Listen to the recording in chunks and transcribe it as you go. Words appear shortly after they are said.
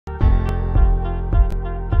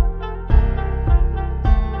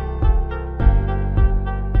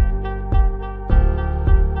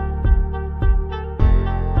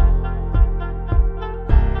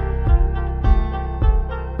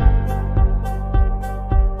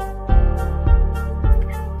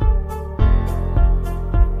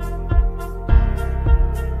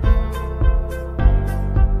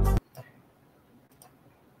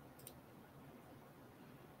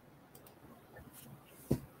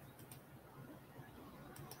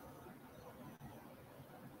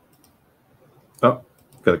Oh,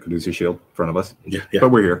 got a Caduceus shield in front of us. Yeah. But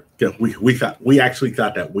we're here. Yeah, we actually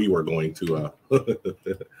thought that we were going to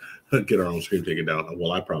get our own stream taken down.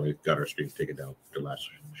 Well, I probably got our stream taken down the last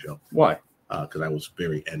show. Why? Because I was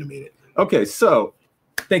very animated. Okay, so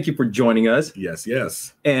thank you for joining us.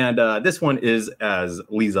 Yes. And this one is as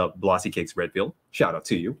Lisa Blossy Cakes Redfield. Shout out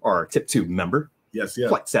to you, our TIP2 member. Yes.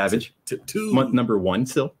 Flight Savage. TIP2. Month number 1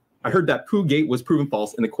 still. I heard that Poogate was proven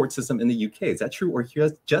false in the court system in the UK. Is that true, or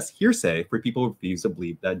just hearsay for people who refuse to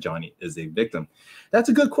believe that Johnny is a victim? That's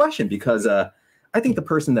a good question, because I think the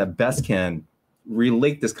person that best can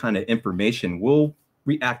relate this kind of information will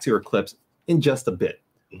react to her clips in just a bit.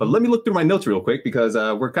 But let me look through my notes real quick, because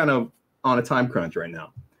we're kind of on a time crunch right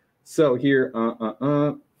now. So here,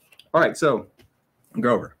 all right, so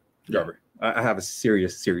Grover, I have a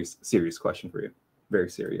serious question for you.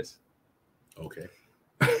 Very serious. Okay.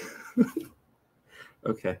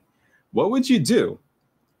 Okay. What would you do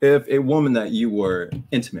if a woman that you were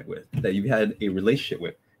intimate with, that you had a relationship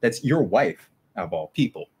with, that's your wife of all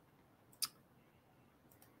people?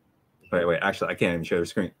 Wait, actually, I can't even share the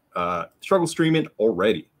screen. Struggle streaming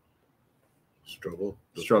already. Struggle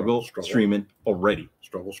streaming already.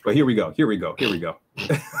 Struggle. But here we go.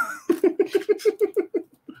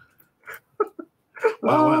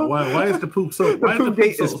 Why is the poop so? Why the poop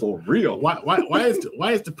date is for real? Why is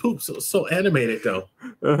the poop so animated though?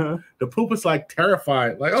 The poop is like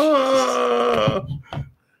terrified, like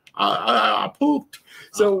I pooped.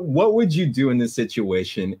 So what would you do in this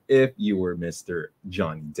situation if you were Mr.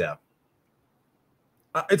 Johnny Depp?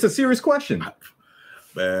 It's a serious question.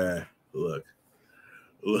 Man, look.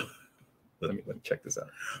 Let me check this out.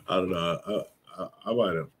 I don't know. I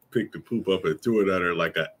might have picked the poop up and threw it at her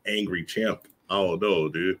like an angry champ. I don't know,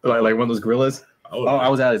 dude. Like one of those gorillas. I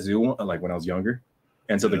was at a zoo like when I was younger,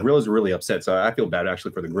 and so the gorillas were really upset. So I feel bad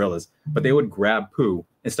actually for the gorillas, but they would grab poo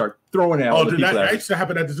and start throwing it at all the people. That used to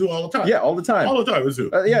happen at the zoo all the time. Yeah, all the time. All the time at the zoo.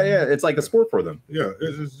 Yeah. It's like a sport for them. Yeah,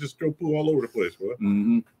 it's just throw poo all over the place, bro.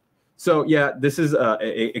 So yeah, this is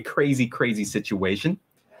a crazy situation.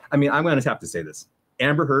 I mean, I'm gonna have to say this.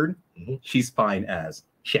 Amber Heard, she's fine as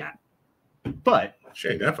Shat, but she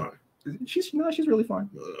ain't that fine. She's really fine.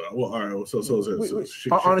 Well, all right. So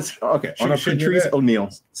on a Patrice O'Neal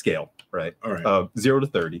scale, right? All right. Of 0 to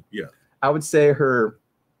 30. Yeah. I would say her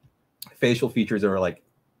facial features are like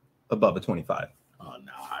above a 25. Oh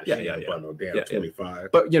no. Yeah. No damn 25.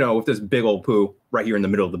 But with this big old poo right here in the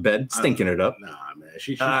middle of the bed, stinking it up. Nah, man.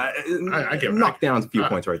 I give knock down a few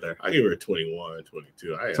points right there. I give her a 21,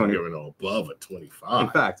 22. I ain't giving no above a 25. In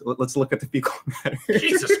fact, let's look at the fecal matter.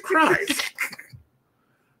 Jesus Christ.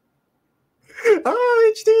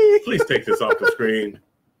 Oh, HD. Please take this off the screen.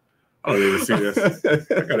 I don't even see this.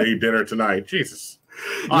 I gotta eat dinner tonight. Jesus.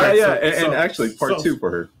 And actually, part 2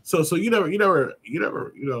 for her. So you never,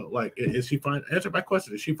 like, is she fine? Answer my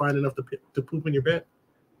question. Is she fine enough to poop in your bed?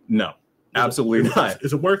 No, absolutely not.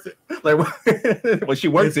 Is it worth it? Like, well, she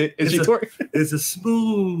works it. It's a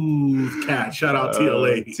smooth cat. Shout out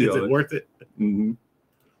TLA. Is it worth it?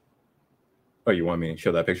 Oh, you want me to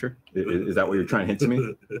show that picture? Is that what you're trying to hint to me?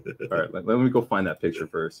 All right, let me go find that picture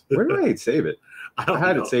first. Where did I save it? I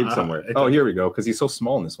had it saved somewhere. Oh, here we go, because he's so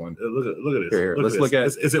small in this one. Look at this. Here, let's look at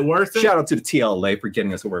it. Is it worth it? Shout out to the TLA for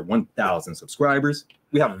getting us over 1,000 subscribers.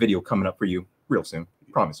 We have a video coming up for you real soon.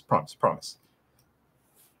 Promise.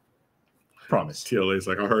 TLA's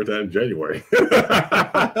like, I heard that in January.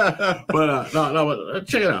 But no,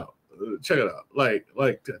 check it out. Like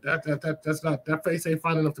that face ain't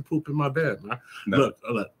fine enough to poop in my bed, man. No.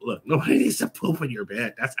 Look, nobody needs to poop in your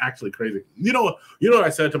bed. That's actually crazy. You know what I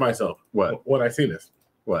said to myself? What? When I seen this?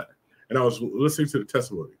 What? And I was listening to the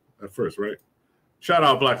testimony at first, right? Shout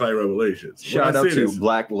out Black Light Revelations. Shout out to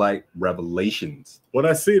Black Light Revelations. When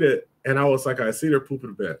I seen it, and I was like, I see her poop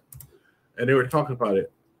in bed, and they were talking about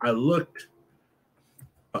it. I looked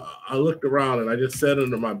around and I just said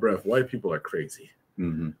under my breath, white people are crazy.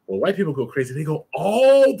 When white people go crazy, they go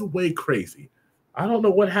all the way crazy. I don't know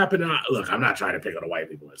what happened. Look, I'm not trying to pick on the white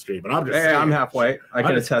people in the street, but I'm just saying. I'm half white. I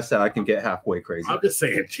can attest that I can get halfway crazy. I'm just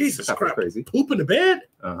saying, Jesus Christ, crazy. Poop in the bed?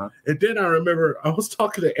 And then I remember I was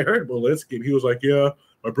talking to Aaron Molinsky, and he was like, yeah,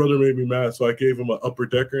 my brother made me mad, so I gave him an upper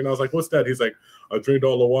decker. And I was like, what's that? He's like, I drained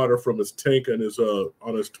all the water from his tank and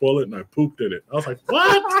on his toilet, and I pooped in it. I was like,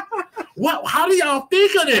 what? What? How do y'all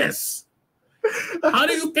think of this? How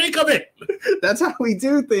do you think of it? That's how we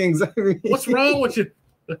do things. I mean, what's wrong with you?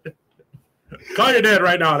 Call your dad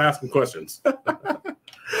right now and ask him questions. All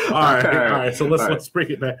right. So let's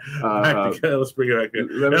bring it back. Let's bring it back in.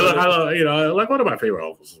 Look, I love, like one of my favorite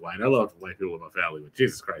uncles is white. I love white people in my family, but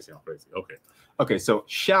Jesus Christ, y'all crazy. Okay. So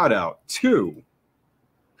shout out to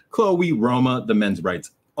Chloe Roma, the Men's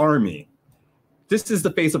Rights Army. This is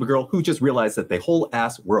the face of a girl who just realized that the whole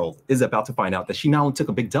ass world is about to find out that she not only took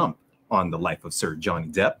a big dump on the life of Sir Johnny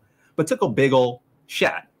Depp, but took a big ol'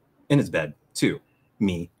 shat in his bed too.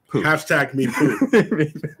 Me poo. Hashtag me poo.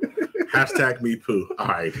 Hashtag me poo. All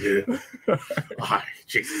right, dude. All right,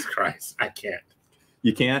 Jesus Christ. I can't.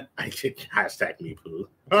 You can't? I can't. Hashtag me poo.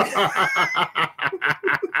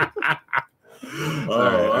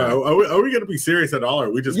 Are we going to be serious at all? Or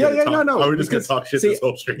are we just going to talk? No. Are we just going to talk shit this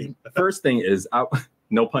whole stream? First thing is,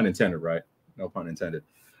 no pun intended, right? No pun intended.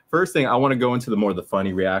 First thing, I want to go into the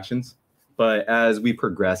funny reactions. But as we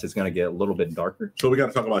progress, it's going to get a little bit darker. So we got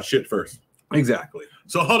to talk about shit first. Exactly.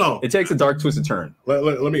 So hold on. It takes a dark twisted turn.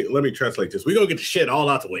 Let me translate this. We're going to get the shit all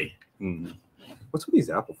out the way. Mm-hmm. What's with these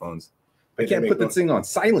Apple phones? I can't put this thing on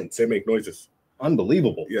silence. They make noises.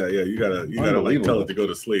 Unbelievable. Yeah. You gotta like tell it to go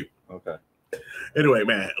to sleep. Okay. Anyway,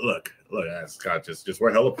 man, look, Scott, just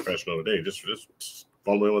we're hella professional today. Just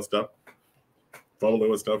fumbling with stuff.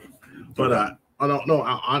 But I don't know.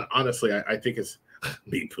 Honestly, I think it's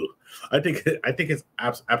me poo. I think it's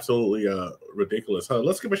absolutely ridiculous.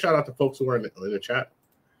 Let's give a shout out to folks who are in the chat.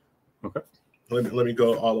 Okay. Let me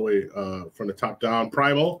go all the way from the top down.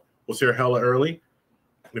 Primal was here hella early.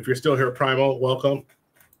 If you're still here, Primal, welcome.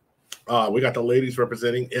 We got the ladies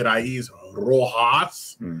representing Erais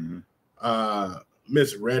Rojas. Mm-hmm.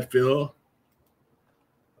 Miss Redfield,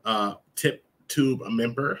 THPPtube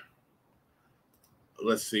member.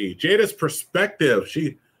 Let's see. Jada's perspective.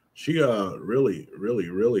 She really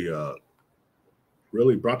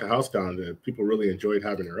brought the house down. People really enjoyed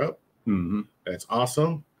having her up. Mm-hmm. That's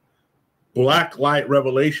awesome. Black Light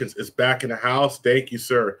Revelations is back in the house. Thank you,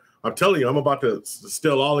 sir. I'm telling you, I'm about to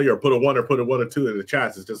steal all of you or put a 1 or 2 in the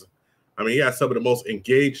chats. It's just, I mean, he has some of the most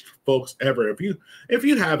engaged folks ever. If you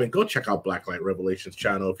haven't, go check out Black Light Revelations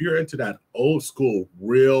channel. If you're into that old school,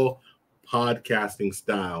 real podcasting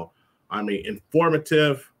style, I mean,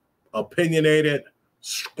 informative, opinionated,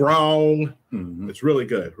 strong. Mm-hmm. It's really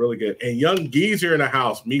good, really good. And Young Geezer in the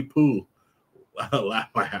house, me poo. I laugh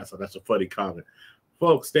my ass off. That's a funny comment.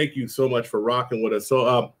 Folks, thank you so much for rocking with us.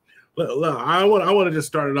 So, look, I want to just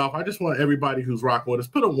start it off. I just want everybody who's rocking with us,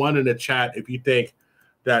 put a 1 in the chat if you think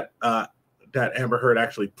that Amber Heard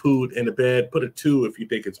actually pooed in the bed. Put a 2 if you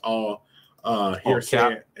think it's all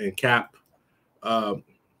hearsay and cap.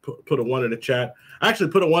 Put a 1 in the chat.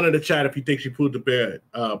 Actually, put a 1 in the chat if you think she pooed the bed.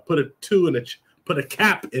 Put a 2 in the put a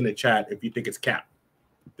cap in the chat if you think it's cap.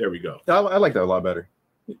 There we go. I like that a lot better.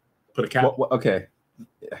 Put a cap. Okay.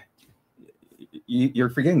 You're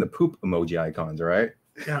forgetting the poop emoji icons, right?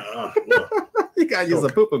 Yeah. You gotta use the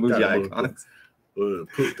poop emoji icons.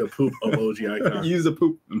 The poop emoji icon. Use the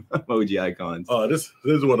poop emoji icons. Oh, this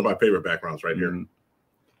is one of my favorite backgrounds right here.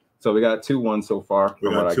 So we got 2-1 so far. We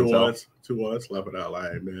got 2 1s. 2 1s. Laugh it out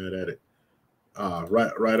loud. Man at it.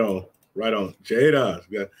 Right on. Jada.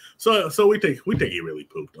 Yeah. So we think he really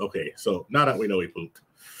pooped. Okay. So now that we know he pooped.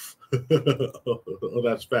 Oh,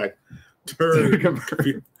 that's fact. Turd.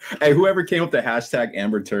 Hey, whoever came up with the hashtag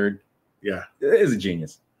Amber Turd, yeah, is a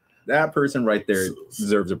genius. That person right there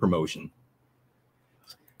deserves a promotion.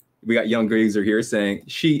 We got Young Greaser here saying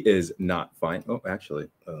she is not fine. Oh, actually.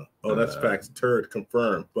 That's facts. Turd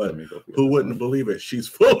confirmed. But who wouldn't believe it? She's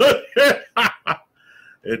full of it.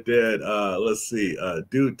 It did. Let's see.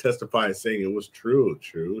 Dude testified saying it was true.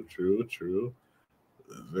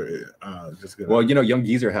 Well, Young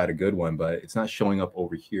Geezer had a good one, but it's not showing up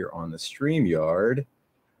over here on the StreamYard.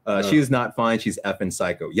 She is not fine. She's effing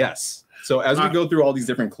psycho. Yes. So as we go through all these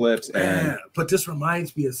different clips, but this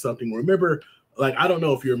reminds me of something. Remember, like, I don't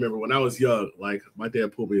know if you remember when I was young, like my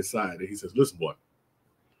dad pulled me aside and he says, "Listen, boy,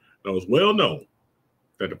 it was well known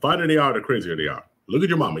that the finer they are, the crazier they are. Look at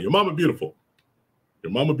your mama. Your mama beautiful.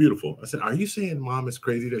 Your mama beautiful." I said, "Are you saying mom is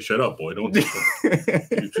crazy?" Shut up, boy. Don't do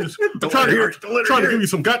that. I'm trying to give you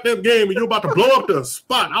some goddamn game, and you're about to blow up the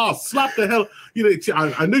spot. I'll slap the hell.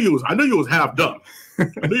 I knew you was half dumb.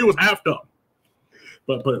 I knew you was half dumb.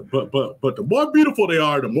 But the more beautiful they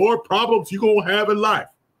are, the more problems you're gonna have in life.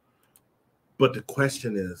 But the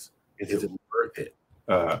question is it worth it?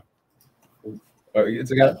 I got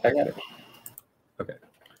it. Okay.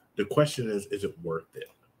 The question is it worth it?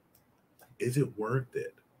 Is it worth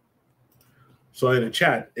it? So in the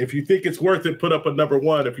chat, if you think it's worth it, put up a number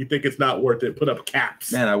 1. If you think it's not worth it, put up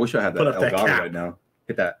caps. Man, I wish I had that Elgato right now.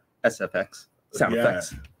 Hit that SFX sound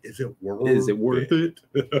effects. Is it worth it?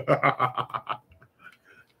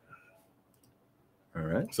 All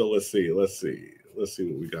right. So let's see what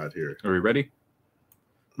we got here. Are we ready?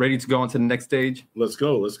 Ready to go on to the next stage? Let's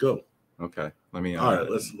go. Okay. Let me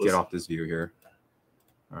let's get off this view here.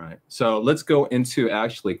 All right. So let's go into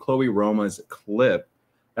actually Chloe Roma's clip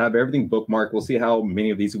I have everything bookmarked. We'll see how many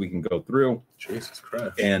of these we can go through. Jesus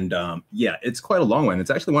Christ. And yeah, it's quite a long one. It's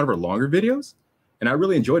actually one of our longer videos. And I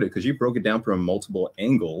really enjoyed it because you broke it down from multiple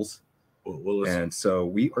angles. And so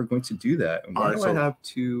we are going to do that. And why do I have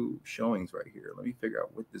two showings right here? Let me figure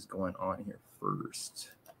out what is going on here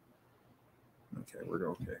first. Okay, we're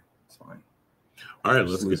okay. It's fine. All right,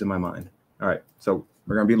 let's losing my mind. All right, so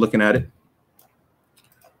we're gonna be looking at it.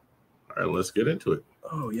 All right, let's get into it.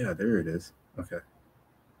 Oh yeah, there it is. Okay.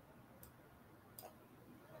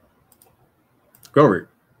 Go over it.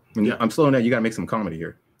 Yeah. I'm slowing down. You gotta make some comedy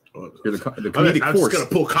here. You're the comedic I'm force. just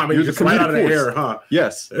gonna pull comedy just right out of the air, huh?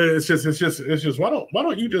 Yes. It's just. Why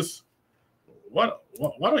don't you just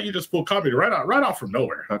pull comedy right out from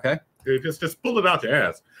nowhere? Okay. Just pull it out your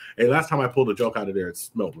ass. Hey, last time I pulled a joke out of there, it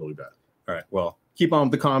smelled really bad. All right. Well, keep on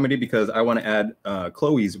with the comedy because I want to add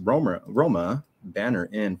Chloe's Roma banner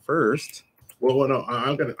in first. Well, no,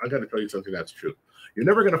 I'm gonna tell you something that's true. You're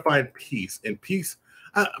never gonna find peace, and peace.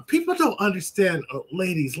 People don't understand,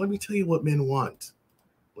 ladies. Let me tell you what men want.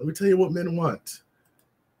 Let me tell you what men want.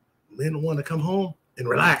 Men want to come home and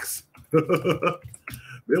relax.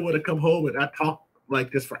 Men want to come home and not talk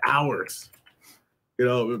like this for hours. You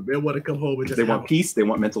know, men want to come home and just want peace. They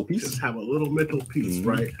want mental peace. Just have a little mental peace,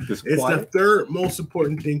 right? Just it's quiet. The third most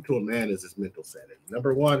important thing to a man is his mental sanity.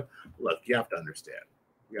 Number one, look, you have to understand.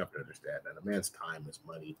 You have to understand that a man's time is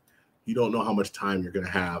money. You don't know how much time you're going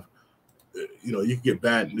to have. You know, you can get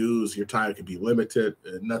bad news. Your time can be limited.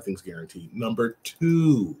 Nothing's guaranteed. Number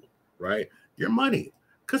two, right? Your money.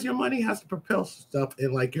 Because your money has to propel stuff.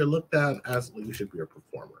 And like you're looked at as you should be a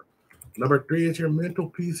performer. Number three is your mental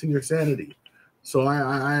peace and your sanity. So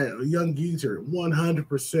I young geezer,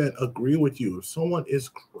 100% agree with you. If someone is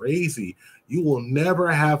crazy, you will never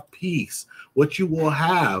have peace. What you will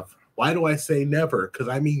have, why do I say never? Because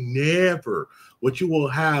I mean never. What you will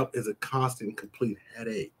have is a constant, complete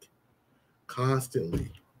headache.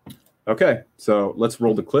 Constantly. Okay, so let's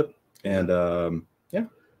roll the clip and yeah.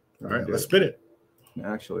 All right, let's spin it.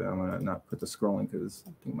 Actually, I'm gonna not put the scrolling because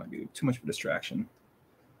I think it might be too much of a distraction.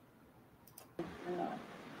 I know.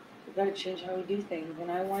 We gotta change how we do things,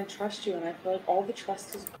 and I want to trust you, and I feel like all the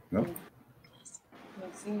trust is. Nope.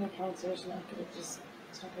 Like seeing the counselor's not gonna it's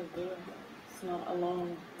not gonna do it. It's not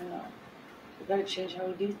alone. I know. We gotta change how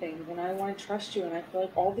we do things, and I want to trust you, and I feel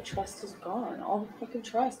like all the trust is gone. All the fucking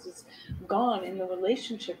trust is gone in the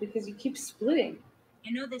relationship because you keep splitting.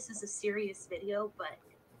 I know this is a serious video, but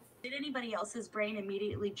did anybody else's brain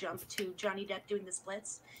immediately jump to Johnny Depp doing the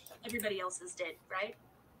splits? Everybody else's did, right?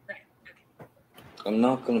 Right. Okay. I'm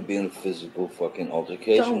not gonna be in a physical fucking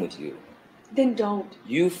altercation with you. Then don't.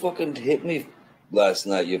 You fucking hit me last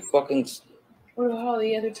night. You fucking. What about all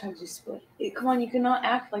the other times you split? Come on, you cannot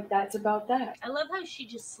act like that. It's about that. I love how she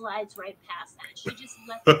just slides right past that. She just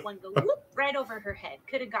let that one go whoop right over her head.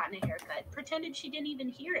 Could have gotten a haircut. Pretended she didn't even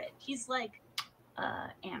hear it. He's like,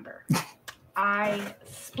 Amber, I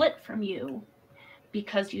split from you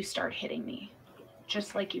because you start hitting me.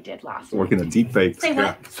 Just like you did last Working night. a deep fake. Say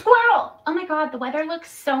what? Yeah. Squirrel! Oh my god, the weather looks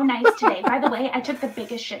so nice today. By the way, I took the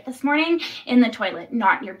biggest shit this morning in the toilet,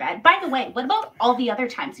 not in your bed. By the way, what about all the other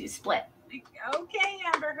times you split? Okay,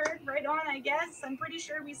 Amber Heard, right on, I guess. I'm pretty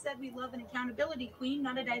sure we said we love an accountability queen,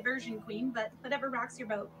 not a diversion queen, but whatever rocks your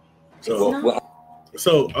boat. So,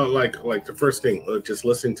 like the first thing, just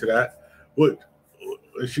listening to that, what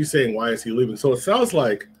she's saying, why is he leaving? So it sounds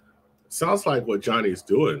like what Johnny's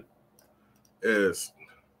doing is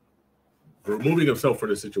removing himself from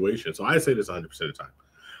the situation. So I say this 100% of the time.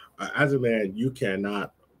 As a man, you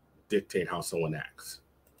cannot dictate how someone acts.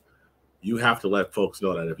 You have to let folks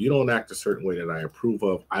know that if you don't act a certain way that I approve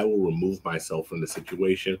of, I will remove myself from the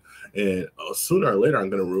situation. And sooner or later,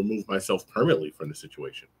 I'm going to remove myself permanently from the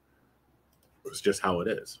situation. It's just how it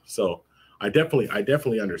is. So I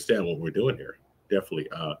definitely understand what we're doing here. Definitely.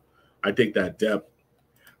 I think that Depp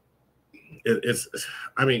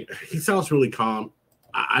I mean, he sounds really calm.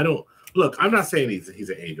 I don't look, I'm not saying he's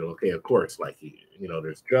an angel. Okay, of course, like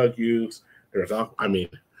there's drug use, I mean,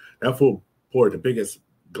 that fool poured the biggest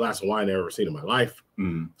glass of wine I've ever seen in my life.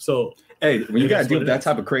 So hey, when you gotta deal with that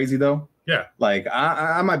type of crazy though, yeah, like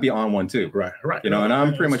I might be on one too, right. And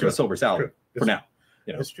I'm pretty much a sober salad for now.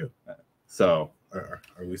 That's true. So are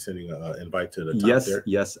we sending an invite to the top there?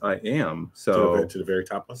 Yes, I am. So to the very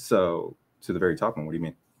top one. So to the very top one. What do you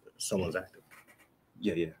mean? Someone's active.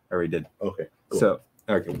 Yeah, I already did. Okay. Cool. So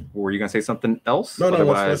okay, were you gonna say something else? No.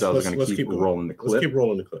 Otherwise, I was gonna keep rolling the clip. Let's keep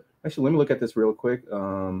rolling the clip. Actually, let me look at this real quick.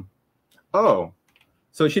 Oh,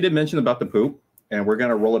 so she did mention about the poop, and we're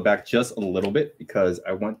gonna roll it back just a little bit because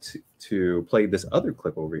I want to play this other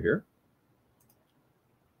clip over here.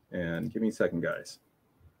 And give me a second, guys.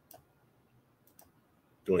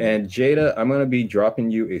 And Jada, I'm gonna be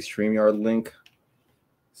dropping you a StreamYard link.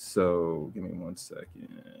 So give me 1 second.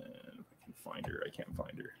 If I can find her. I can't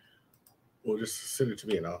find her. Well, just send it to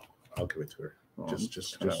me and I'll give it to her.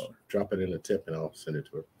 Just drop it in a tip and I'll send it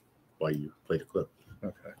to her while you play the clip.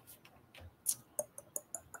 Okay.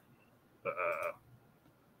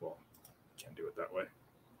 Well, can't do it that way.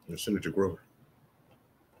 You send it to Grover.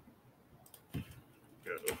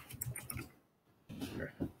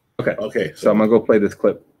 Okay. So I'm gonna go play this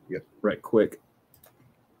clip. Right quick.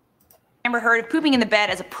 Amber Heard pooping in the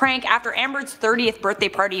bed as a prank after Amber's 30th birthday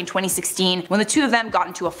party in 2016 when the two of them got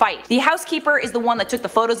into a fight. The housekeeper is the one that took the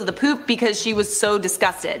photos of the poop because she was so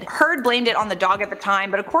disgusted. Heard blamed it on the dog at the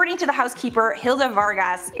time, but according to the housekeeper, Hilda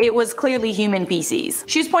Vargas, it was clearly human feces.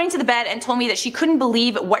 She was pointing to the bed and told me that she couldn't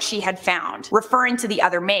believe what she had found, referring to the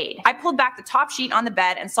other maid. I pulled back the top sheet on the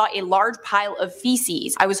bed and saw a large pile of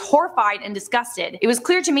feces. I was horrified and disgusted. It was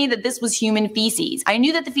clear to me that this was human feces. I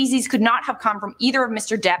knew that the feces could not have come from either of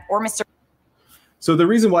Mr. Depp or Mr. So the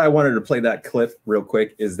reason why I wanted to play that clip real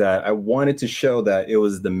quick is that I wanted to show that it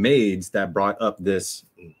was the maids that brought up this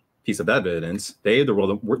piece of evidence. They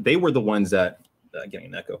were the ones that, getting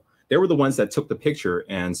an echo, they were the ones that took the picture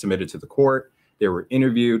and submitted to the court. They were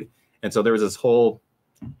interviewed. And so there was this whole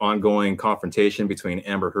ongoing confrontation between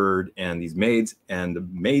Amber Heard and these maids. And the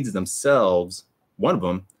maids themselves, one of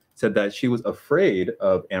them said that she was afraid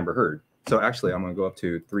of Amber Heard. So actually, I'm going to go up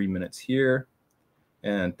to 3 minutes here.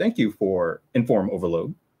 And thank you for Inform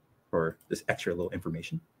Overload for this extra little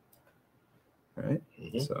information. All right.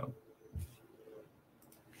 So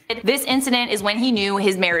this incident is when he knew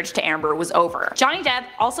his marriage to Amber was over. Johnny Depp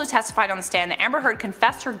also testified on the stand that Amber Heard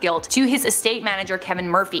confessed her guilt to his estate manager, Kevin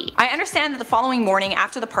Murphy. I understand that the following morning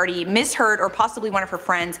after the party, Miss Heard or possibly one of her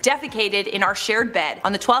friends defecated in our shared bed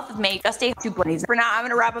on the 12th of May, just a 2 blazes. For now, I'm going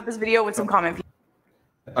to wrap up this video with some comment.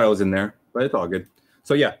 I was in there, but it's all good.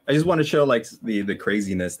 So yeah, I just want to show like the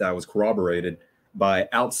craziness that was corroborated by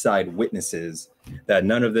outside witnesses that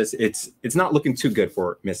none of this, it's not looking too good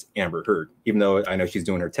for Miss Amber Heard, even though I know she's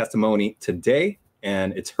doing her testimony today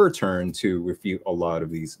and it's her turn to refute a lot of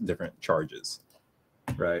these different charges,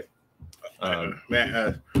 right?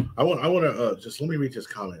 Man, I want to just let me read this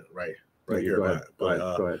comment right here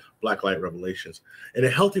about Black Light Revelations. In a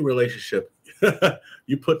healthy relationship,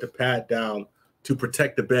 you put the pad down to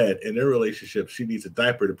protect the bed. In their relationship, she needs a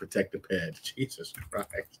diaper to protect the pad. Jesus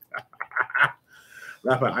Christ.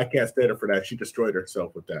 I can't stand her for that. She destroyed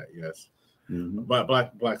herself with that, yes. But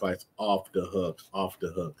Black Light's off the hook.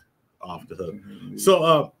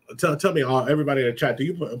 So tell me, everybody in the chat, do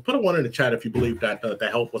you put a 1 in the chat if you believe that the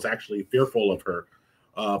help was actually fearful of her?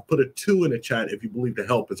 Put a 2 in the chat if you believe the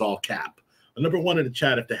help is all cap. A number 1 in the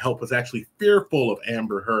chat if the help was actually fearful of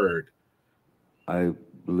Amber Heard. I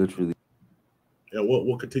literally... Yeah,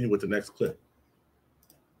 we'll continue with the next clip.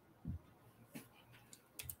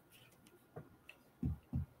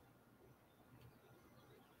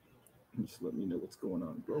 Just let me know what's going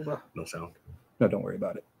on, bro. No sound. No, don't worry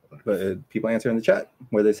about it. But people answer in the chat.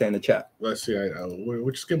 What do they say in the chat? Let's see.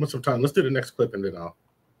 We're just giving some time. Let's do the next clip and then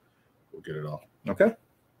we'll get it all. Okay.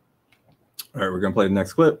 All right, we're gonna play the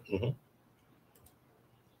next clip.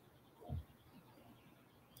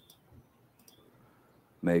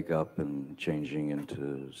 Makeup and changing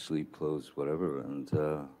into sleep clothes, whatever, and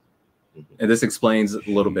this explains a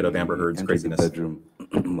little bit of Amber Heard's craziness. The bedroom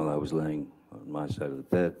while I was laying on my side of the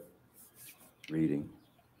bed, reading,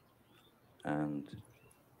 and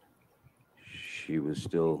she was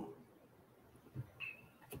still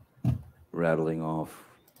rattling off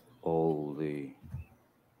all the.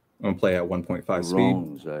 I'm gonna play at 1.5 speed.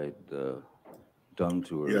 Wrongs I'd done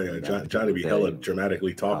to her. Yeah. Johnny be hella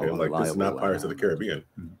dramatically talking like this is not Pirates of the Caribbean.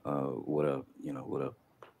 What a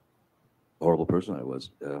horrible person I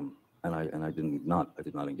was, and I did not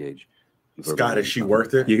engage. Scott, is she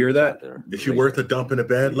worth it? You hear that? Is she worth a dump in the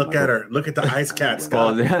bed? Look at her. Look at the ice cat,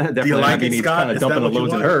 Scott. Well, definitely. Do you like it, Scott? Scott? Kind of dumping the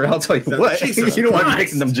loads in her. I'll tell you what. You don't want to be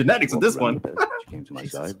mixing them genetics with this one. She came to my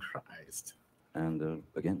side, and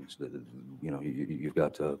again, you've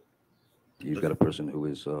got a person who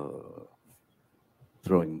is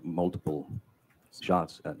throwing multiple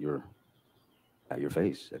shots at your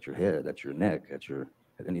face, at your head, at your neck, at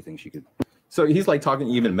anything she could. So he's like talking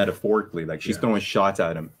even metaphorically, like she's throwing shots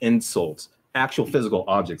at him, insults, actual physical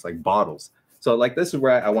objects like bottles. So like this is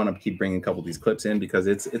where I want to keep bringing a couple of these clips in because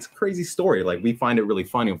it's a crazy story. Like we find it really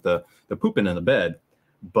funny with the pooping in the bed,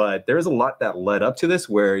 but there's a lot that led up to this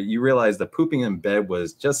where you realize the pooping in bed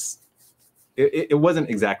was just it wasn't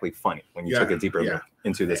exactly funny when you took a deeper look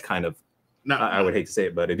into this kind of. I would hate to say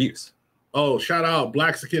it, but abuse. Oh, shout out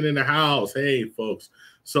Blackskin in the house. Hey, folks.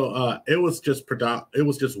 So it was just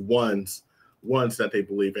ones ones that they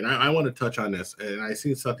believe in. I want to touch on this, and I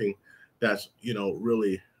seen something that's, you know,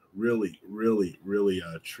 really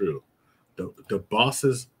true. The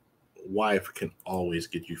boss's wife can always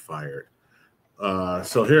get you fired.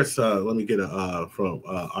 So here's let me get a from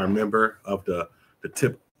our member of the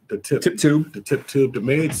THPPtube. The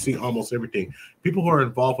maids see almost everything. People who are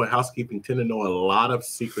involved with housekeeping tend to know a lot of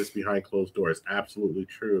secrets behind closed doors. Absolutely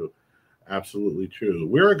true. Absolutely true.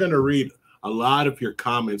 We're going to read a lot of your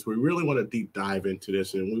comments. We really want to deep dive into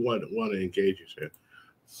this, and we want to engage you here.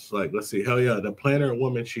 It's like, let's see. Hell yeah. The planner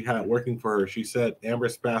woman she had working for her, she said Amber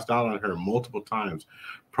spazzed out on her multiple times.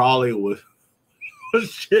 Probably was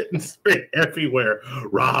shit and spit everywhere.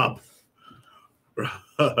 Rob.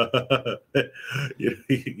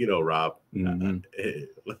 you know, Rob.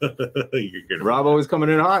 Mm-hmm. Rob always coming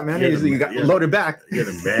in hot, man. He got loaded back. You're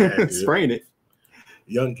the man. Spraying it.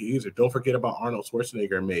 Young geezer. Don't forget about Arnold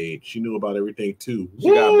Schwarzenegger maid. She knew about everything too. She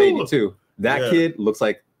got baby too. That kid looks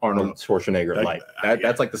like Arnold Schwarzenegger.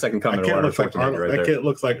 That's like the second coming of Arnold Schwarzenegger right there.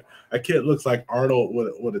 That kid looks like Arnold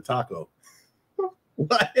with a taco.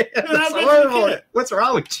 What? What's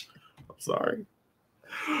wrong with you? I'm sorry.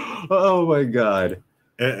 Oh my God.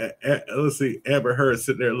 Let's see. Amber Heard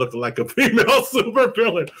sitting there looking like a female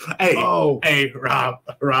supervillain. Hey, Rob.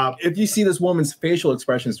 If you see this woman's facial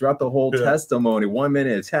expressions throughout the whole testimony, 1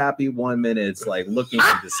 minute it's happy, 1 minute it's like looking in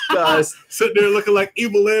disgust. Sitting there looking like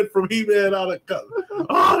Evil Ed from He-Man out of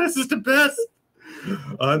oh, this is the best.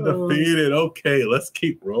 Undefeated. Okay, let's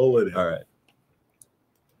keep rolling. All right.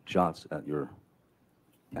 Shots at your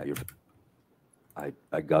I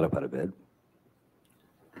got up out of bed.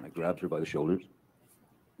 I grabbed her by the shoulders.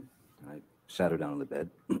 And I sat her down on the bed.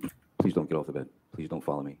 Please don't get off the bed. Please don't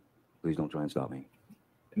follow me. Please don't try and stop me.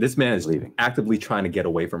 This man is leaving, actively trying to get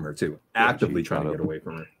away from her too. Actively trying to get away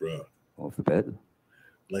from her. Bro. Off the bed.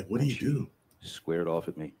 Like, what do you do? Squared off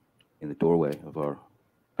at me in the doorway of our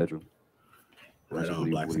bedroom. Right on,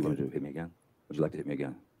 what do you want to do? Hit me again? Would you like to hit me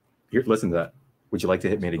again? Here, listen to that. Would you like to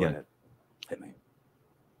hit me again? Ahead. Hit me.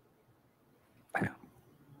 Bam.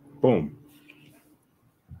 Boom.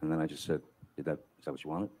 And then I just said, is that what you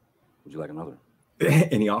wanted? Would you like another?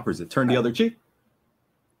 And he offers it. Turn the other cheek.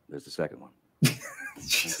 There's the second one.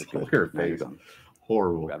 Look at her face.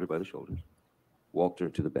 Horrible. Grabbed her by the shoulders, walked her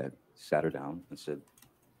to the bed, sat her down, and said,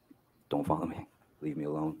 don't follow me. Leave me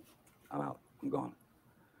alone. I'm out. I'm gone.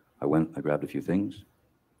 I went, I grabbed a few things,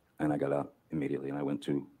 and I got out immediately, and I went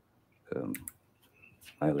to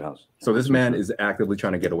my other house. So this man is actively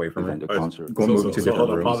trying to get away from it. Concert. Go move to different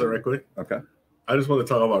rooms. Pause it right quick. Okay. I just want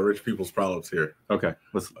to talk about rich people's problems here. Okay.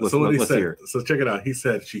 Let's hear it. So check it out. He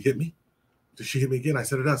said, she hit me. Did she hit me again? I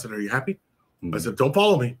said it out. I said, are you happy? I said, don't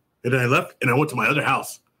follow me. And then I left and I went to my other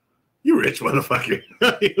house. You rich motherfucker.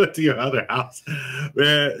 You went to your other house.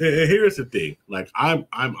 Man, here's the thing. Like, I'm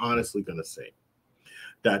honestly going to say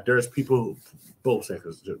that there's people, both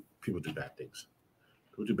sexes, people do bad things.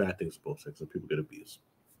 People do bad things to both sexes. People get abused.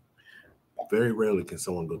 Very rarely can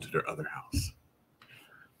someone go to their other house.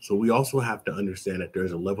 So we also have to understand that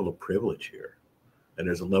there's a level of privilege here. And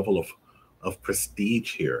there's a level of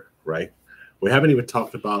prestige here, right? We haven't even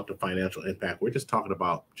talked about the financial impact. We're just talking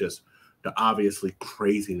about just the obviously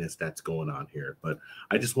craziness that's going on here. But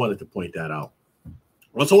I just wanted to point that out.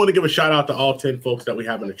 I also want to give a shout out to all 10 folks that we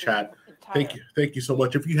have in the chat. Thank you. Thank you so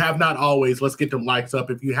much. If you have not always, let's get them likes up.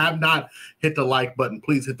 If you have not hit the like button,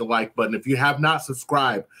 please hit the like button. If you have not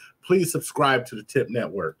subscribed, please subscribe to the TIP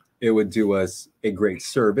Network. It would do us a great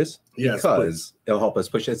service because it'll help us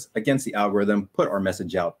push us against the algorithm, put our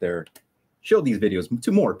message out there, show these videos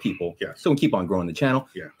to more people so we keep on growing the channel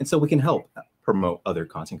and so we can help promote other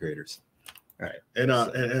content creators. All right.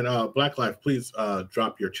 And Black Life, please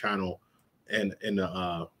drop your channel and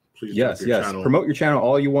please channel. Promote your channel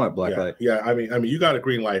all you want, Black Life. Yeah, I mean you got a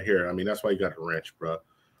green light here. I mean, that's why you got a wrench, bro.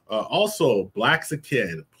 Also, Black's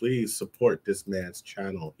Akin, please support this man's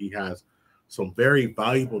channel. He has some very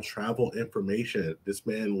valuable travel information. This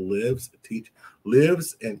man lives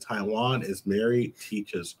in Taiwan, is married,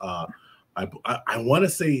 teaches I want to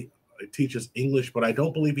say teaches English, but I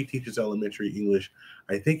don't believe he teaches elementary English.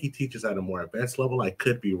 I think he teaches at a more advanced level. I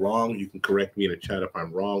could be wrong. You can correct me in the chat if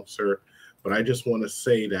I'm wrong, sir. But I just want to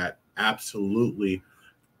say that absolutely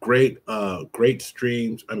great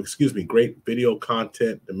streams. Great video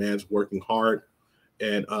content. The man's working hard,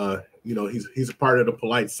 and he's a part of the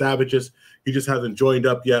Polite Savages. He just hasn't joined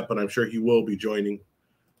up yet, but I'm sure he will be joining.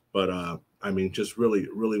 But I mean, just really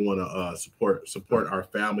want to support our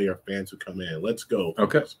family, our fans who come in. Let's go.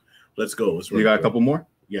 Okay. Let's go. You got a couple more?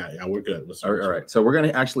 Yeah, we're good. All right. So we're going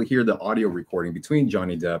to actually hear the audio recording between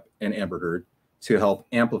Johnny Depp and Amber Heard to help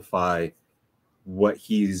amplify what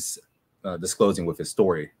he's disclosing with his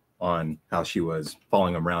story on how she was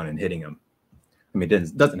following him around and hitting him. I mean,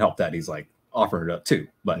 it doesn't help that he's like offering it up too,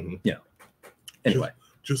 but you know, anyway.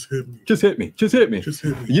 Just hit me. Just hit me. Just hit me. Just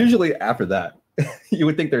hit me. Usually after that, you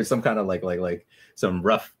would think there's some kind of like some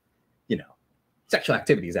rough, you know, sexual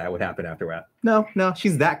activities that would happen after that. No,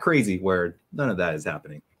 she's that crazy where none of that is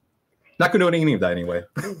happening. Not condoning any of that anyway.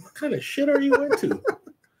 What kind of shit are you into?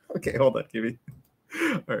 Okay, hold on, Kimmy.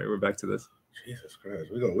 All right, we're back to this. Jesus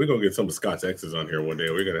Christ, we're gonna get some of Scott's exes on here one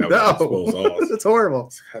day. We're gonna have exposed all. It's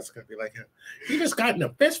horrible. Scott's gonna be like, he just got in a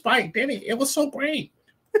fist fight, didn't he? It was so great.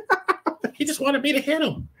 He just wanted me to hit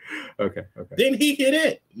him. Okay. Then he hit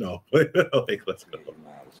it. No, okay, let's go.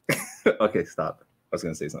 Okay, stop. I was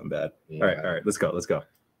gonna say something bad. Yeah. All right, let's go. It's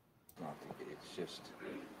just to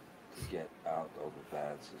get out of a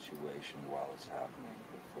bad situation while it's happening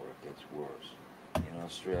before it gets worse. In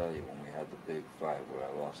Australia, when we had the big fight where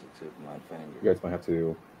I lost the tip of my finger, you guys might have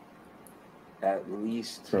to at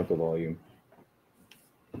least turn up the volume.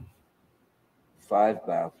 5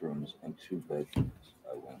 bathrooms and 2 bedrooms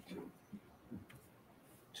I went to.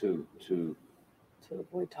 To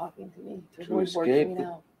avoid talking to me, to to avoid escape working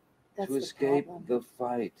out. That's to the escape problem. the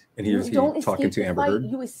fight. And here's he talking to Amber Heard.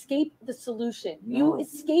 You escape the solution. No. You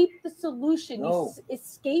escape the solution. No. You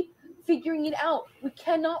escape figuring it out. We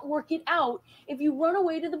cannot work it out if you run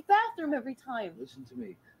away to the bathroom every time. Listen to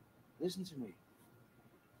me.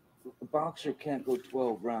 A boxer can't go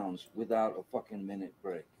 12 rounds without a fucking minute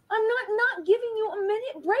break. I'm not giving you a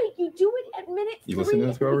minute break. You do it at minute 3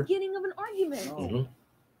 at the beginning of an argument. No. Mm-hmm.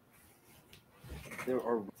 There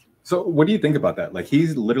are. So what do you think about that? Like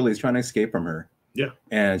he's literally trying to escape from her. Yeah.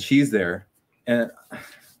 And she's there. And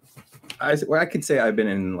I could say I've been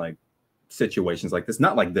in like situations like this,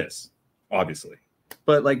 not like this, obviously,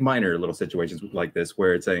 but like minor little situations like this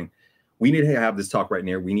where it's saying, we need to have this talk right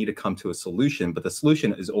now. We need to come to a solution. But the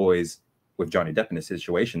solution is always with Johnny Depp in this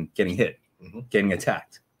situation, getting hit, getting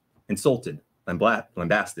attacked, insulted,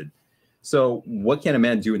 lambasted. So what can a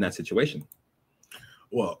man do in that situation?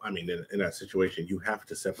 Well, I mean, in that situation, you have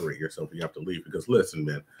to separate yourself. You have to leave because, listen,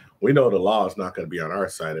 man, we know the law is not going to be on our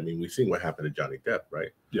side. I mean, we've seen what happened to Johnny Depp, right?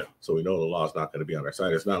 Yeah. So we know the law is not going to be on our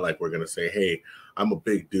side. It's not like we're going to say, hey, I'm a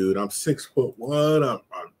big dude. I'm 6'1".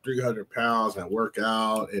 I'm 300 pounds. I work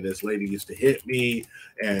out. And this lady used to hit me.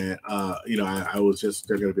 And, you know, I was just,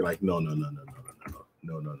 they're going to be like, no.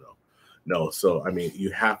 So, I mean,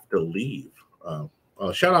 you have to leave.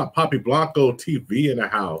 Shout out Poppy Blanco TV in the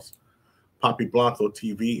house. Poppy Blanco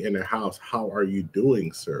TV in the house. How are you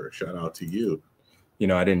doing, sir? Shout out to you. You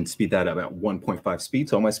know, I didn't speed that up at 1.5 speed,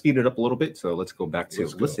 so I'm going to speed it up a little bit. So let's go back to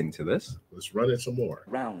listening to this. Let's run it some more.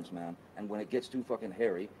 Rounds, man. And when it gets too fucking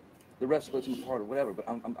hairy, the ref splits them apart or whatever. But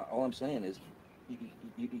all I'm saying is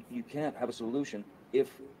you can't have a solution if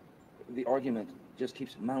the argument just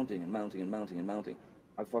keeps mounting and mounting and mounting and mounting.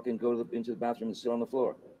 I fucking go into the bathroom and sit on the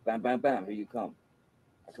floor. Bam, bam, bam. Here you come.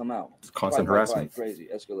 I come out. It's constant harassment. Crazy,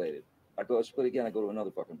 escalated. I go split again. I go to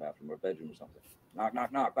another fucking bathroom or bedroom or something. Knock,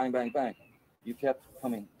 knock, knock. Bang, bang, bang. You kept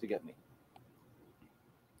coming to get me.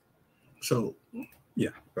 So, yeah,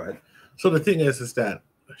 go ahead. So the thing is that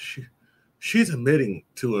she's admitting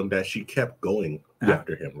to him that she kept going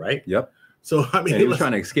after him, right? Yep. So I mean, and he was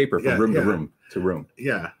trying to escape her from room to room to room.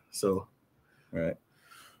 Yeah. So. Right.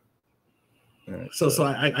 So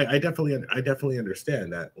I definitely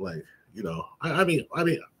understand that. Like, you know, I'm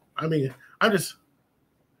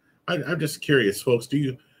just curious, folks. Do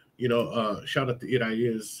you know, shout out to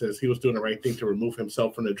It says he was doing the right thing to remove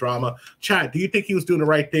himself from the drama. Chad, do you think he was doing the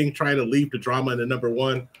right thing trying to leave the drama in the number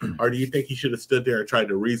 1? Or do you think he should have stood there and tried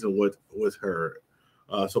to reason with her?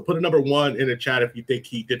 So put a number 1 in the chat if you think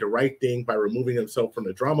he did the right thing by removing himself from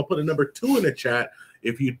the drama. Put a number 2 in the chat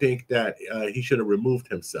if you think that he should have removed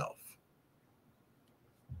himself.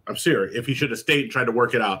 I'm serious. If he should have stayed and tried to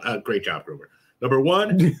work it out. Great job, Ruber. Number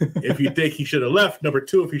 1, if you think he should have left. Number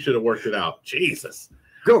 2, if he should have worked it out. Jesus.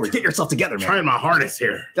 Go over, get yourself together, man. Trying my hardest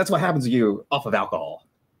here. That's what happens to you off of alcohol.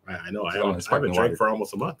 I know. I haven't drank for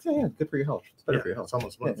almost a month. Yeah, good for your health. It's better for your health. It's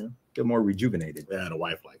almost a month. Yeah, get more rejuvenated. Yeah, the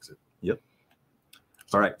wife likes it. Yep.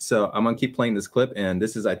 All right, so I'm going to keep playing this clip, and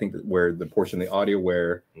this is, I think, where the portion of the audio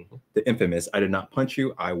where the infamous, I did not punch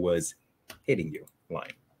you, I was hitting you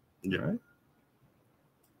line. Yeah. All right.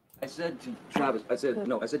 I said to Travis, I said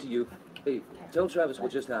to you, hey, tell Travis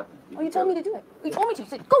what just happened. Oh, you told me to do it. You told me to. You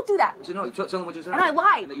said, go do that. I said, no, tell him what just And happened. I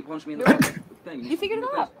lied. And that you punched me in the thing. You figured it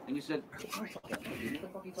out. And you said,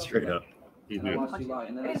 straight up. I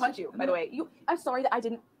didn't punch you, by the way. I'm sorry that I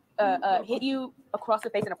didn't hit you across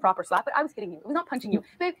the face in a proper slap, but I was hitting you. I was not punching you.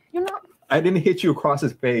 Babe, you're not. I didn't hit you across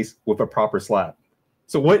his face with a proper slap.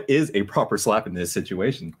 So what is a proper slap in this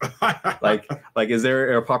situation? like is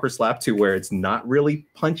there a proper slap to where it's not really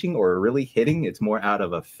punching or really hitting? It's more out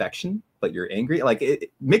of affection, but you're angry. Like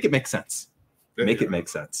make it make sense. Make it make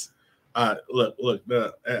sense. Look,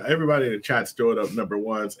 everybody in the chat's throwing up number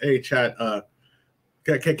ones. Hey, chat,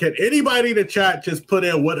 can anybody in the chat just put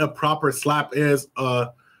in what a proper slap is?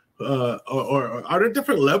 Or are there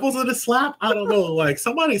different levels of the slap? I don't know. Like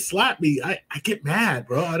somebody slapped me, I get mad,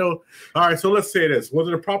 bro. I don't. All right, so let's say this: was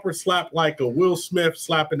it a proper slap like a Will Smith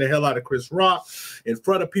slapping the hell out of Chris Rock in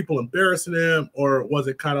front of people, embarrassing him, or was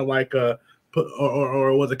it kind of like a,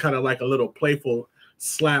 or was it kind of like a little playful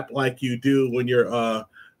slap like you do when you're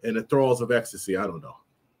in the throes of ecstasy? I don't know.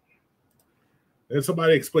 And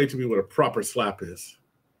somebody explain to me what a proper slap is.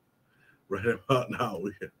 Right about now,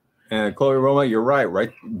 And Chloe Roma, you're right.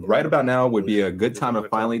 Right about now would be a good time to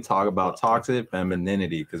finally talk about toxic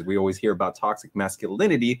femininity, because we always hear about toxic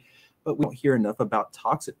masculinity, but we don't hear enough about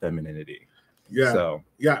toxic femininity. Yeah. So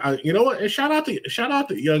yeah, you know what? And shout out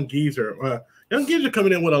to Young Geezer. Young Geezer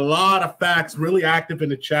coming in with a lot of facts, really active in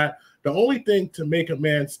the chat. The only thing to make a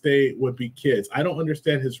man stay would be kids. I don't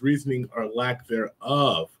understand his reasoning or lack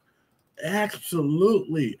thereof.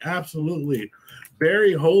 Absolutely.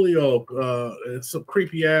 Barry Holyoke, some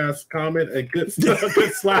creepy ass comment. A good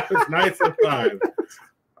slap is nice sometimes.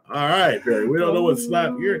 All right, Barry. We don't know what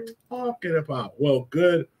slap you're talking about. Well,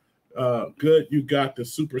 good. You got the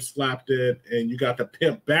super slapped in, and you got the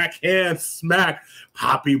pimp backhand smack.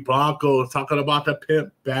 Poppy Blanco talking about the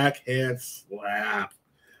pimp backhand slap.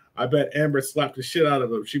 I bet Amber slapped the shit out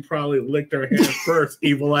of him. She probably licked her hand first,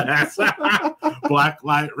 evil ass. Black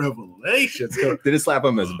light revelations. Did it slap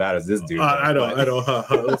him as bad as this dude? I know.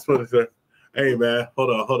 Let's put it there. Hey man,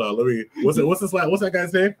 hold on. Let me. What's that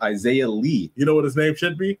guy's name? Isaiah Lee. You know what his name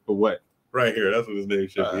should be? For what? Right here. That's what his name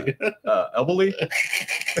should be. Elbely?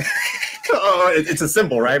 Oh, it's a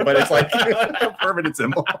symbol, right? But it's like a permanent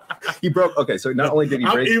symbol. He broke. Okay, so not only did he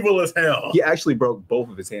break, evil as hell. He actually broke both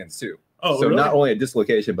of his hands too. Oh, so really? Not only a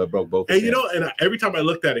dislocation, but broke both. And you know, and every time I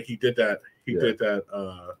looked at it, he did that. He did that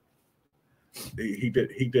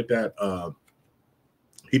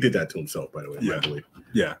to himself, by the way. Yeah. I believe.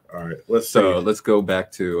 Yeah. All right. Let's go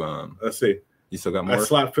back to let's see. You still got more? My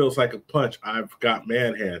slap feels like a punch. I've got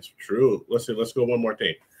man hands. True. Let's see. Let's go one more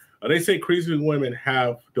thing. They say crazy women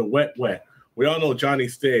have the wet. We all know Johnny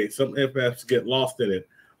stays. Some FFs get lost in it.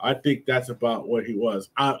 I think that's about what he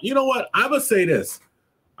was. You know what? I would say this.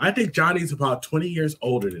 I think Johnny's about 20 years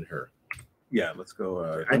older than her. Yeah, let's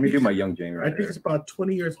go. Let me do my young Jane right I think it's about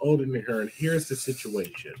 20 years older than her. And here's the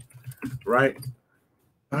situation, right?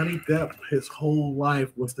 Johnny Depp, his whole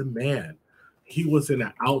life was the man. He was in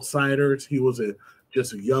the Outsiders. He was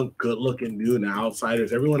just a young, good-looking dude in the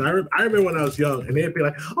Outsiders. Everyone, I remember when I was young, and they'd be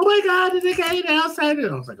like, "Oh my God, is the guy in the Outsiders?"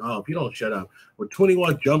 And I was like, "Oh, if you don't shut up." With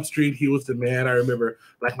 21 Jump Street, he was the man. I remember,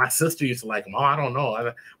 like my sister used to like him. Oh, I don't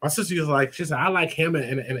know. My sister used to like. She said, "I like him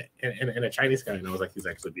and a Chinese guy," and I was like, "He's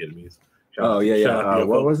actually Vietnamese."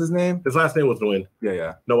 What was his name? His last name was Nguyen.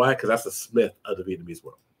 Yeah. No, why? Because that's the Smith of the Vietnamese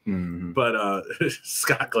world. Mm-hmm. But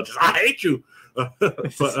Scott goes, "I hate you." But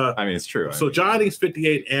I mean, it's true. So Johnny's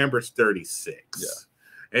 58, Amber's 36. Yeah.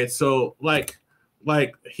 And so like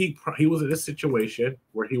he was in this situation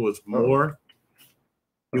where he was more.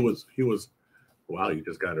 He was. Wow, you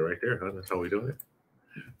just got it right there, huh? That's how we doing it.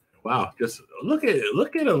 Wow, just look at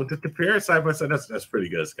him. Just compare side by side. That's pretty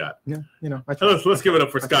good, Scott. Yeah, you know. Let's give it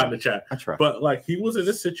up for Scott in the chat. I try. But like he was in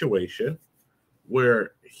this situation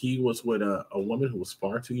where he was with a woman who was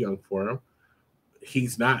far too young for him.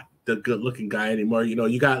 He's not the good-looking guy anymore. You know,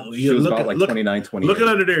 you got look 29, 20. Looking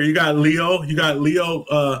under there, you got Leo. You got Leo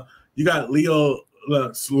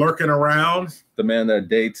lurking around. The man that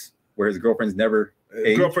dates where his girlfriend's never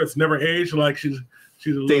aged. Like she's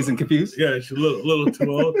dazed and confused. Yeah, she's a little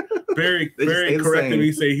too old. Barry corrected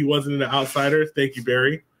me, say he wasn't in the Outsiders. Thank you,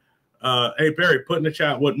 Barry. Hey Barry, put in the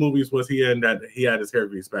chat what movies was he in that he had his hair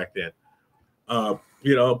greased back then.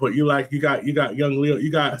 You know, but you got young Leo.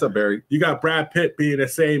 What's up, Barry? You got Brad Pitt being the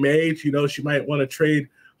same age. You know, she might want to trade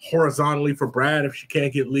horizontally for Brad if she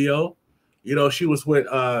can't get Leo. You know, she was with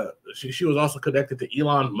she was also connected to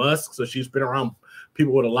Elon Musk, so she's been around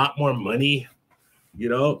people with a lot more money. You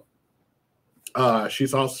know,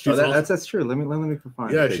 she's also that's true. Let me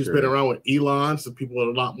find. Yeah, she's been around with Elon, some people with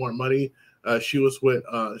a lot more money. She was with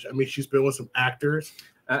she's been with some actors.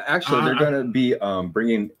 Actually, they're going to be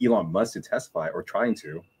bringing Elon Musk to testify, or trying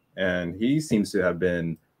to, and he seems to have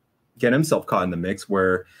been getting himself caught in the mix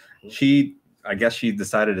where I guess she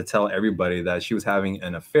decided to tell everybody that she was having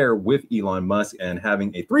an affair with Elon Musk and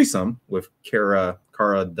having a threesome with Cara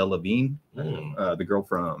Delevingne, the girl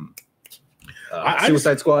from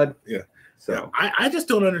Suicide Squad. Yeah. So I just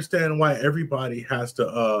don't understand why everybody has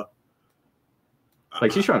to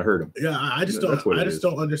like she's trying to hurt him. Yeah, I just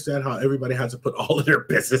don't understand how everybody has to put all of their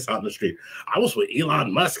business on the street. I was with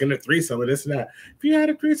Elon Musk in a threesome and this and that. If you had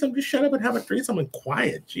a threesome, just shut up and have a threesome and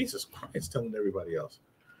quiet. Jesus Christ, telling everybody else.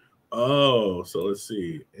 Oh, so let's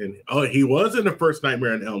see. And he was in the first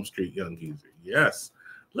Nightmare on Elm Street, Young Geezer. Yes.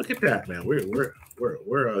 Look at that, man. We're getting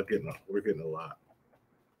a lot.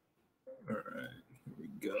 All right, here we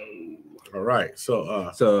go. All right,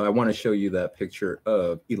 so I want to show you that picture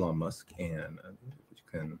of Elon Musk, and you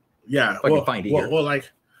can I can find it here. Well, like,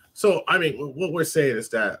 so I mean, what we're saying is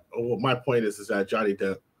that my point is that Johnny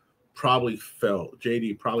Depp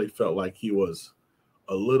JD probably felt like he was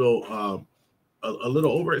a little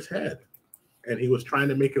over his head, and he was trying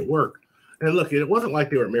to make it work. And look, it wasn't like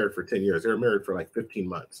they were married for 10 years. They were married for like 15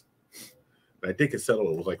 months. And I think his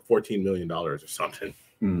settlement was like $14 million or something.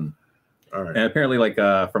 All right. And apparently, like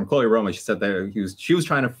from Chloe Roma, she said that she was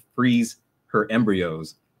trying to freeze her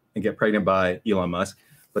embryos and get pregnant by Elon Musk.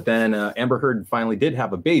 But then Amber Heard finally did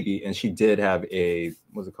have a baby, and she did have a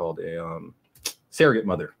surrogate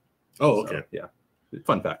mother. Oh, okay. So, yeah.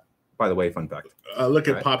 Fun fact. By the way, fun fact. Look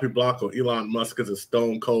at Poppy Blanco. Elon Musk is a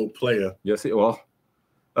stone cold player. Yes, he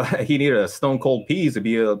needed a stone cold peas to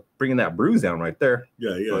be bringing that bruise down right there.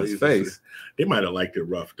 Yeah, on his face. They might have liked it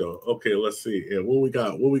rough though. Okay, let's see. And what we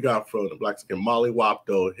got from the black skin? Molly Wap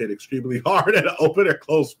though hit extremely hard at an open or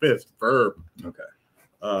closed fist. Verb. Okay.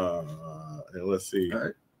 And let's see. All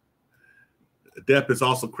right. Depp is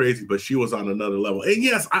also crazy, but she was on another level. And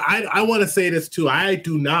yes, I want to say this too. I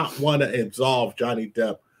do not want to absolve Johnny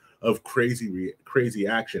Depp of crazy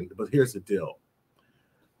action, but here's the deal.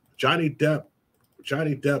 Johnny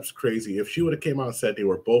Depp's crazy. If she would have came out and said they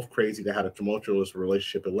were both crazy, they had a tumultuous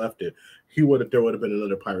relationship and left it, there would have been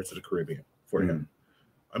another Pirates of the Caribbean for him.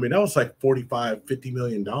 I mean, that was like $50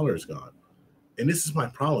 million gone. And this is my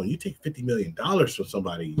problem. You take $50 million from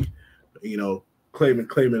somebody,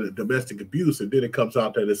 claiming a domestic abuse, and then it comes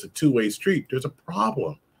out that it's a two-way street. There's a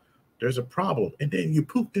problem. And then you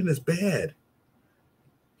pooped in his bed.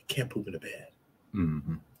 You can't poop in the bed.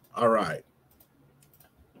 Mm-hmm. All right.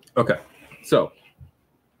 Okay. So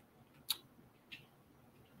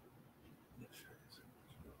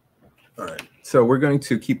all right. So we're going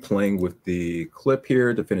to keep playing with the clip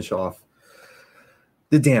here to finish off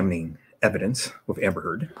the damning evidence with Amber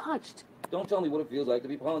Heard. Punched. Don't tell me what it feels like to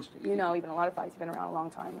be punched. You know, even a lot of fights have been around a long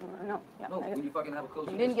time. I know. Yeah, no, when you fucking have a coach.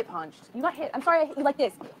 You didn't get punched. You got hit. I'm sorry I hit you like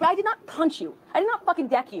this. But I did not punch you. I did not fucking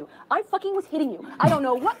deck you. I fucking was hitting you. I don't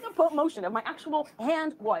know what the motion of my actual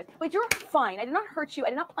hand was, but you're fine. I did not hurt you.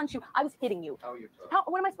 I did not punch you. I was hitting you.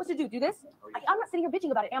 What am I supposed to do? Do this? I'm not sitting here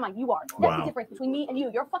bitching about it, am I? You are. That's the difference between me and you.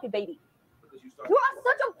 You're a fucking baby. You are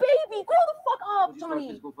such a baby. Grow the fuck up,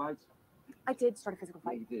 Johnny. I did start a physical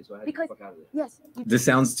fight. You did, so I had because, to get the fuck out of there. Yes. This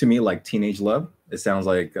sounds to me like teenage love. It sounds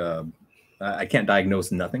like I can't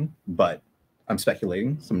diagnose nothing, but I'm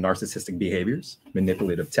speculating some narcissistic behaviors,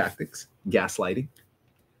 manipulative tactics, gaslighting.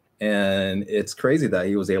 And it's crazy that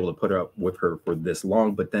he was able to put up with her for this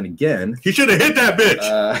long. But then again, he should have hit that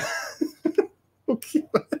bitch. Okay.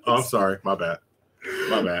 Oh, I'm sorry. My bad.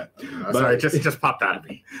 Sorry, just popped out of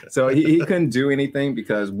me. So he couldn't do anything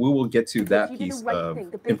because we will get to that piece of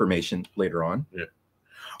information later on. Yeah.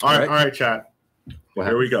 All right, chat. Well,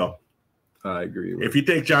 here we go. I agree. If you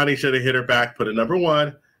think Johnny should have hit her back, put a number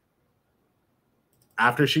 1.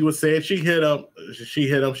 After she was saying she hit him. She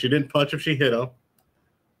didn't punch him. She hit him.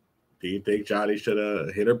 Do you think Johnny should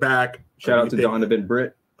have hit her back? Shout out to Donovan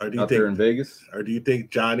Britt out there in Vegas. Or do you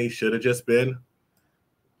think Johnny should have just been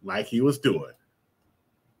like he was doing?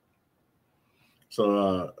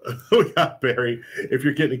 So we got Barry. If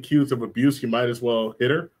you're getting accused of abuse, you might as well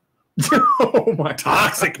hit her. Oh my!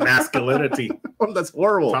 Toxic masculinity. That's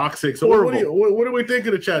horrible. Toxic. So horrible. What do we think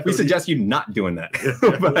in the chat? We suggest you not doing that.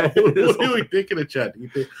 What do we think in the chat? Do you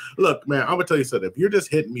think? Look, man, I'm gonna tell you something. If you're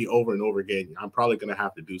just hitting me over and over again, I'm probably gonna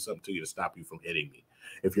have to do something to you to stop you from hitting me.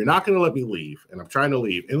 If you're not gonna let me leave, and I'm trying to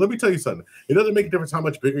leave, and let me tell you something. It doesn't make a difference how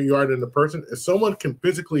much bigger you are than the person. If someone can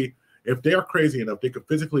physically, if they are crazy enough, they can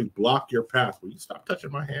physically block your path. Will you stop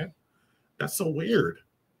touching my hand? That's so weird.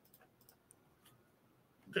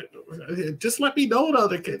 Just let me know, the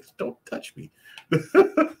other kids. Don't touch me.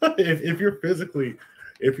 if you're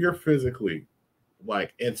physically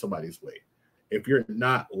like in somebody's way, if you're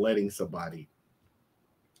not letting somebody,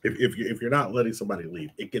 if you're not letting somebody leave,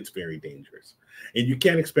 it gets very dangerous. And you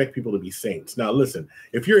can't expect people to be saints. Now, listen,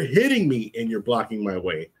 if you're hitting me and you're blocking my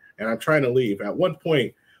way, and I'm trying to leave, at one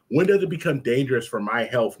point, when does it become dangerous for my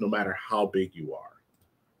health, no matter how big you are?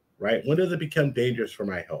 Right? When does it become dangerous for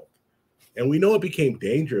my health? And we know it became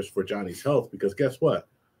dangerous for Johnny's health because guess what?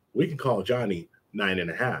 we can call Johnny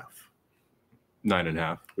 9.5.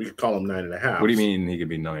 9.5. We could call him 9.5. What do you mean he could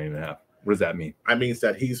be 9.5? What does that mean? I means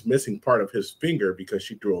that he's missing part of his finger because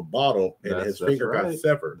she threw a bottle and his finger got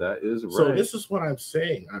severed. That is right. So this is what I'm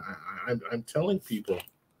saying. I'm telling people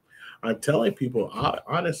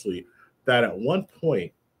honestly that at one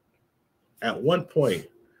point,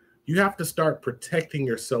 you have to start protecting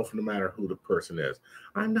yourself no matter who the person is.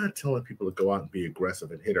 I'm not telling people to go out and be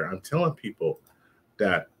aggressive and hit her. I'm telling people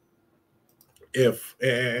that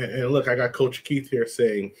and look, I got Coach Keith here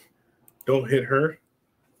saying, don't hit her.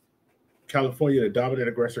 California, the dominant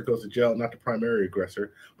aggressor goes to jail, not the primary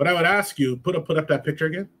aggressor. But I would ask you, put up that picture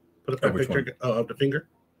again. Put up that picture of the finger.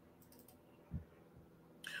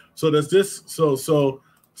 So does this? So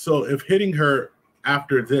if hitting her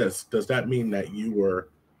after this, does that mean that you were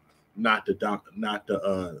not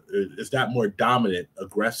the is that more dominant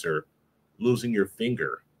aggressor losing your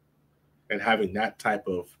finger and having that type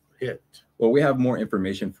of hit? Well, we have more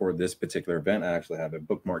information for this particular event. I actually have it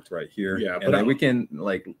bookmarked right here. Yeah, and then we can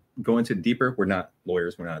like go into deeper. We're not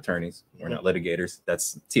lawyers. We're not attorneys. We're not litigators.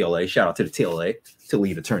 That's TLA. Shout out to the TLA, to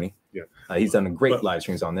lead attorney. Yeah, he's done great live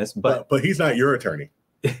streams on this. But he's not your attorney.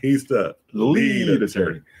 He's the lead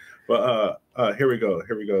attorney. But here we go.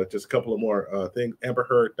 Just a couple of more things. Amber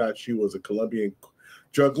Heard thought she was a Colombian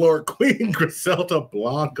drug lord, Queen Griselda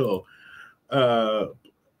Blanco.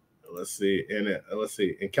 Let's see.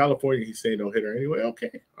 In California, he's saying don't hit her anyway.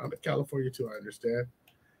 Okay, I'm in California too. I understand.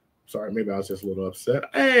 Sorry, maybe I was just a little upset.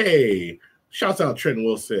 Hey, shouts out Trenton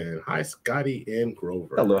Wilson. Hi, Scotty and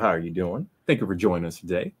Grover. Hello, how are you doing? Thank you for joining us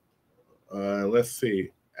today. Let's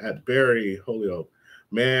see. At Barry Holyoke.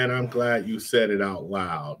 Man, I'm glad you said it out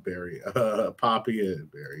loud, Barry. Poppy and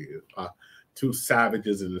Barry. Two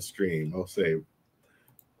savages in the stream. I'll say,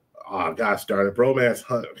 oh, God, started bromance.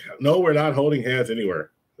 No, we're not holding hands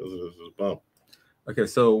anywhere. This is a bump. Okay,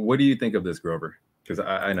 so what do you think of this, Grover? Because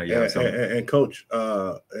I know you have some. And Coach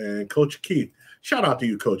Keith. Shout out to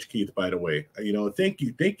you, Coach Keith, by the way. You know, thank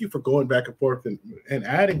you for going back and forth and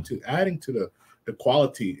adding to the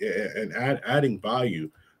quality and adding value.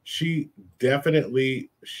 She's definitely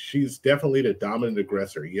the dominant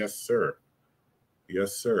aggressor. Yes, sir.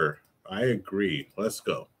 Yes, sir. I agree. Let's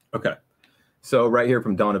go. Okay. So right here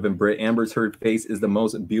from Donovan Britt, Amber's Heard face is the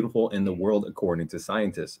most beautiful in the world, according to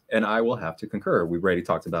scientists. And I will have to concur. We've already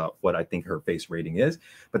talked about what I think her face rating is.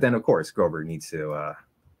 But then, of course, Grover needs to...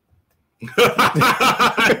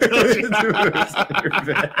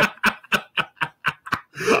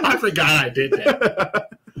 I forgot I did that.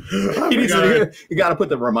 You got to put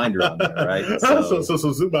the reminder on there, right? So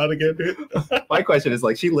zoom out again, dude. My question is,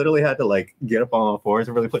 like, she literally had to like get up on all fours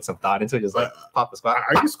and really put some thought into it, just like pop a squat.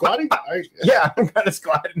 Are you squatting? Yeah, I'm kind of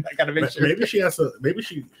squatting. I gotta make sure. Maybe she has to. Maybe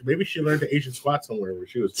she learned the Asian squat somewhere where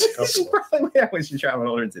she was comfortable. When she traveled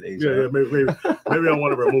over into Asia. Yeah, maybe on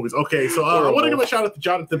one of her movies. Okay, so I want to give a shout out to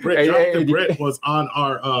Jonathan Britt. Jonathan Britt was on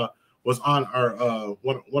our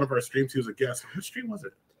one of our streams. He was a guest. Which stream was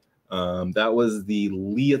it? That was the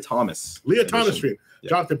Leah Thomas stream. Yeah.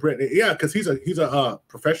 Jonathan Britt, yeah, because he's a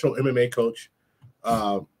professional MMA coach,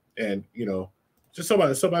 and you know, just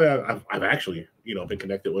somebody I've actually been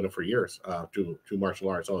connected with him for years through martial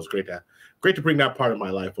arts. So it's great to bring that part of my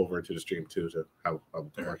life over into the stream too, to have a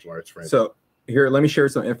martial arts friend. So here, let me share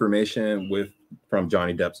some information from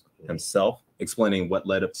Johnny Depp himself, explaining what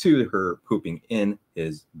led up to her pooping in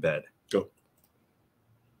his bed. Go.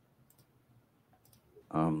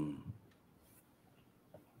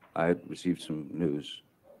 I had received some news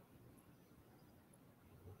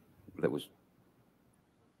that was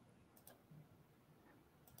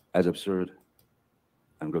as absurd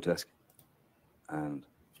and grotesque and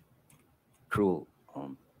cruel.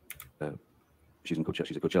 She's at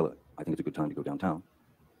Coachella. I think it's a good time to go downtown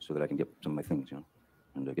so that I can get some of my things,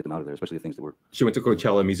 and get them out of there, especially the things that were. She went to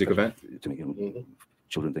Coachella music event to make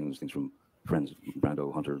children things from friends,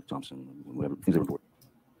 Brando, Hunter, Thompson, whatever things that were important.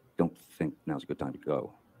 Don't think now's a good time to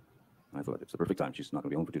go. And I thought it's the perfect time. She's not going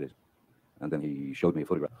to be home for 2 days. And then he showed me a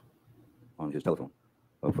photograph on his telephone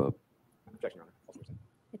of. Objection, Your Honor.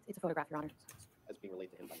 It's a photograph, Your Honor. As being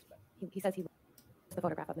relayed to him by his bed. He says he was the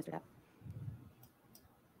photograph of Mr. Depp.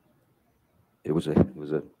 It was a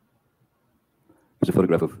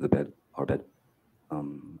photograph of the bed, our bed,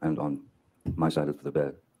 and on my side of the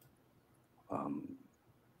bed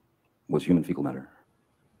was human fecal matter.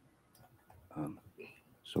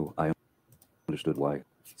 So I understood why.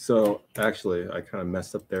 So actually, I kind of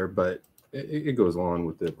messed up there, but it goes along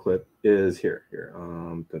with the clip. Is here.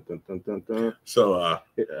 Dun, dun, dun, dun, dun. So I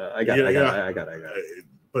got it.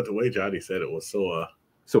 But the way Johnny said it was so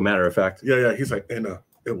matter of fact. Yeah. He's like, and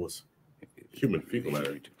it was human fecal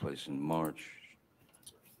matter. Took place in March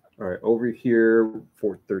All right, over here,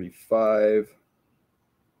 435.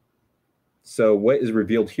 So what is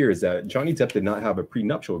revealed here is that Johnny Depp did not have a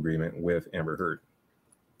prenuptial agreement with Amber Heard.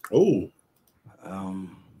 Oh. Well,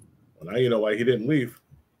 now you know why he didn't leave.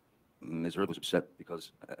 Ms. Heard was upset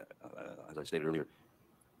because, as I stated earlier,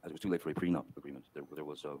 as it was too late for a prenup agreement, there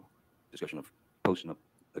was a discussion of post-nup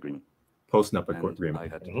agreement. Post-nup agreement. I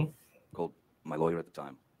had called my lawyer at the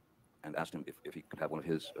time and asked him if he could have one of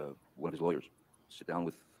his lawyers sit down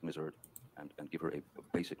with Ms. Heard and give her a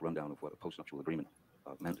basic rundown of what a post-nuptial agreement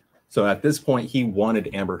meant. So at this point, he wanted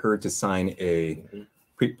Amber Heard to sign a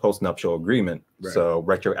post-nuptial agreement. Right. So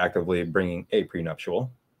retroactively bringing a prenuptial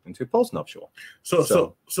into post-nuptial. So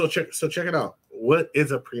check it out. What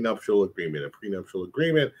is a prenuptial agreement? A prenuptial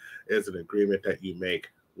agreement is an agreement that you make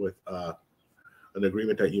with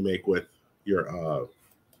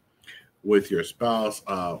your spouse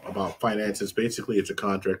about finances. Basically, it's a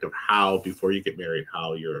contract of how, before you get married,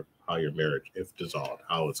 how your marriage, if dissolved,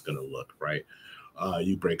 how it's going to look, right?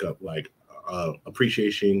 You break up like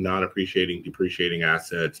appreciating, non-appreciating, depreciating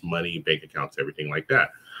assets, money, bank accounts, everything like that.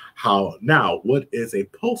 What is a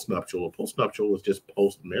postnuptial? A postnuptial is just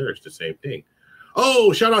post-marriage, the same thing.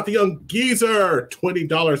 Oh, shout out to Young Geezer,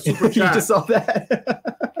 $20 super chat. You just saw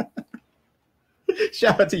that.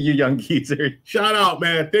 Shout out to you, Young Geezer. Shout out,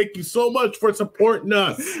 man. Thank you so much for supporting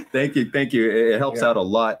us. Thank you. It helps out a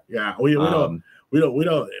lot. Yeah, we don't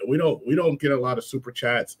get a lot of super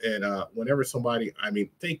chats, and whenever somebody,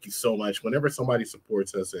 thank you so much. Whenever somebody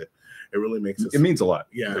supports us, it really makes us. It means a lot.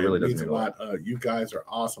 Yeah, it really means a lot. You guys are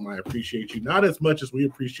awesome. I appreciate you. Not as much as we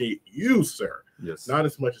appreciate you, sir. Yes. Not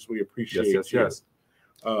as much as we appreciate you. Yes.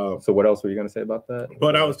 So what else were you going to say about that?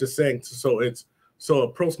 But I was just saying. So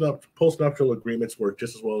postnuptial agreements work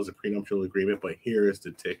just as well as a prenuptial agreement. But here is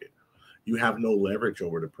the ticket: you have no leverage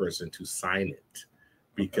over the person to sign it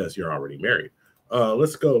because you're already married.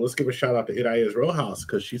 Let's go. Let's give a shout out to Idaya's Row House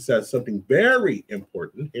because she says something very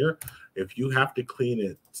important here. If you have to clean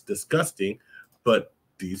it, it's disgusting, but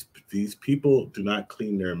these people do not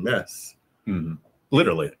clean their mess. Mm-hmm.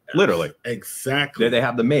 Literally. Exactly. They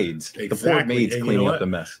have the maids. Exactly. The poor maids cleaning up the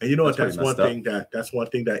mess. And you know what? That's one thing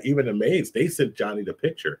that even the maids, they sent Johnny the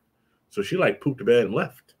picture. So she like pooped the bed and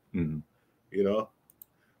left. Mm-hmm. You know?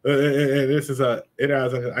 And this is I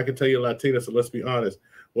can tell you Latina, so let's be honest.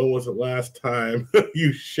 When was the last time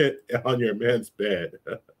you shit on your man's bed?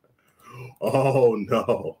 Oh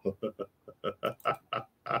no.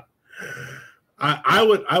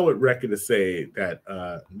 I would reckon to say that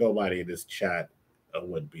nobody in this chat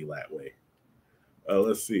would be that way.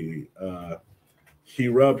 Let's see. He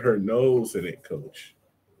rubbed her nose in it, Coach.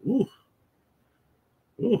 Ooh.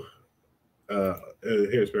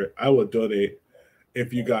 Here's Barry. I would donate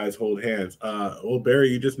if you guys hold hands. Well,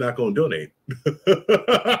 Barry, you're just not gonna donate.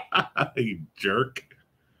 You jerk.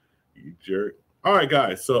 All right,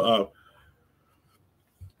 guys. So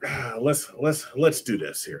let's do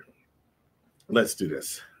this here. Let's do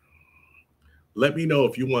this. Let me know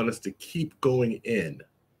if you want us to keep going in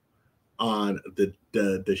on the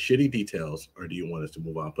shitty details, or do you want us to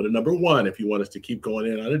move on? Put a number 1 if you want us to keep going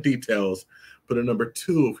in on the details. Put a number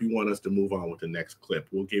 2 if you want us to move on with the next clip.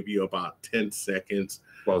 We'll give you about 10 seconds.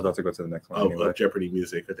 Well, I was about to go to the next one. Of Jeopardy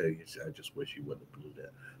music. I just wish you wouldn't have blew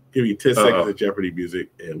that. Give you 10 seconds of Jeopardy music,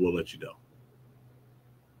 and we'll let you know.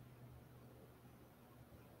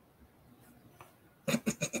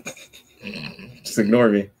 Just ignore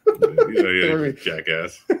me. Yeah,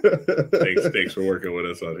 jackass. Thanks for working with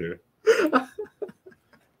us on here.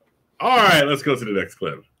 All right, let's go to the next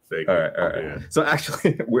clip. All right. Yeah. So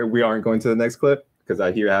actually, we aren't going to the next clip because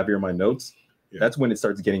I have here my notes. Yeah. That's when it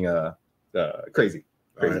starts getting crazy.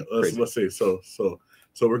 All right, let's see. So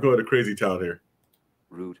we're going to crazy town here.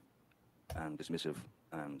 Rude and dismissive,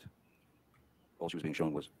 and all she was being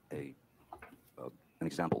shown was an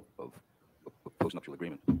example of a postnuptial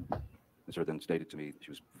agreement. Ms. Heard then stated to me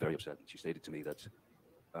she was very upset. She stated to me that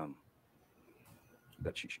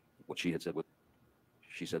what she had said, what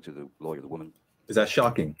she said to the lawyer, the woman. Is that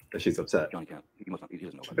shocking that she's upset? Johnny can't. He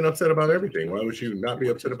doesn't know. She's been upset about everything. Why would you not be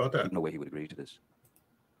upset about that? No way he would agree to this.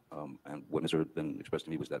 And what Ms. Heard then expressed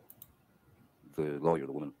to me was that the lawyer,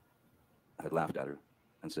 the woman, had laughed at her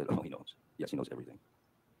and said, "Oh, he knows. Yes, he knows everything,"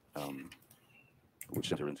 which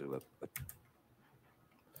sent her into a.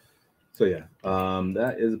 So yeah,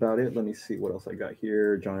 that is about it. Let me see what else I got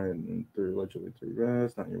here. John allegedly through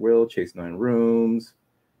rest, not in your will, chase 9 rooms.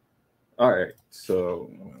 All right,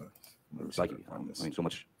 so psyche. So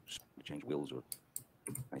much change wills or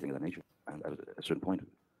anything of that nature, and at a certain point,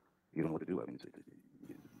 you don't know what to do.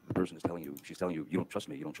 The person is telling you, she's telling you, you don't trust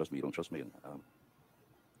me, and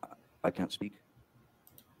I can't speak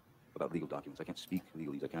about legal documents. I can't speak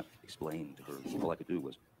legalese. I can't explain to her. All I could do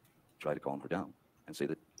was try to calm her down and say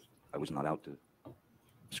that I was not out to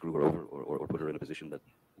screw her over or put her in a position that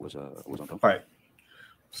was uncomfortable. All right.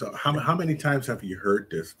 So how many times have you heard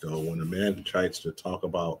this, though, when a man tries to talk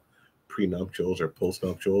about prenuptials or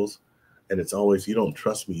postnuptials, and it's always, you don't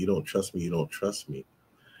trust me, you don't trust me, you don't trust me.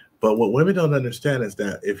 But what women don't understand is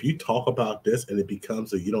that if you talk about this and it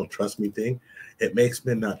becomes a you don't trust me thing, it makes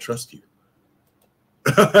men not trust you.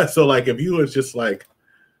 So like if you was just like,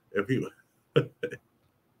 if you,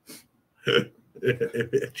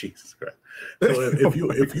 Jesus Christ. So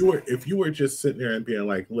if you were just sitting there and being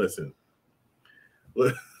like, listen,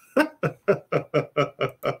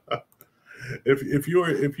 if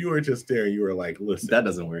you were just there, you were like, listen, that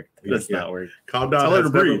doesn't work. That's not work. Calm down. Tell her to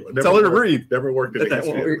breathe. Tell her to breathe. Never worked in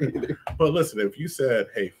a But listen, if you said,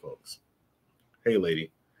 hey folks, hey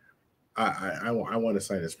lady, I want to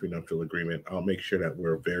sign this prenuptial agreement. I'll make sure that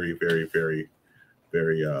we're very, very, very,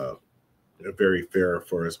 very very fair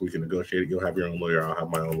for us. We can negotiate it. You'll have your own lawyer. I'll have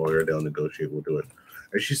my own lawyer. They'll negotiate. We'll do it.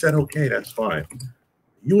 And she said, okay, that's fine.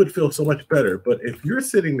 You would feel so much better. But if you're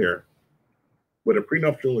sitting there with a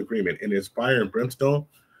prenuptial agreement and it's fire and brimstone,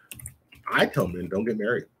 I tell men, don't get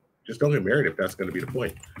married. Just don't get married if that's going to be the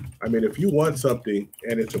point. I mean, if you want something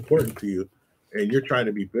and it's important to you and you're trying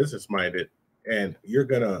to be business minded and you're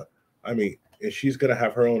going to, I mean, and she's going to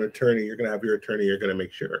have her own attorney, you're going to have your attorney, you're going to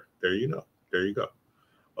make sure. There you go. There you go.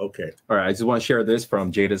 Okay. All right. I just want to share this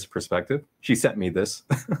from Jada's perspective. She sent me this.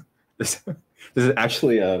 This is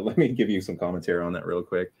actually, let me give you some commentary on that real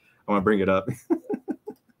quick. I want to bring it up.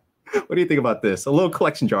 What do you think about this? A little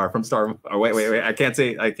collection jar from Star. Oh, wait. I can't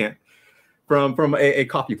say. I can't. From a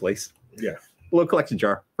coffee place. Yeah. A little collection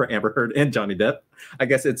jar for Amber Heard and Johnny Depp. I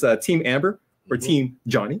guess it's Team Amber or Team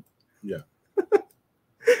Johnny. Yeah.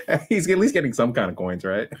 He's at least getting some kind of coins,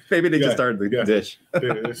 right? Maybe they just started the dish.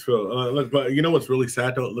 Look, but you know what's really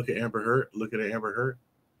sad? Don't look at Amber Heard. Look at Amber Heard.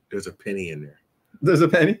 There's a penny in there. There's a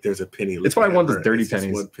penny. There's a penny. It's probably one of those dirty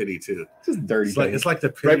pennies. One penny too. Just dirty. It's like the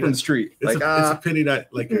penny right from the street. It's a penny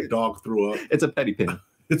that like your dog threw up. It's a petty penny.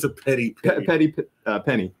 It's a petty penny.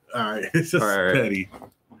 Penny. All right, it's just petty.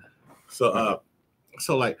 So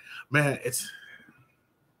like, man, it's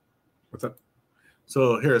what's up?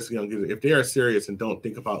 So here's if they are serious and don't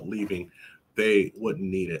think about leaving, they wouldn't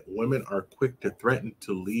need it. Women are quick to threaten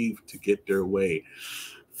to leave to get their way.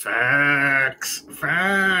 Facts.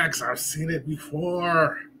 I've seen it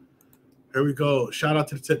before. Here we go. Shout out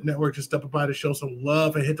to the TIP Network. Just stepping by to show some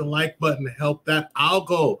love and hit the like button. Help that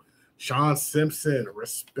algo. Sean Simpson,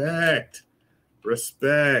 respect.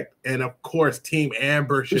 And of course, Team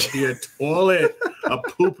Amber should be a toilet, a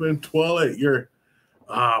pooping toilet. You're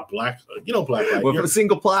black, black light. With a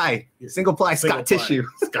single ply Scott tissue.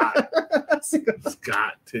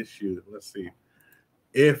 Scott tissue. Let's see.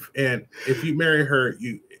 If you marry her,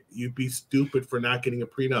 you'd be stupid for not getting a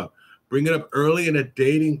prenup. Bring it up early in a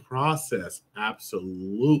dating process.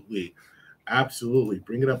 Absolutely.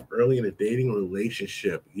 Bring it up early in a dating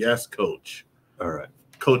relationship. Yes, coach. All right.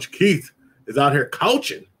 Coach Keith is out here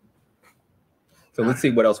coaching. So let's see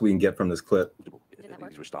what else we can get from this clip.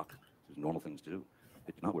 These were stock. These are normal things to do.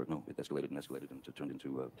 It did not work. No, it escalated and turned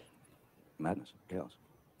into madness, chaos,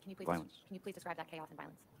 violence. Can you please describe that chaos and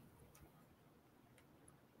violence?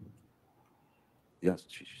 Yes,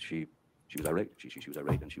 she was irate. She was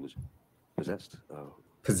irate and she was possessed.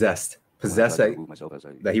 Possessed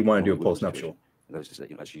that he wanted to do a postnuptial. And that was just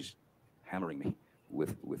that, as she's hammering me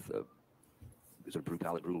with sort of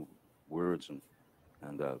brutal words and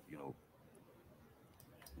a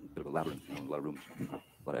bit of a labyrinth, a lot of rooms, a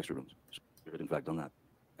lot of extra rooms. So in fact, done that,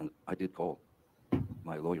 and I did call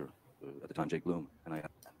my lawyer at the time, Jake Bloom, and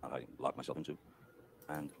I locked myself into.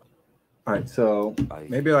 And all right, so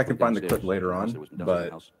maybe I can find the clip later on,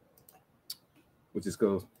 but we'll just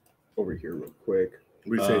go over here real quick.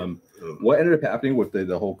 What ended up happening with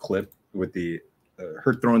the whole clip with the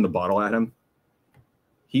her throwing the bottle at him?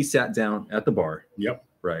 He sat down at the bar. Yep.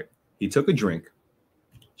 Right. He took a drink.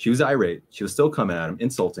 She was irate. She was still coming at him,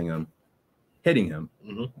 insulting him, hitting him,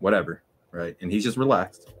 whatever. Right. And he's just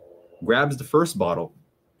relaxed, grabs the first bottle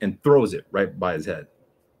and throws it right by his head.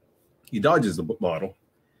 He dodges the bottle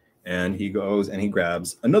and he goes and he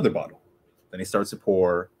grabs another bottle. Then he starts to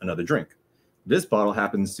pour another drink. This bottle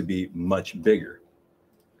happens to be much bigger.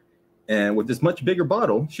 And with this much bigger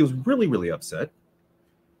bottle, she was really, really upset.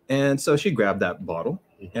 And so she grabbed that bottle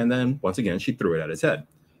and then once again, she threw it at his head.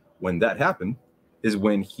 When that happened is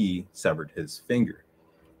when he severed his finger.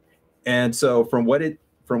 And so from what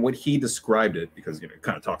he described it, because it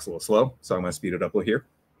kind of talks a little slow, so I'm going to speed it up a little here,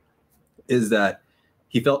 is that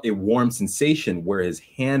he felt a warm sensation where his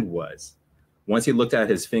hand was Once he looked at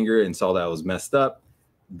his finger and saw that it was messed up,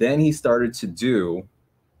 then he started to do,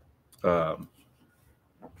 write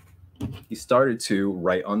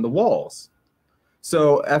on the walls.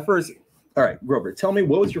 So at first, all right, Grover, tell me,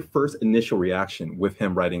 what was your first initial reaction with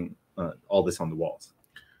him writing all this on the walls?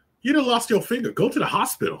 You done lost your finger. Go to the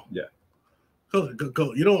hospital. Yeah.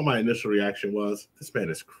 Go. You know what my initial reaction was? This man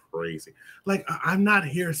is crazy. Like, I'm not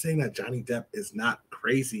here saying that Johnny Depp is not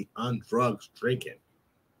crazy on drugs, drinking.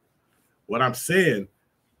 What I'm saying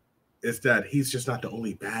is that he's just not the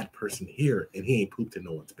only bad person here, and he ain't pooped in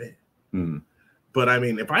no one's bed. Mm. But I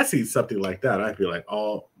mean, if I see something like that, I'd be like,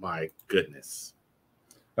 oh my goodness.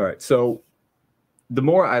 All right. So the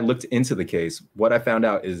more I looked into the case, what I found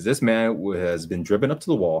out is this man has been driven up to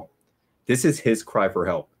the wall. This is his cry for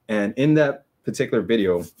help. And in that particular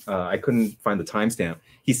video, I couldn't find the timestamp.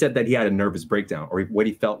 He said that he had a nervous breakdown, or what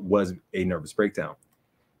he felt was a nervous breakdown.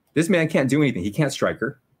 This man can't do anything. He can't strike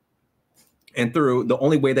her. And the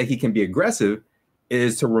only way that he can be aggressive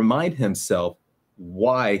is to remind himself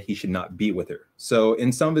why he should not be with her. So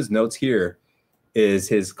in some of his notes here is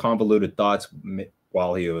his convoluted thoughts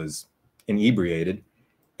while he was inebriated,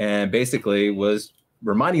 and basically was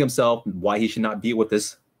reminding himself why he should not be with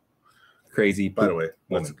this crazy. By the way,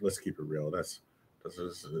 let's keep it real. It's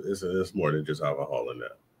more than just alcohol in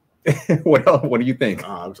that. What else? What do you think?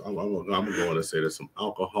 I'm going to say there's some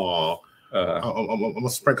alcohol. I'm gonna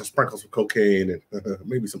sprinkle some cocaine and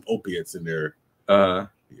maybe some opiates in there. Yeah,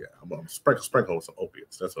 I'm gonna sprinkle with some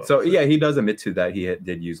opiates. That's all. So yeah, he does admit to that he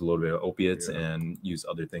did use a little bit of opiates and use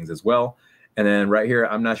other things as well. And then right here,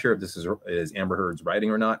 I'm not sure if this is Amber Heard's writing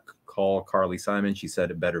or not. Call Carly Simon. She said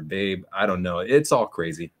it better, babe. I don't know. It's all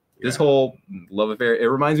crazy. Yeah. This whole love affair. It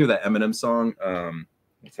reminds me of that Eminem song.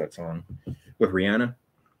 What's that song with Rihanna?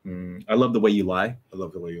 I love the way you lie. I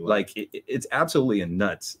love the way you lie. Like it's absolutely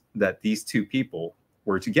nuts that these two people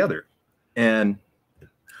were together, and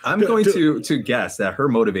I'm going to guess that her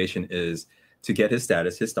motivation is to get his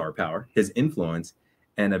status, his star power, his influence,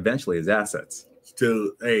 and eventually his assets.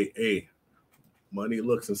 Still, hey, money,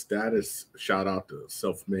 looks, and status. Shout out to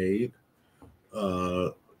Self-Made.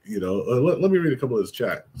 Let me read a couple of his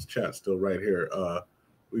chat. His chat's still right here.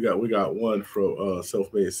 We got one from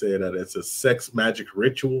Self-Made saying that it's a sex magic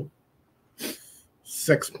ritual.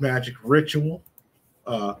 Sex magic ritual.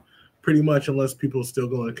 Pretty much, unless people are still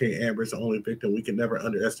going, okay, Amber's the only victim. We can never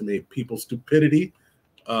underestimate people's stupidity.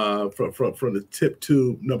 From the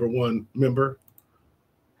THPPtube #1 member.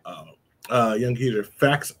 Young Heater,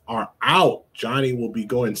 facts are out. Johnny will be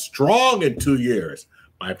going strong in 2 years.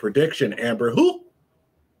 My prediction, Amber, who?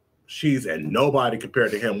 She's a nobody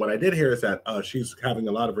compared to him. What I did hear is that she's having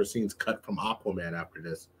a lot of her scenes cut from Aquaman after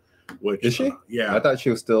this. Which, is she? Yeah. I thought she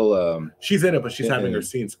was still... she's in it, but she's having her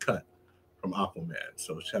scenes cut from Aquaman.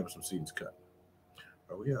 So she's having some scenes cut.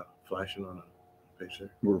 Are we flashing on a page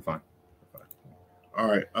there? We're fine. All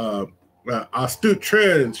right. Astute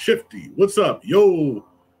Trends, Shifty, what's up? Yo.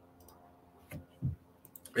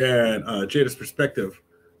 And Jada's perspective,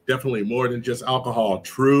 definitely more than just alcohol.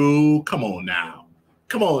 True. Come on now.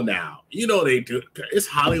 You know they do. It's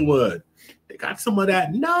Hollywood. They got some of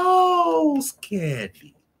that nose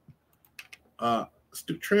candy.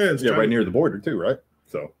 Astute Trends. Yeah, right near the border too, right?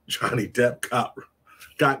 So Johnny Depp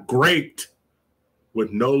got graped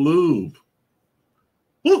with no lube.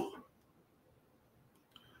 Woo.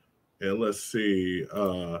 And let's see.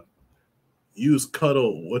 Use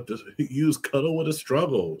cuddle with a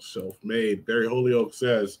struggle. Self-Made. Barry Holyoke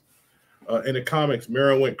says, in the comics,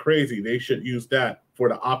 Mara went crazy. They should use that for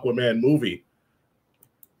the Aquaman movie.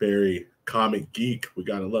 Barry, comic geek. We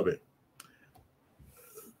gotta love it.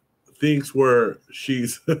 Things where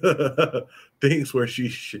she's shitting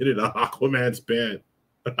on Aquaman's bed.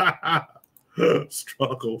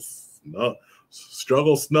 Struggle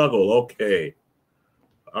snuggle. Okay.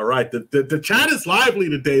 All right. The chat is lively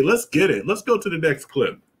today. Let's get it. Let's go to the next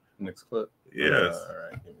clip. Next clip. Yes. All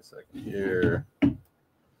right. Give me a second here.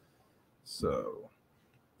 So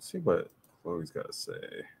let's see what Chloe's got to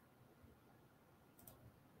say.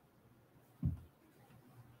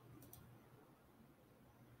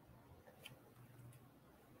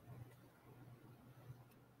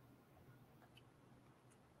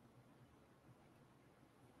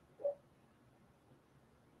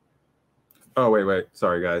 Oh, wait.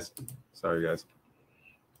 Sorry, guys. It's on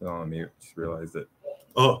mute. Just realized it.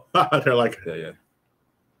 Oh, they're like... Yeah.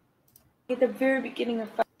 At the very beginning of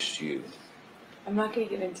fight, You. I'm not going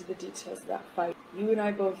to get into the details of that fight. You and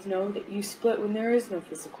I both know that you split when there is no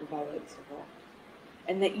physical violence involved.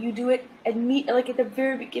 And that you do it at the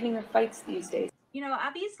very beginning of fights these days. You know,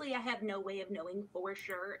 obviously I have no way of knowing for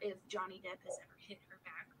sure if Johnny Depp has ever hit her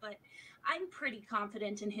back, but I'm pretty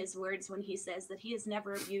confident in his words when he says that he has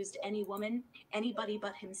never abused any woman, anybody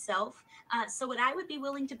but himself. So what I would be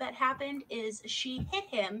willing to bet happened is she hit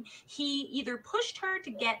him. He either pushed her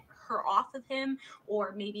to get her off of him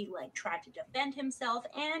or maybe like tried to defend himself.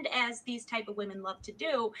 And as these type of women love to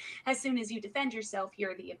do, as soon as you defend yourself,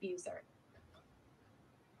 you're the abuser.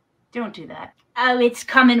 Don't do that. Oh, it's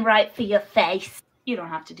coming right for your face. You don't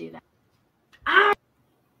have to do that. Ah!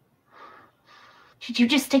 Did you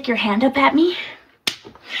just stick your hand up at me?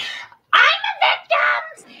 I'm a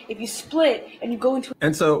victim! If you split and you go into...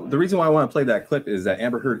 And so the reason why I want to play that clip is that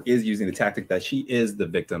Amber Heard is using the tactic that she is the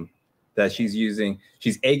victim, that she's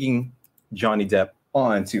egging Johnny Depp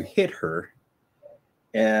on to hit her.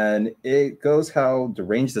 And it goes how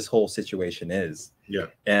deranged this whole situation is. Yeah.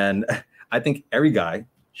 And I think every guy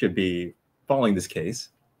should be following this case.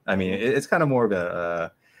 I mean, it's kind of more of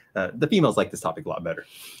a the females like this topic a lot better.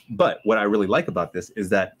 But what I really like about this is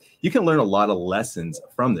that you can learn a lot of lessons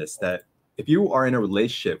from this, that if you are in a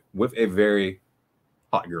relationship with a very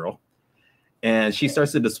hot girl and she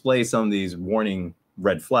starts to display some of these warning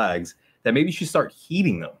red flags, that maybe you should start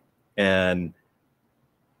heeding them and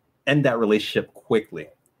end that relationship quickly.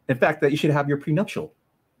 In fact, that you should have your prenuptial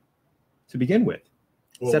to begin with.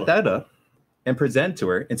 Set that up and present to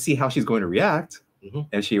her and see how she's going to react. And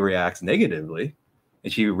if she reacts negatively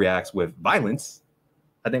and she reacts with violence,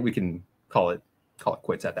 I think we can call it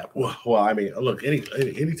quits at that point. Well, I mean, look, any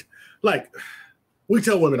like we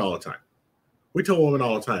tell women all the time. We tell women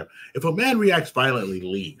all the time, if a man reacts violently,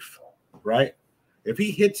 leave, right? If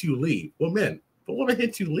he hits you, leave. Well, men, if a woman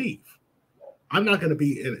hits you, leave. I'm not going to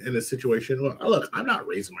be in a situation where, look, I'm not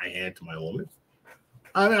raising my hand to my woman.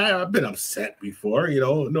 I mean, I've been upset before, you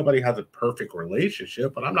know, nobody has a perfect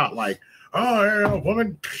relationship, but I'm not like, oh,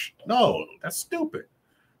 woman, no, that's stupid.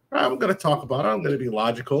 Right, we're going to talk about it. I'm going to be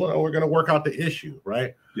logical, and we're going to work out the issue,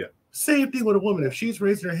 right? Yeah. Same thing with a woman. If she's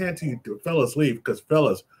raising her hand to you, fellas, leave, because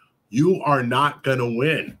fellas, you are not going to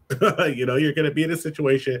win. You know, you're going to be in a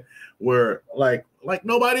situation where, like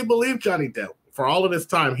nobody believed Johnny Depp for all of this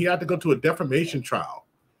time. He had to go to a defamation trial.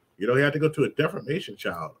 You know, he had to go to a defamation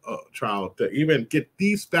trial to even get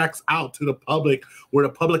these facts out to the public, where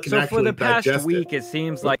the public can actually digest it. So for the past week, it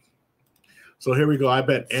seems like. So here we go. I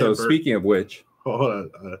bet Amber. So speaking of which, hold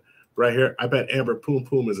on, right here. I bet Amber Poom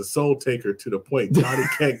Poom is a soul taker to the point Johnny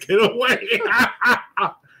can't get away.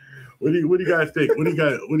 What do you guys think? What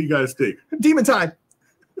do you guys think? Demon time.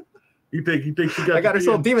 You think she got? I got her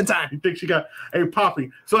soul demon time. You think she got? Hey,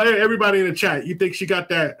 Poppy. So hey, everybody in the chat, you think she got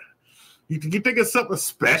that? You think it's something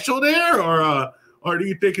special there, or do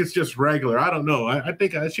you think it's just regular? I don't know. I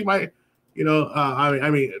think she might, you know. I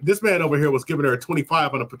mean, this man over here was giving her a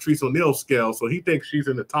 25 on a Patrice O'Neal scale, so he thinks she's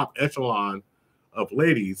in the top echelon of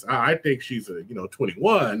ladies. I think she's a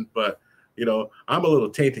 21, but you know, I'm a little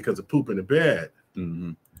tainted because of poop in the bed.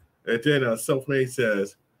 And then Self-Made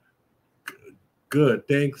says, "Good,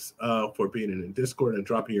 thanks for being in Discord and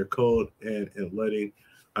dropping your code and letting."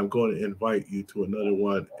 I'm going to invite you to another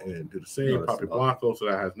one and do the same. Poppy Blanco, so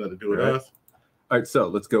that has nothing to do with us. All right, so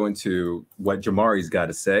let's go into what Jamari's got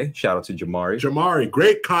to say. Shout out to Jamari. Jamari,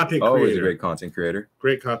 great content creator. Always a great content creator.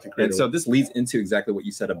 Great content creator. And so this leads into exactly what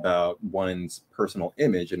you said about one's personal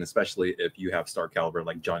image, and especially if you have star caliber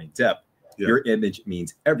like Johnny Depp, your image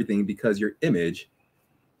means everything, because your image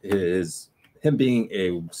is him being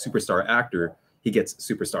a superstar actor. He gets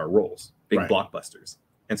superstar roles, big blockbusters.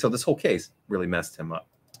 And so this whole case really messed him up.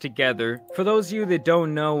 Together. For those of you that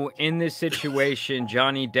don't know, in this situation,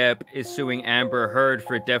 Johnny Depp is suing Amber Heard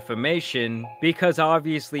for defamation because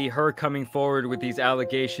obviously her coming forward with these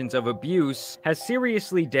allegations of abuse has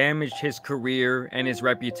seriously damaged his career and his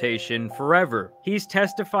reputation forever. He's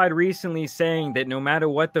testified recently saying that no matter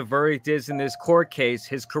what the verdict is in this court case,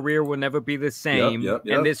 his career will never be the same,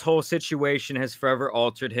 and this whole situation has forever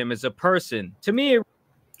altered him as a person. To me,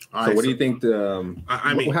 So what do you think?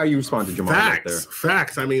 I mean, how you respond to Jamal?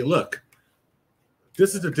 Facts. I mean, look,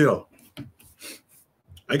 this is the deal.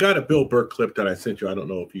 I got a Bill Burr clip that I sent you. I don't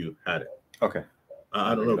know if you had it. Okay.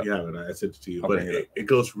 I don't know if you have it. I sent it to you, but it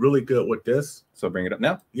goes really good with this. So bring it up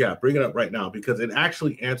now. Yeah, bring it up right now, because it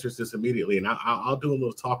actually answers this immediately. And I'll do a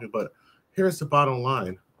little talking, but here's the bottom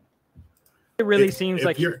line. It really seems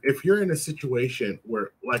like if you're in a situation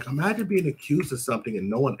where, like, imagine being accused of something and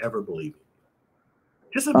no one ever believed you.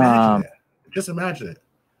 Just imagine it. Just imagine it.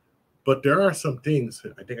 But there are some things.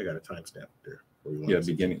 I think I got a timestamp there. Yeah,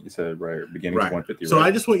 beginning. You said beginning 150. So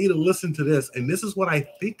I just want you to listen to this, and this is what I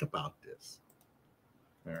think about this.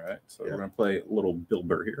 All right. So we're gonna play a little Bill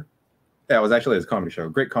Burr here. Yeah, it was actually his comedy show.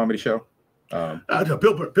 Great comedy show.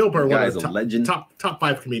 Bill Burr, one of the legend. top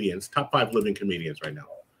 5 comedians, top 5 living comedians right now.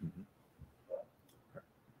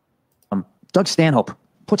 Doug Stanhope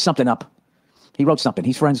put something up. He wrote something.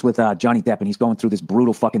 He's friends with Johnny Depp, and he's going through this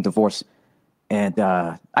brutal fucking divorce. And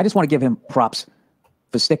I just want to give him props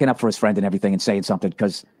for sticking up for his friend and everything and saying something,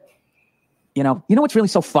 because, you know what's really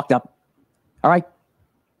so fucked up? All right?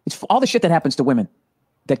 It's all the shit that happens to women,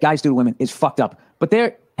 that guys do to women, is fucked up. But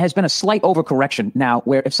there has been a slight overcorrection now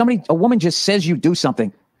where if a woman just says you do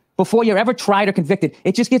something, before you're ever tried or convicted,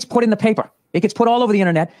 it just gets put in the paper. It gets put all over the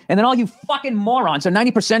internet, and then all you fucking morons, or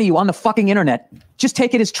 90% of you on the fucking internet, just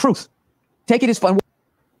take it as truth. Take it as fun.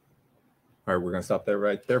 All right, we're going to stop there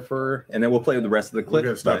right there and then we'll play with the rest of the clip. We're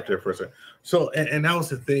going to stop there for a second. So, and that was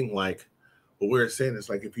the thing, like, what we were saying is,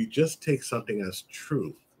 like, if you just take something as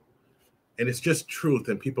truth, and it's just truth,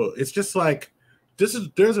 and people, it's just like,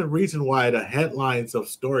 there's a reason why the headlines of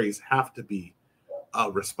stories have to be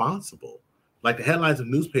responsible. Like the headlines of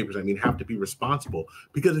newspapers, have to be responsible,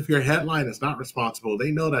 because if your headline is not responsible,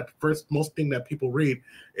 they know that most thing that people read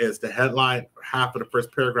is the headline, half of the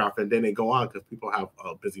first paragraph, and then they go on because people have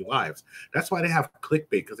busy lives. That's why they have clickbait,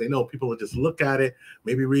 because they know people will just look at it,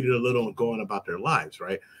 maybe read it a little, and go on about their lives,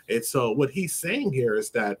 right? And so what he's saying here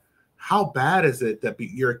is that how bad is it that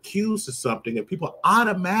you're accused of something and people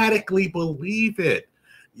automatically believe it?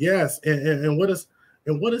 Yes, and what does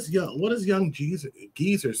young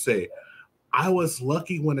Geezer say? I was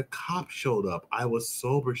lucky when a cop showed up. I was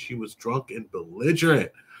sober. She was drunk and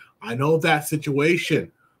belligerent. I know that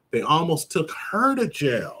situation. They almost took her to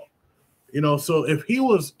jail. So if he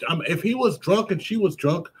was drunk and she was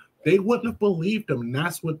drunk, they wouldn't have believed him. And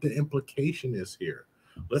that's what the implication is here.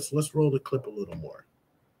 Let's roll the clip a little more.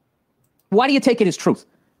 Why do you take it as truth?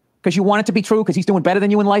 Because you want it to be true? Because he's doing better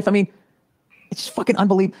than you in life? It's fucking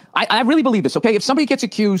unbelievable. I really believe this, okay? If somebody gets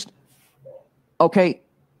accused, okay,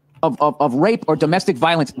 of rape or domestic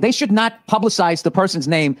violence, they should not publicize the person's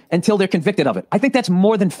name until they're convicted of it. I think that's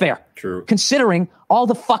more than fair. True. Considering all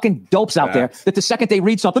the fucking dopes out there that the second they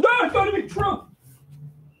read something, it's gotta be true.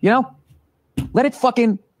 Let it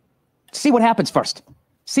fucking see what happens first.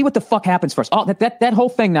 See what the fuck happens first. Oh, that whole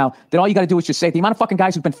thing now, that all you gotta do is just say, the amount of fucking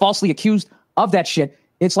guys who've been falsely accused of that shit,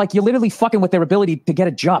 it's like you're literally fucking with their ability to get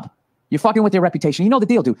a job. You're fucking with their reputation. You know the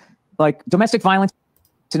deal, dude. Like domestic violence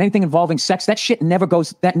and anything involving sex, that shit never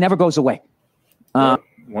goes away.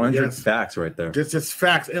 100 facts right there. Just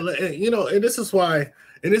facts. And this is why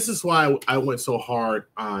I went so hard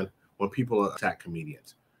on when people attack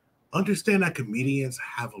comedians. Understand that comedians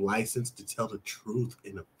have a license to tell the truth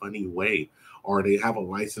in a funny way, or they have a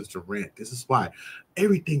license to rant. This is why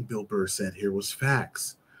everything Bill Burr said here was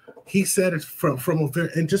facts. He said it from a very,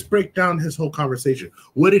 and just break down his whole conversation.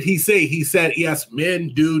 What did he say? He said, yes, men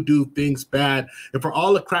do things bad. And for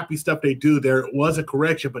all the crappy stuff they do, there was a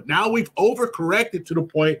correction. But now we've overcorrected to the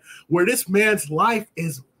point where this man's life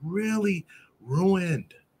is really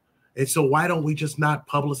ruined. And so why don't we just not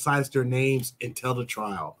publicize their names until the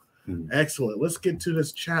trial? Excellent. Let's get to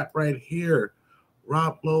this chat right here.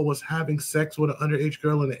 Rob Lowe was having sex with an underage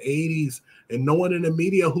girl in the 80s, and no one in the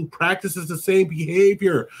media who practices the same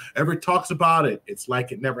behavior ever talks about it. It's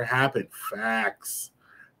like it never happened. Facts.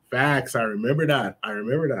 I remember that.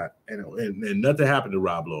 And nothing happened to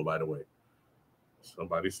Rob Lowe, by the way.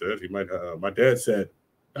 Somebody said he might. My dad said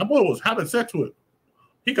that boy was having sex with.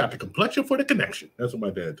 He got the complexion for the connection. That's what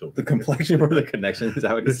my dad told me. The complexion for the connection? Is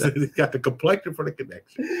that what he said? He got the complexion for the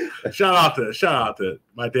connection. Shout out to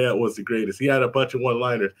my dad was the greatest. He had a bunch of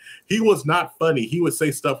one-liners. He was not funny. He would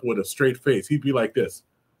say stuff with a straight face. He'd be like this.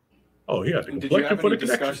 Oh, he had the complexion for the connection.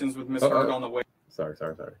 Did you have any discussions with Miss Hurd on the way? Sorry.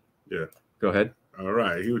 Yeah. Go ahead. All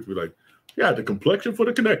right. He would be like, yeah, the complexion for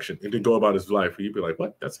the connection. And then go about his life. He'd be like,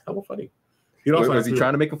 what? That's hella funny. Was he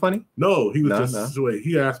trying to make it funny? No, he was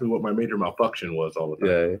he asked me what my major malfunction was all the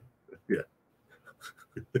time. Yeah.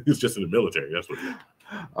 He was just in the military. That's what he did.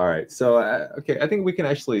 All right. So, okay, I think we can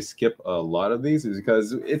actually skip a lot of these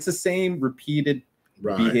because it's the same repeated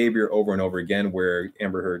behavior over and over again where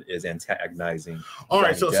Amber Heard is antagonizing. All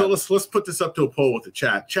right. So let's put this up to a poll with the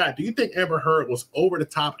chat. Chat, do you think Amber Heard was over the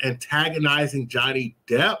top antagonizing Johnny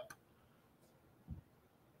Depp?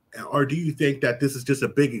 Or do you think that this is just a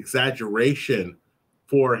big exaggeration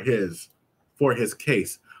for his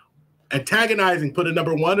case? Antagonizing, put a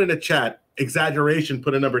number 1 in the chat. Exaggeration,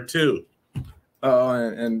 put a number 2.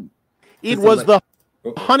 And it was the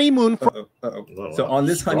honeymoon. So on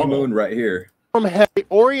this honeymoon right here, from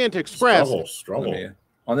Orient Express. Struggle.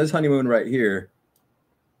 On this honeymoon right here,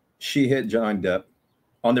 she hit Johnny Depp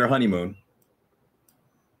on their honeymoon.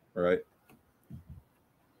 All right.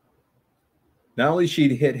 Not only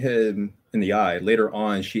she hit him in the eye, later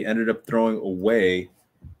on, she ended up throwing away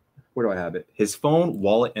where do I have it? His phone,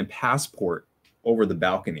 wallet, and passport over the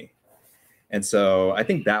balcony. And so I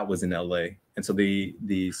think that was in LA. And so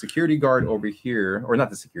the security guard over here, or not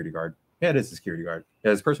the security guard. Yeah, it is the security guard.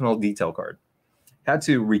 Yeah, his personal detail card. Had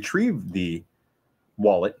to retrieve the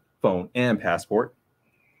wallet, phone, and passport.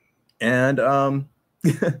 And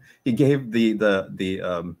he gave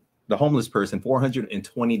the homeless person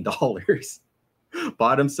 $420,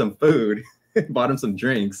 bought him some food, bought him some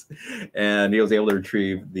drinks, and he was able to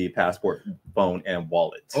retrieve the passport, phone, and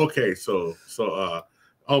wallet. Okay, so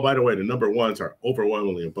oh, by the way, the number ones are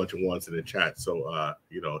overwhelmingly a bunch of ones in the chat. So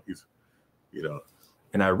he's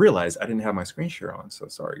and I realized I didn't have my screen share on, so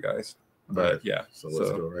sorry guys. But right. yeah, so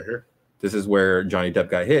let's go right here. This is where Johnny Depp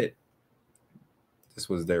got hit. This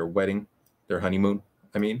was their wedding, their honeymoon.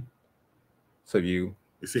 I mean, so you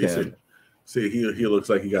see, he looks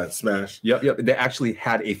like he got smashed. Yep. They actually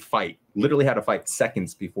had a fight. Literally had a fight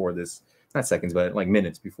seconds before this. Not seconds, but like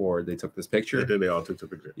minutes before they took this picture. And then they all took the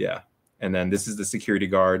picture. Yeah. And then this is the security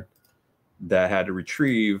guard that had to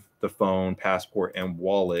retrieve the phone, passport, and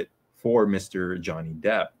wallet for Mr. Johnny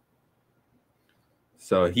Depp.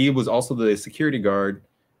 So he was also the security guard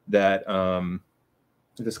that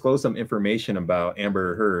disclosed some information about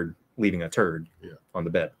Amber Heard leaving a turd on the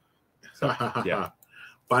bed. So, yeah.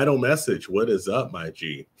 Final message. What is up, my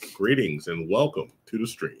G? Greetings and welcome to the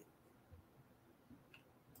stream.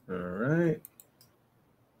 All right.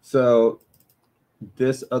 So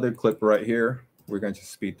this other clip right here, we're going to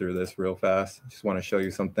speed through this real fast. Just want to show you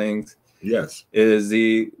some things. Yes. Is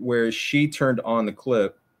where she turned on the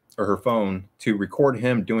clip or her phone to record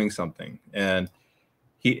him doing something. And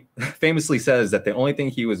he famously says that the only thing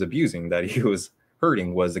he was abusing, that he was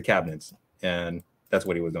hurting, was the cabinets. And that's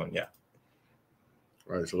what he was doing. Yeah.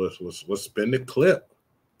 All right. So let's spin the clip.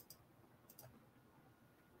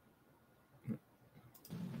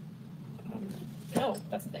 No,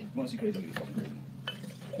 that's the thing.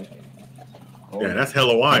 Yeah, that's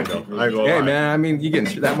hella wine, though. I ain't gonna lie. Man, I mean, you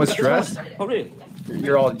getting that much stress? Oh, really?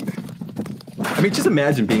 You're all... I mean, just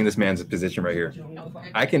imagine being this man's position right here.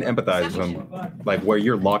 I can empathize with him, like where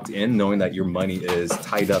you're locked in, knowing that your money is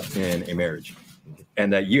tied up in a marriage,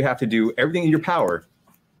 and that you have to do everything in your power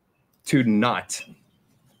to not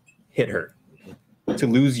hit her, to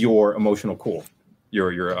lose your emotional cool,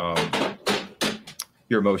 your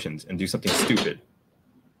emotions, and do something stupid.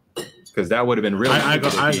 Because that would have been really. I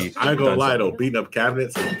go lie though, beating up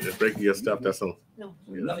cabinets and breaking your stuff. That's all. No,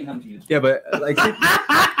 nothing happened to you. Yeah, but like.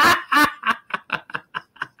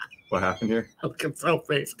 What happened here? Look at so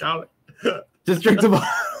face, Colin. Just drink the bottle.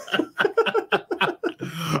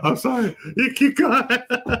 I'm sorry. You keep going.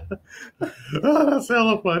 Oh, that's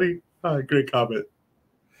hella funny. All right, great comment.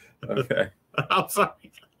 Okay. I'm sorry.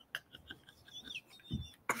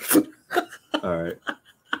 All right.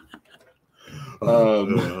 All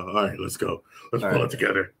right, let's go. Let's pull it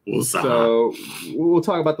together. So we'll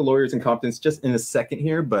talk about the lawyers' incompetence just in a second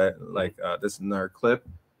here, but like this is another clip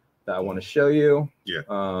that I want to show you. Yeah.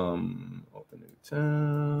 Open new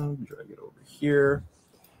tab, drag it over here.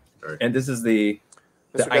 Right. And this is the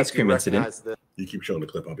ice cream incident. You keep showing the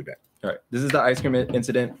clip, I'll be back. All right. This is the ice cream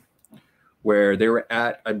incident where they were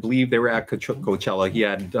at, I believe they were at Coachella. He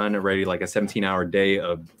had done already like a 17-hour day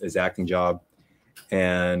of his acting job.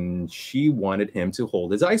 And she wanted him to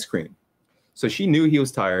hold his ice cream. So she knew he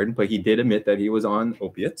was tired, but he did admit that he was on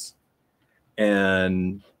opiates.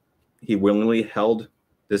 And he willingly held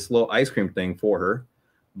this little ice cream thing for her.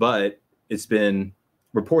 But it's been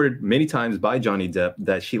reported many times by Johnny Depp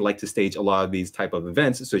that she liked to stage a lot of these type of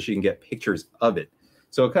events so she can get pictures of it.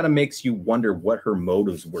 So it kind of makes you wonder what her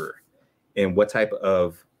motives were and what type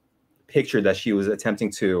of picture that she was attempting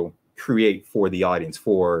to create for the audience,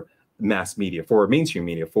 for mass media, for mainstream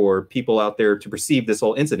media, for people out there to perceive this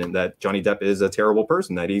whole incident that Johnny Depp is a terrible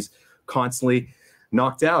person, that he's constantly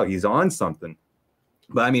knocked out, he's on something.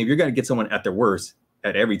 But I mean, if you're going to get someone at their worst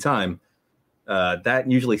at every time, that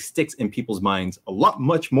usually sticks in people's minds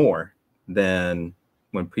much more than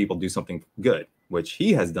when people do something good, which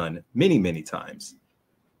he has done many, many times.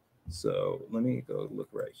 So let me go look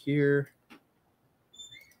right here.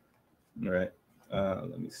 All right,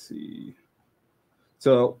 let me see.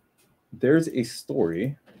 So there's a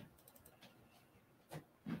story,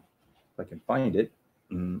 if I can find it.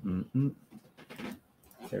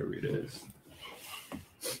 There it is.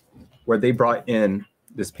 Where they brought in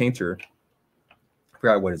this painter. I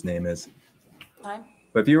forgot what his name is. But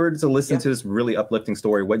if you were to listen to this really uplifting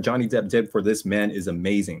story, what Johnny Depp did for this man is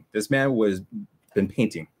amazing. This man been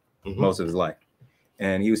painting most of his life.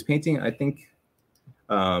 And he was painting, I think,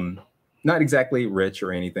 not exactly rich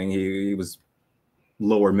or anything. He was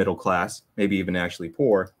lower middle class, maybe even actually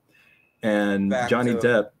poor. And Johnny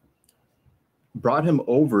Depp brought him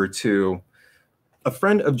over to a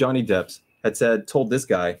friend of Johnny Depp's told this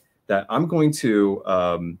guy that I'm going to,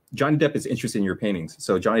 Johnny Depp is interested in your paintings.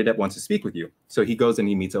 So Johnny Depp wants to speak with you. So he goes and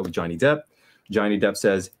he meets up with Johnny Depp. Johnny Depp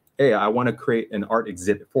says, hey, I want to create an art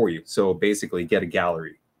exhibit for you. So basically get a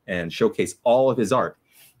gallery and showcase all of his art.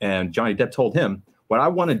 And Johnny Depp told him, what I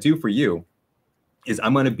want to do for you is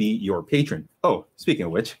I'm going to be your patron. Oh, speaking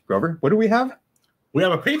of which, Grover, what do we have? We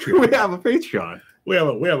have a Patreon. We have a Patreon. We have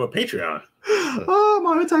a Patreon. Oh,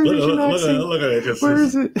 monetization. Look at it. Where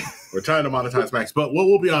is it? We're trying to monetize Max, but what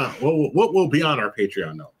will be on our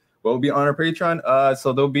Patreon though? What will be on our Patreon?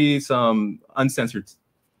 So there'll be some uncensored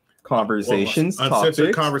conversations,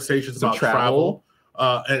 uncensored conversations about travel.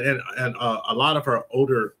 And a lot of our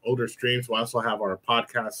older streams. We also have our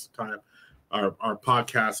podcast time, our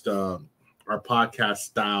podcast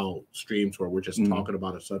style streams where we're just talking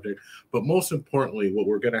about a subject. But most importantly, what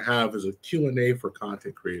we're going to have is a Q&A for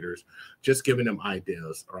content creators, just giving them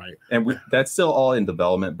ideas, right? And that's still all in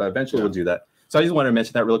development, but eventually we'll do that. So I just wanted to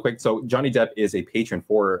mention that really quick. So Johnny Depp is a patron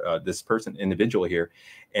for this individual here,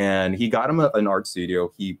 and he got him an art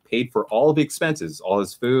studio. He paid for all of the expenses, all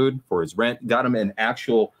his food, for his rent, got him an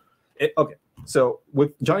actual... Okay, so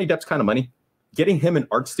with Johnny Depp's kind of money, getting him an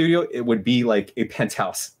art studio, it would be like a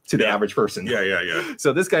penthouse to the average person. Yeah.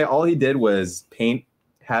 So this guy, all he did was paint,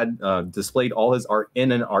 had displayed all his art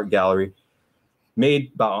in an art gallery,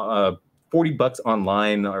 made about $40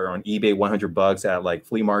 online or on eBay, $100 at like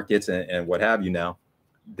flea markets and what have you now.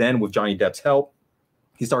 Then with Johnny Depp's help,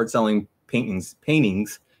 he started selling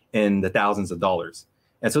paintings in the thousands of dollars.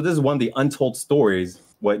 And so this is one of the untold stories,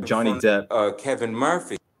 what Johnny Depp... Kevin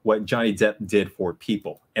Murphy. What Johnny Depp did for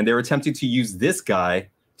people. And they were attempting to use this guy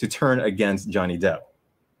to turn against Johnny Depp.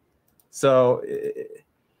 So,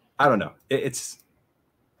 I don't know. It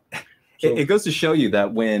goes to show you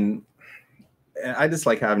that when, and I just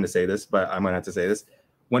like having to say this, but I'm going to have to say this.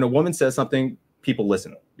 When a woman says something, people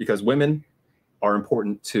listen because women are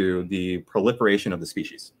important to the proliferation of the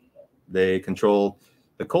species. They control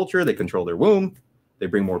the culture, they control their womb, they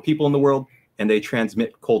bring more people in the world, and they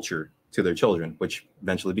transmit culture to their children, which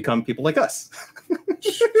eventually become people like us.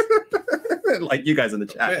 Like you guys in the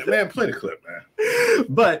chat. Man, play the clip, man.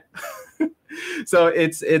 But so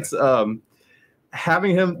it's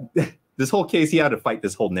having him, this whole case, he had to fight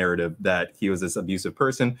this whole narrative that he was this abusive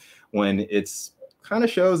person when it's kind of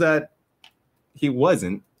shows that he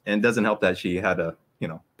wasn't, and doesn't help that she had to,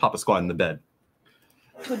 pop a squat in the bed.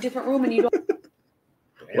 To a different room and you don't.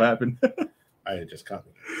 What happened? I just caught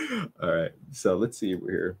me. All right. So let's see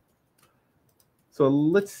here. So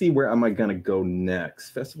let's see, where am I going to go next?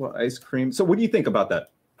 Festival ice cream. So what do you think about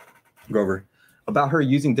that, Grover? About her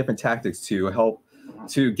using different tactics to help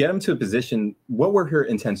to get him to a position. What were her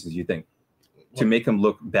intentions, you think, to make him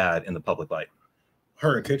look bad in the public light?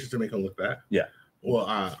 Her intentions to make him look bad? Yeah. Well,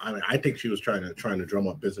 I think she was trying to drum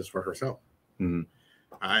up business for herself. Mm-hmm.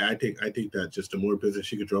 I think that just the more business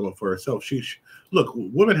she could drum up for herself. Look,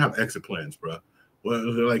 women have exit plans, bro.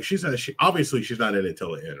 Well, like obviously she's not in it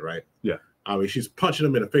till the end, right? Yeah. I mean, she's punching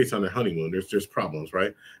them in the face on their honeymoon. There's problems,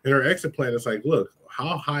 right? And her exit plan is like, look,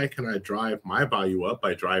 how high can I drive my value up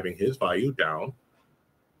by driving his value down?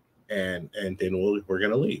 And then we're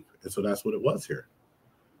gonna leave. And so that's what it was here,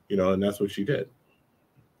 and that's what she did.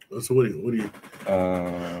 So what do you?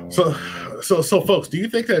 So folks, do you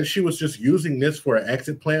think that she was just using this for an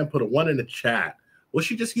exit plan? Put a 1 in the chat. Was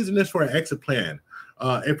she just using this for an exit plan?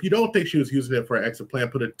 If you don't think she was using it for an exit plan,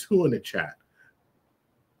 put a 2 in the chat.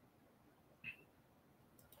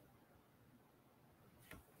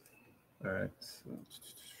 All right. So,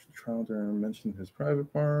 Childer mentioned his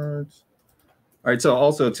private parts. All right. So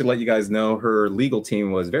also to let you guys know, her legal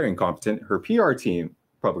team was very incompetent. Her PR team,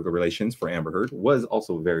 public relations for Amber Heard, was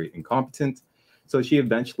also very incompetent. So she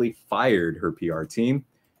eventually fired her PR team.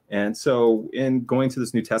 And so in going to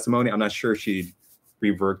this new testimony, I'm not sure she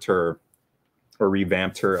revamped her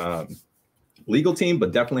legal team,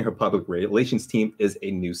 but definitely her public relations team is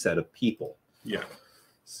a new set of people. Yeah.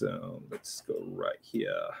 So let's go right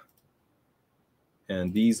here.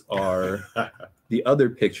 And these are the other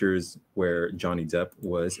pictures where Johnny Depp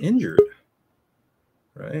was injured.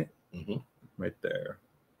 Right? Mm-hmm. Right there.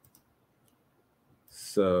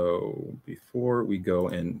 So before we go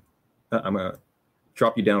and I'm going to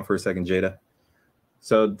drop you down for a second, Jada.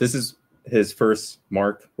 So this is his first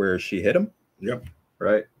mark where she hit him. Yep.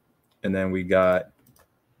 Right. And then we got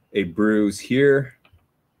a bruise here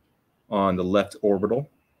on the left orbital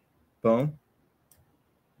bone.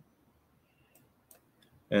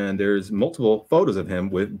 And there's multiple photos of him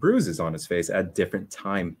with bruises on his face at different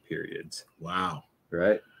time periods. Wow.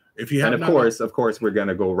 Right. If you have, and of course, we're going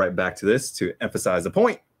to go right back to this to emphasize the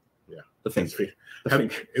point. Yeah. The finger.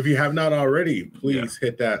 If you have not already, please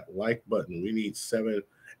hit that like button. We need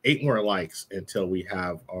 8 more likes until we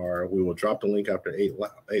have we will drop the link after 8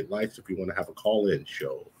 likes if you want to have a call-in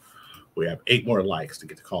show. We have 8 more likes to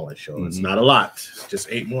get the call-in show. It's not a lot. It's just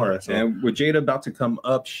 8 more. So. And with Jada about to come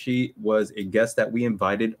up, she was a guest that we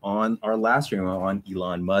invited on our last stream on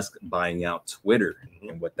Elon Musk buying out Twitter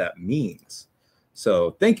and what that means.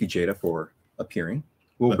 So thank you, Jada, for appearing.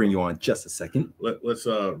 We'll bring you on just a second. Let's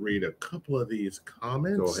read a couple of these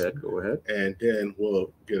comments. Go ahead. And then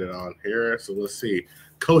we'll get it on here. So let's see.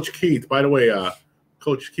 Coach Keith, by the way,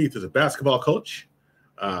 Coach Keith is a basketball coach.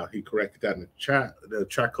 He corrected that in the chat. The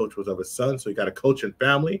track coach was of his son, so he got a coach and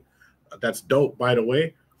family. That's dope, by the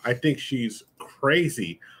way. I think she's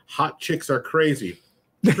crazy. Hot chicks are crazy.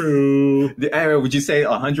 True. Would you say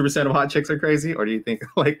 100% of hot chicks are crazy? Or do you think,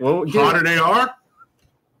 like, well, hotter they are?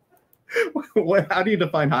 How do you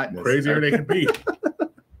define hotness? Crazier they can be.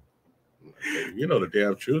 You know the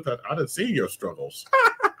damn truth. I done seen your struggles.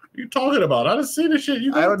 What you talking about? I done seen the shit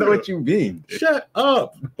you. I don't know what you mean. Shut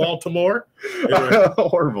up, Baltimore.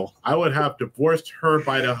 Horrible. I would have divorced her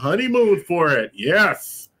by the honeymoon for it.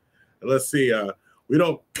 Yes. Let's see. We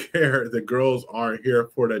don't care. The girls are here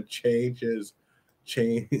for the changes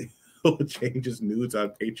nudes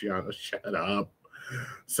on Patreon. Oh, shut up.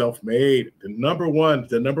 Self-made, the number one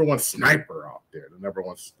sniper out there, the number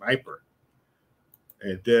one sniper.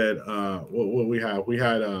 And then what we have? We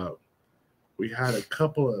had a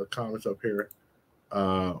couple of comments up here.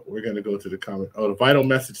 We're gonna go to the comment. Oh, the vital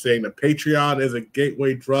message saying that Patreon is a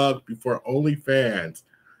gateway drug before OnlyFans.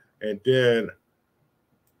 And then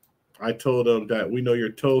I told him that we know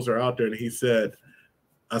your toes are out there, and he said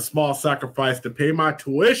a small sacrifice to pay my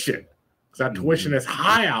tuition, because that tuition is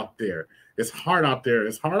high out there. It's hard out there.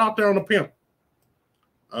 It's hard out there on the pimp.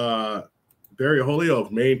 Barry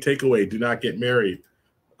Holyoke, main takeaway: do not get married.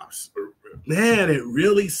 Man, it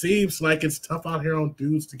really seems like it's tough out here on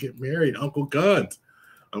dudes to get married. Uncle Guns.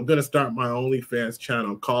 I'm gonna start my OnlyFans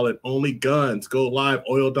channel. Call it Only Guns. Go live.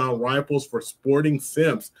 Oil down rifles for sporting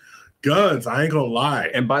simps. Guns. I ain't gonna lie.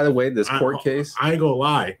 And by the way, this court case. I ain't gonna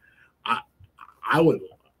lie.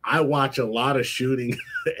 I watch a lot of shooting,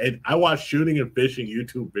 and I watch shooting and fishing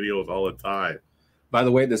YouTube videos all the time. By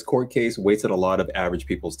the way, this court case wasted a lot of average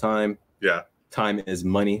people's time. Yeah. Time is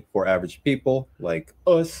money for average people like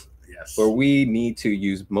us. Yes. Where we need to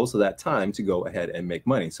use most of that time to go ahead and make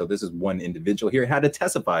money. So this is one individual here had to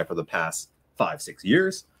testify for the past 5-6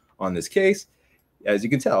 years on this case. As you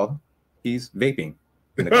can tell, he's vaping.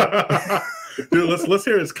 Dude, let's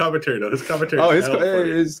hear his commentary though. His commentary. Oh, his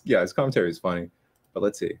commentary is funny. But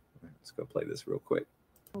let's see. Let's go play this real quick.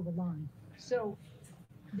 So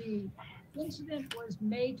the incident was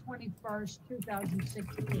May 21st,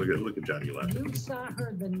 2016. Look at Johnny left. You saw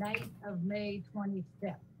her the night of May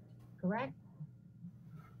 25th, correct?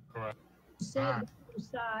 Correct. You said you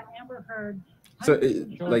saw Amber Heard. So,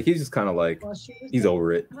 like, he's just kind of like, he's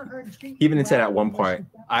over it. He even said at one point,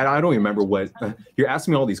 I don't even remember what, you're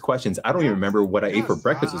asking me all these questions. I don't even remember what I ate for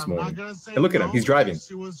breakfast this morning. And look at him, he's driving.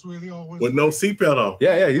 With no seatbelt on.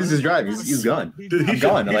 Yeah, he's just driving. He's gone. Dude, I'm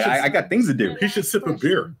gone. Like, I got things to do. He should sip a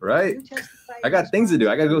beer. Right? I got things to do.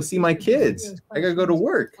 I got to go see my kids. I got to go to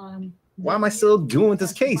work. Why am I still doing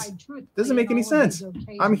this case? Doesn't make any sense.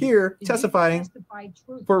 I'm here testifying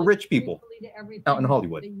for rich people out in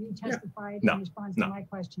Hollywood. Yeah. No.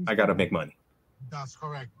 I got to make money. That's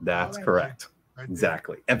correct. That's correct.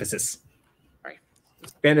 Exactly. Emphasis. Right.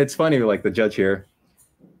 And it's funny, like the judge here.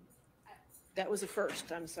 That was a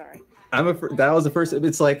first. I'm sorry. That was the first.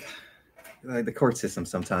 It's like the court system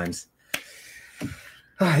sometimes.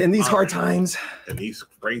 In these hard times. In these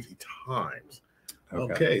crazy times.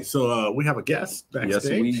 Okay, so we have a guest backstage. Yes,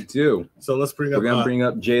 we do. So let's bring up. We're gonna bring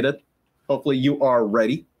up Jada. Hopefully, you are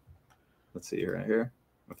ready. Let's see right here.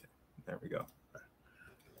 Okay, there we go.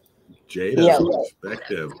 Jada,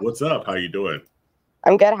 perspective. What's up? How you doing?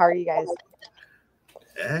 I'm good. How are you guys?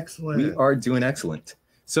 Excellent. We are doing excellent.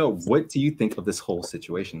 So, what do you think of this whole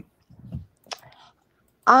situation?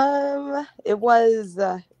 It was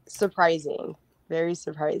surprising. Very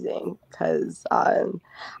surprising because I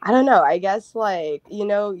don't know. I guess like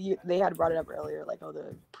they had brought it up earlier, like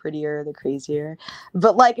the prettier, the crazier,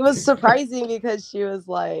 but like it was surprising because she was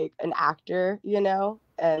like an actor,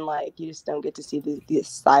 and like you just don't get to see this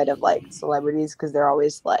side of like celebrities because they're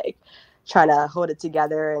always like trying to hold it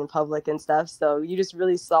together in public and stuff. So you just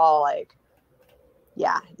really saw like,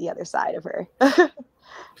 the other side of her.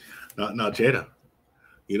 Now, Jada.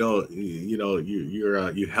 You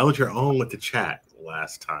held your own with the chat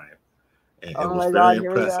last time, and it was very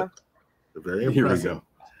impressive. Very impressive.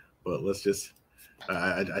 But let's just,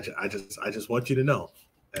 I just want you to know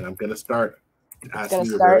and I'm gonna start asking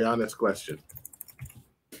you a very honest question.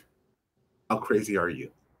 How crazy are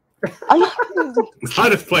you? I'm not crazy.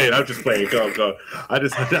 I'm just playing. I'm just playing. Go. I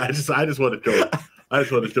just want to throw. I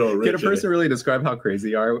just want to throw a wrench. Can a person really describe how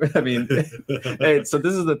crazy you are? I mean, hey, so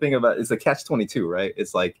this is the thing about it's a catch-22, right?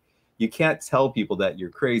 It's like you can't tell people that you're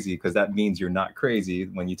crazy because that means you're not crazy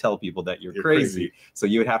when you tell people that you're crazy. So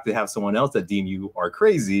you would have to have someone else that deem you are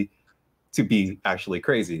crazy to be actually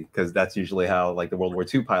crazy, because that's usually how like the World War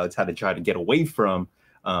II pilots had to try to get away from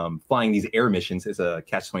flying these air missions. Is a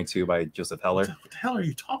catch-22 by Joseph Heller. What the hell are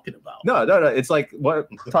you talking about? No. It's like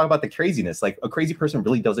talk about the craziness. Like a crazy person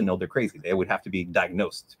really doesn't know they're crazy. They would have to be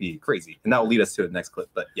diagnosed to be crazy, and that will lead us to the next clip.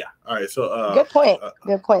 But yeah. All right. So good point.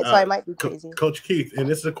 Good point. So I might be crazy. Coach Keith, and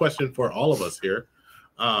this is a question for all of us here.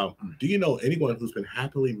 Do you know anyone who's been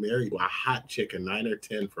happily married to a hot chick in 9 or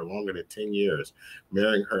 10 for longer than 10 years?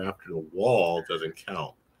 Marrying her after the wall doesn't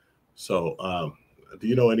count. So, do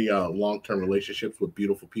you know any long-term relationships with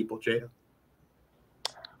beautiful people, Jada?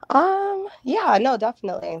 Yeah, no,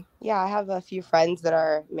 definitely. Yeah, I have a few friends that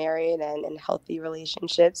are married and in healthy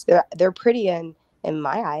relationships. They're pretty in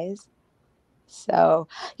my eyes. So,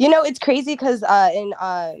 you know, it's crazy because in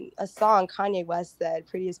a song, Kanye West said,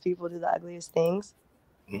 "Prettiest people do the ugliest things."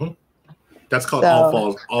 Mm-hmm. That's called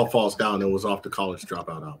All Falls Down. It was off the College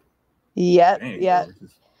Dropout album. Yep. Dang, yeah.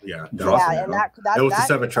 Yeah. And that it was the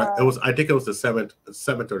seventh track. I think it was the seventh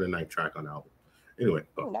or the 9th track on the album. Anyway.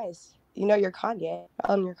 Oh, nice. You know your Kanye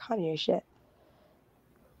on your Kanye shit.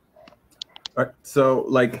 All right. So,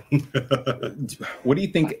 like, what do you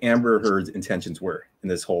think Amber Heard's intentions were in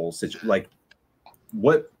this whole situation? Like,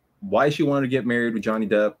 why she wanted to get married with Johnny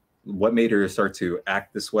Depp? What made her start to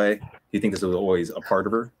act this way? Do you think this was always a part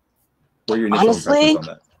of her? What are your initial impressions on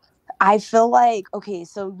that? I feel like, okay,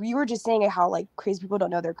 so we were just saying how like crazy people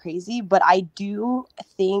don't know they're crazy, but I do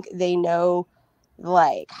think they know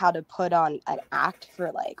like how to put on an act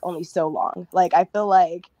for like only so long. Like I feel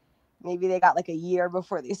like maybe they got like a year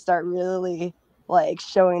before they start really like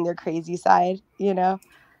showing their crazy side, you know?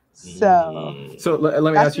 So let me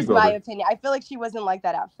ask you, that's just my opinion. I feel like she wasn't like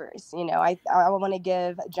that at first. You know, I want to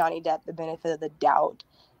give Johnny Depp the benefit of the doubt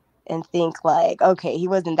and think like, okay, he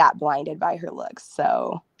wasn't that blinded by her looks.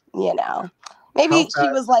 So, you know, maybe she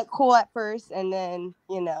was like cool at first, and then,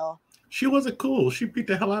 you know, she wasn't cool. She beat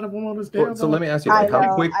the hell out of him on his damn. So let me ask you, like,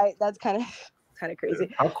 how quick? That's kind of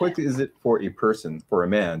crazy. How quick is it for a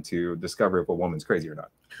man to discover if a woman's crazy or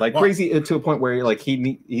not? Like crazy to a point where like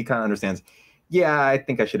he kind of understands. Yeah, I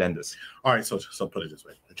think I should end this. All right, so put it this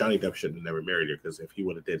way: Johnny Depp should have never married her, because if he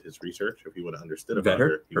would have did his research, if he would have understood about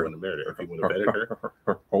her, he wouldn't have married her. If he would have vetted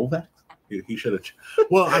her, he should have.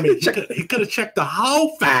 Well, I mean, he could have checked the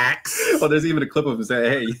whole facts. Well, there's even a clip of him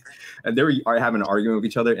saying, "Hey," and they were having an argument with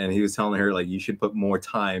each other, and he was telling her like, "You should put more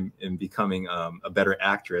time in becoming a better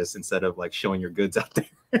actress instead of like showing your goods out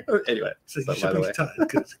there." Anyway, so by the way,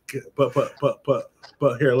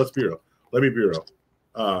 but here, let's be real. Let me be real.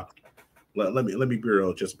 Let me be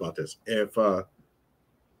real just about this. If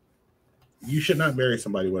you should not marry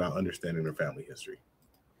somebody without understanding their family history.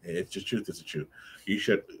 It's the truth. It's the truth. You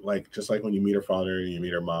should, like, just like when you meet her father and you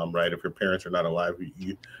meet her mom, right? If your parents are not alive,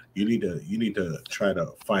 you need to try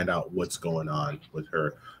to find out what's going on with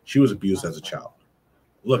her. She was abused as a child.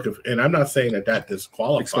 Look, and I'm not saying that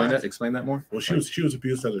disqualifies. Explain that more. Well, she was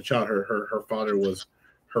abused as a child. Her father was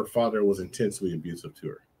intensely abusive to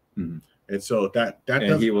her. Mm-hmm. And so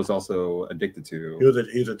and he was also addicted to. He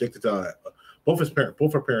was addicted to both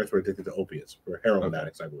her parents were addicted to opiates, or heroin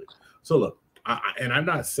addicts, I believe. So look, I'm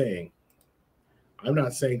not saying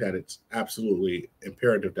that it's absolutely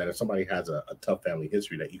imperative that if somebody has a tough family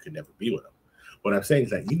history that you can never be with them. What I'm saying is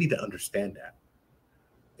that you need to understand that,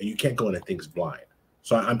 and you can't go into things blind.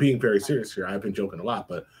 So I'm being very serious here. I've been joking a lot,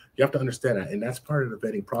 but you have to understand that, and that's part of the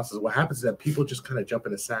vetting process. What happens is that people just kind of jump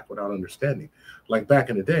in a sack without understanding. Like back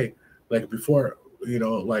in the day, like before, you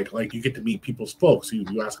know, like you get to meet people's folks.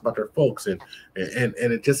 You ask about their folks, and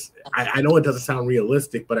it just, I know it doesn't sound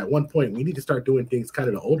realistic, but at one point we need to start doing things kind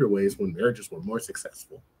of the older ways when marriages were more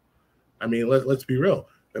successful. I mean, let's be real.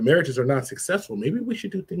 If marriages are not successful, maybe we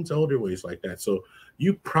should do things older ways like that. So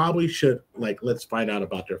you probably should, like, let's find out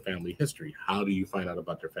about their family history. How do you find out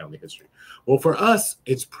about their family history? Well, for us,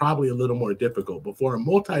 it's probably a little more difficult, but for a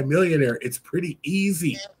multimillionaire, it's pretty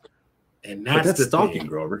easy. And that's stalking,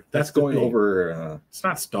 Grover. That's going over. It's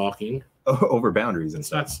not stalking. Over boundaries and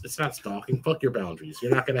stuff. It's not stalking. Fuck your boundaries.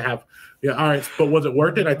 You're not going to have. Yeah, all right. But was it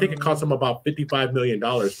worth it? I think it cost them about $55 million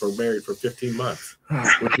for married for 15 months.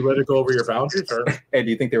 Would you let it go over your boundaries? Or? Hey,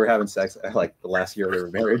 do you think they were having sex like the last year of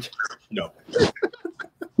their marriage? No.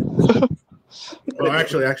 Well,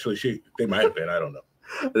 actually, they might have been. I don't know.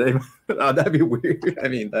 That'd be weird. I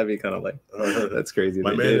mean, that'd be kind of like, that's crazy.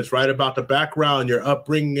 My man is right about the background. Your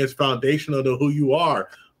upbringing is foundational to who you are.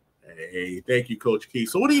 Hey, thank you, Coach Key.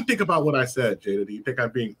 So what do you think about what I said, Jada? Do you think I'm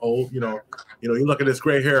being old? You look at this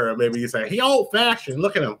gray hair, and maybe you say, he old-fashioned.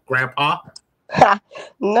 Look at him, Grandpa.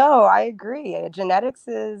 No, I agree. Genetics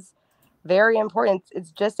is very important.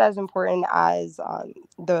 It's just as important as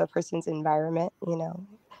the person's environment,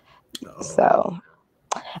 So,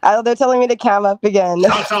 they're telling me to cam up again.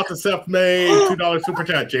 Shout out to self-made $2 super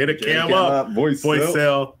chat. Jada, cam up. Voice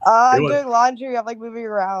sale. I'm doing laundry. I'm like moving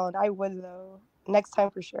around. I would though. Next time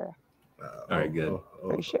for sure. All right, good.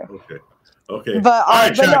 For sure. Okay. But, all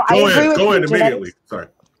right, but Jack, no, go in immediately. Genetics. Sorry.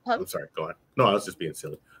 Huh? I'm sorry. Go on. No, I was just being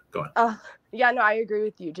silly. Go on. Yeah, no, I agree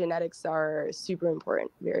with you. Genetics are super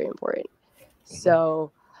important, very important.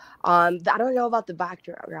 So, I don't know about the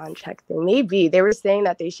background check thing. Maybe they were saying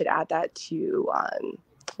that they should add that to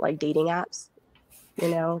like dating apps,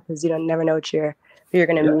 because you never know who you're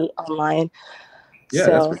gonna meet online. Yeah,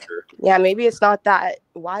 so, that's for sure. Yeah, maybe it's not that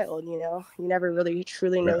wild. You never really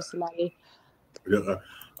truly know somebody.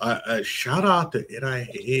 Shout out to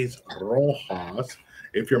NIA's Rojas.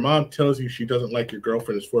 If your mom tells you she doesn't like your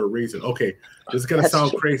girlfriend, it's for a reason. Okay, this is gonna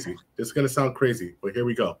sound crazy. But here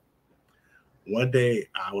we go. One day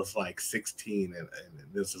I was like 16 and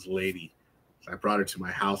this is lady. I brought her to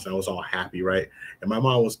my house and I was all happy, right? And my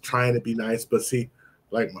mom was trying to be nice, but see,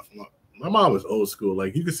 like my mom was old school.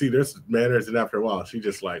 Like you can see there's manners, and after a while, she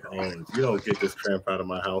just like, oh, you don't get this tramp out of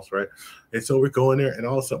my house, right? And so we're going there, and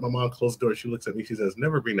all of a sudden my mom closed the door. She looks at me, she says,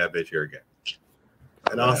 never bring that bitch here again.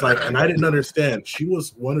 And I was like, and I didn't understand. She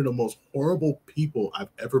was one of the most horrible people I've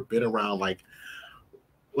ever been around. Like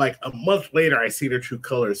a month later, I see their true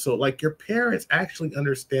colors. So like your parents actually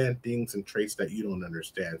understand things and traits that you don't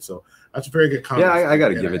understand. So that's a very good comment. Yeah, I got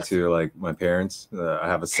to give it to like my parents. I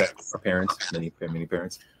have a set of parents, many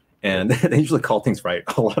parents, and they usually call things right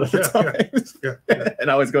a lot of the times. Yeah. And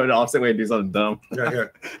I always go the opposite way and do something dumb. Yeah.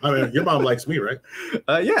 I mean, your mom likes me, right?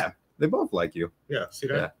 Yeah, they both like you. Yeah, see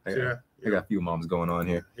that? Yeah, I got a few moms going on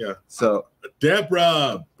here. Yeah. So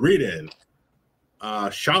Deborah Breeden.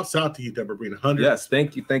 Shouts out to you, Deborah Breeden. 100. Yes,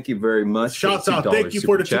 thank you very much. Shouts out. Thank you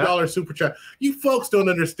for the $2 super chat. You folks don't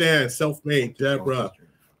understand self-made, Deborah.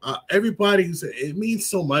 Everybody, it means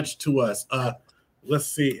so much to us. Let's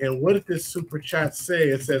see. And what did this super chat say?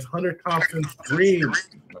 It says Hunter Thompson's dream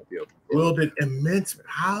wielded immense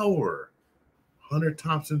power. Hunter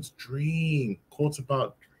Thompson's dream. Quotes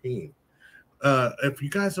about dream. If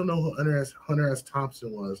you guys don't know who Hunter S.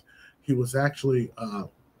 Thompson was, he was actually I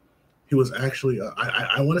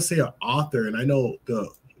want to say an author, and I know the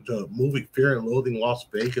movie Fear and Loathing Las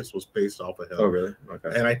Vegas was based off of him. Oh, really? Okay.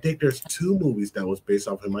 And I think there's 2 movies that was based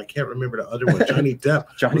off him. I can't remember the other one. Johnny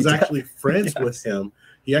Depp was actually friends with him.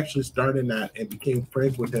 He actually started in that and became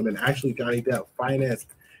friends with him, and actually Johnny Depp financed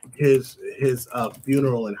his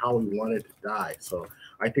funeral and how he wanted to die. So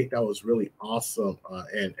I think that was really awesome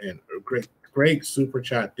and a great super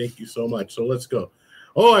chat. Thank you so much. So let's go.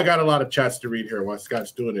 Oh, I got a lot of chats to read here while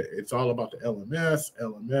Scott's doing it. It's all about the LMS,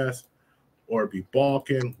 Orby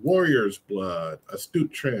Balkan, Warrior's Blood,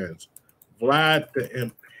 Astute Trends, Vlad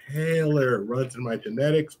the Impaler runs in my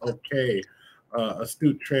genetics. Okay,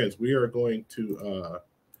 Astute Trends. We are going to,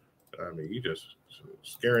 you just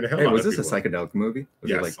scaring the hell out of people. Was this a psychedelic movie?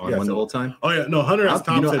 Was it like on one the whole time? Oh, yeah. No, Hunter S.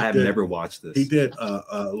 Thompson. I've never watched this. He did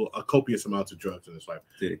a copious amounts of drugs in his life.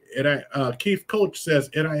 Keith Coach says,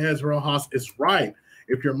 NIS Rojas is right.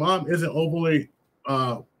 If your mom isn't overly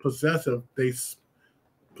possessive, they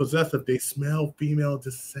smell female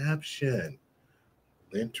deception.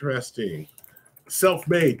 Interesting.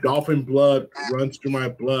 Self-made. Dolphin blood runs through my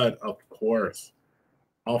blood, of course.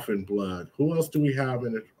 Dolphin blood. Who else do we have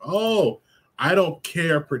in it? Oh, I Don't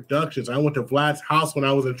Care Productions. I went to Vlad's house when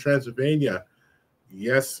I was in Transylvania.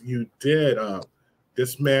 Yes, you did.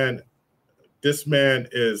 This man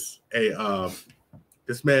is a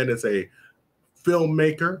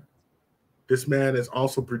filmmaker. This man has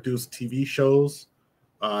also produced TV shows.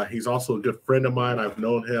 He's also a good friend of mine. I've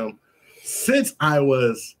known him since I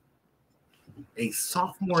was a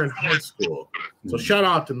sophomore in high school. So shout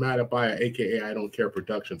out to Matt Abaya, aka I Don't Care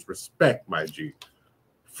Productions. Respect, my G.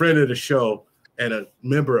 Friend of the show and a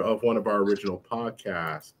member of one of our original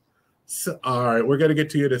podcasts. So, all right, we're gonna get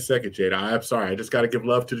to you in a second, Jada. I'm sorry, I just gotta give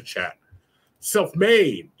love to the chat.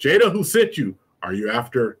 Self-made. Jada, who sent you? Are you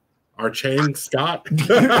after our chain, Scott?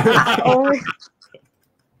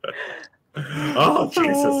 Oh,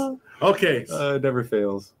 Jesus. Okay. It never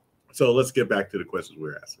fails. So let's get back to the questions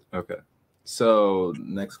we're asking. Okay. So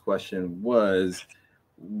next question was,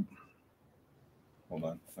 hold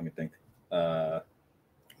on, let me think.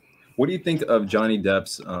 What do you think of Johnny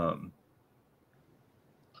Depp's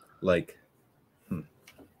like? What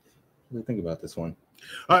do you think about this one?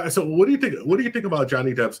 So what do you think? What do you think about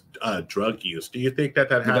Johnny Depp's drug use? Do you think that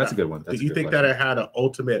had? That's a good one. Do you think that it had an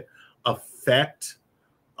ultimate effect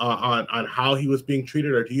on how he was being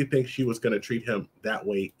treated, or do you think she was going to treat him that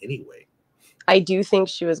way anyway? I do think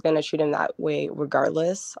she was going to treat him that way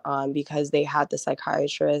regardless, because they had the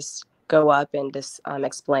psychiatrist go up and just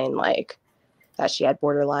explain like that she had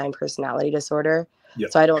borderline personality disorder.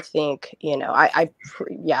 Yep. So I don't think, you know,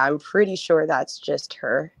 I'm pretty sure that's just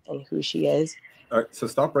her and who she is. All right, so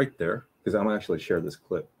stop right there because I'm actually share this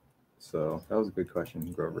clip. So that was a good question,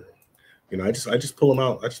 Grover. You know, I just pull them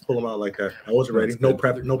out. I just pull them out like that. I wasn't ready. No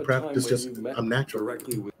prep. No prep. It's just I'm natural.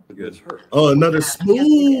 Directly with good. Oh, another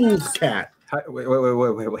smooth cat. Wait.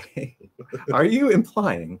 Are you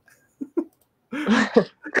implying?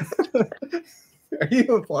 Are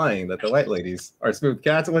you implying that the white ladies are smooth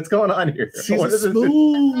cats? What's going on here? She's a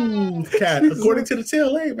smooth cat, according to the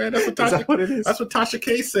TLA, man. That's what Tasha. Is that what it is? That's what Tasha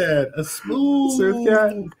K said. A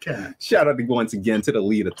smooth cat. Shout out once again to the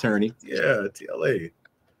lead attorney. Yeah, TLA.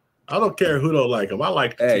 I don't care who don't like him. I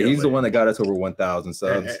like. Hey, TLA. he's the one that got us over 1,000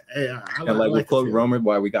 subs. And like with Chloe Roma,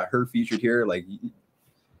 why we got her featured here. Like,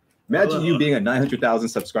 imagine you being a 900,000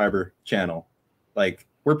 subscriber channel. Like,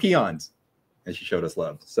 we're peons. And she showed us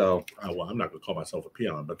love. So, well, I'm not gonna call myself a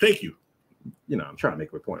peon, but thank you. You know, I'm trying to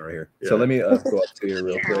make a point right here. Yeah. So let me go up to here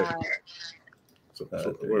real quick. So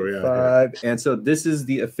where we at? And so this is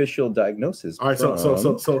the official diagnosis. All right.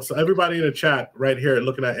 So everybody in the chat right here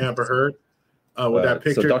looking at Amber Heard with that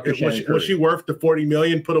picture. So was she worth the 40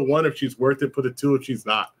 million? Put a 1 if she's worth it. Put a 2 if she's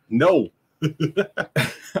not. No. I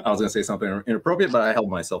was gonna say something inappropriate, but I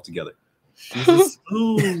held myself together. She's a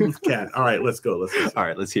smooth cat. All right, let's go. All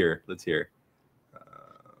right, let's hear.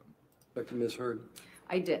 Back to Ms. Heard.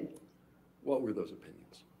 I did. What were those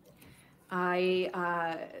opinions?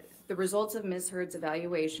 The results of Ms. Heard's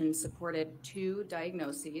evaluation supported 2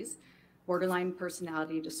 diagnoses: borderline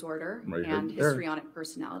personality disorder and histrionic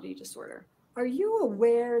personality disorder. Are you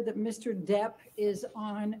aware that Mr. Depp is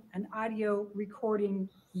on an audio recording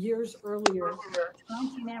years earlier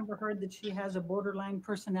taunting Amber Heard that she has a borderline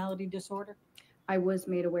personality disorder? I was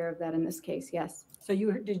made aware of that in this case, yes. So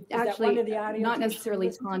you did actually one of the audio not necessarily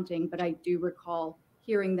taunting, but I do recall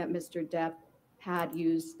hearing that Mr. Depp had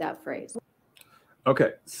used that phrase.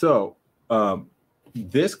 Okay, so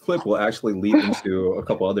this clip will actually lead into a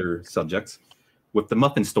couple other subjects with the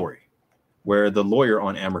muffin story, where the lawyer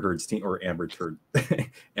on Amber Heard's team, or Amber Turd,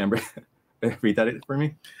 Amber, read that for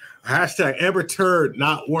me. Hashtag Amber Turd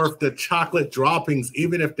not worth the chocolate droppings,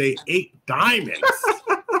 even if they ate diamonds.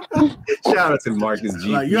 Shout out to Marcus G.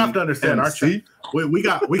 You have to understand our chat. We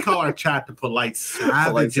call our chat the polite savages.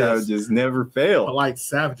 Polite savages never fail. Polite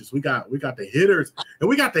savages. We got the hitters, and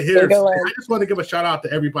we got the hitters. I just want to give a shout out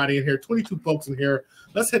to everybody in here. 22 folks in here.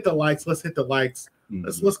 Let's hit the likes. Let's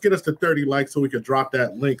get us to 30 likes so we can drop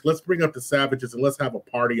that link. Let's bring up the savages and let's have a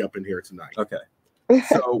party up in here tonight. Okay.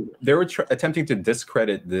 So they were attempting to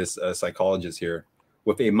discredit this psychologist here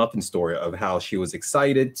with a muffin story of how she was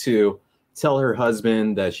excited to tell her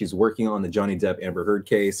husband that she's working on the Johnny Depp Amber Heard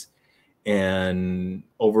case and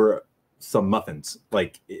over some muffins.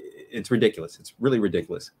 Like, it's ridiculous. It's really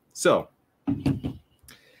ridiculous. So, I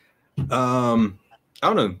don't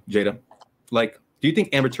know, Jada. Like, do you think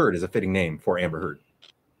Amber Turd is a fitting name for Amber Heard?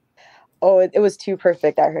 Oh, it was too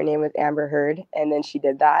perfect that her name was Amber Heard, and then she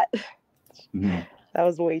did that. Mm-hmm. That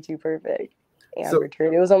was way too perfect. Amber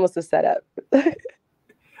Turd. It was almost a setup.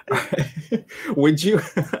 Would you,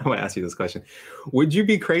 I'm going to ask you this question. Would you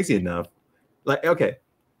be crazy enough? Like, okay,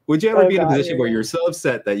 would you ever be in a position where you're so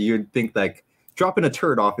upset that you'd think like dropping a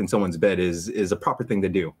turd off in someone's bed is a proper thing to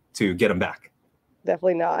do to get them back?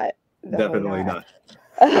 Definitely not. Definitely not.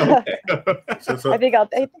 Okay. I think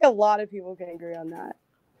a lot of people can agree on that.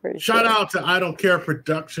 Shout out to I Don't Care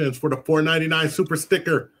Productions for the $4.99 super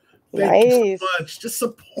sticker. Thank you so much. Just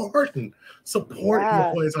supporting the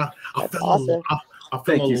boys. I feel awesome. I feel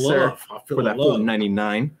Thank you, sir, for that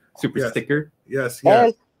 $4.99 super sticker. Yes.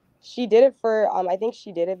 And she did it for I think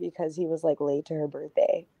she did it because he was like late to her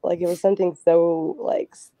birthday. Like, it was something so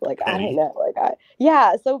like petty. I don't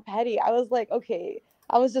know, so petty. I was like, okay,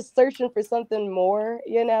 I was just searching for something more,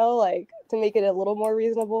 like to make it a little more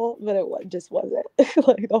reasonable, but it just wasn't.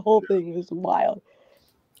 Like, the whole thing was wild.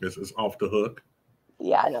 This is off the hook.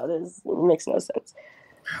 Yeah, no, this makes no sense.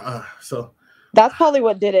 So that's probably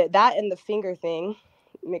what did it. That and the finger thing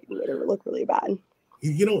made it look really bad.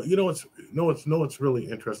 You know what's really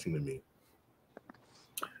interesting to me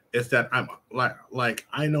is that I'm like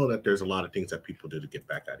I know that there's a lot of things that people do to get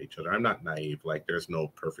back at each other. I'm not naive. Like, there's no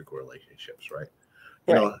perfect relationships, right?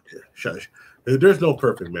 you know, there's no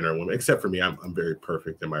perfect men or women except for me. I'm very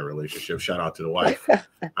perfect in my relationship. Shout out to the wife.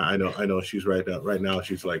 I know she's right now.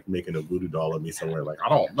 She's like making a voodoo doll of me somewhere. Like, I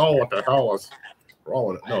don't know what the hell is wrong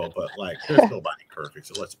with it. No, but like, there's nobody perfect.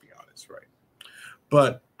 So let's be honest, right?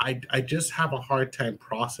 But I just have a hard time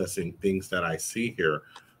processing things that I see here.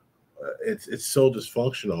 It's so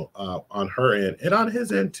dysfunctional on her end and on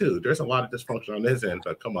his end too. There's a lot of dysfunction on his end,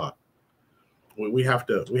 but come on, we have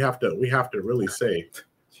to really say,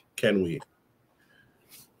 can we?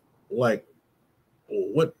 Like,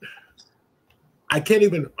 what? I can't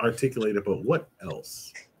even articulate it, but what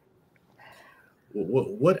else?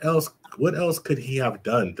 What else? What else could he have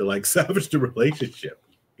done to like salvage the relationship?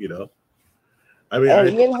 You know. I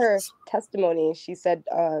mean, in her testimony, she said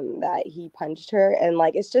that he punched her, and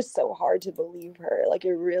like it's just so hard to believe her. Like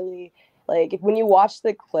it really, like when you watch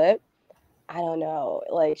the clip, I don't know,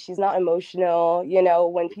 like she's not emotional. You know,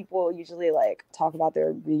 when people usually like talk about their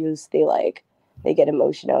abuse, they get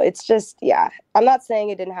emotional. It's just, yeah. I'm not saying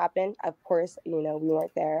it didn't happen. Of course, you know, we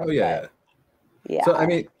weren't there. Oh yeah, yeah. So I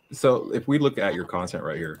mean, so if we look at your content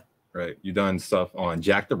right here, right, you've done stuff on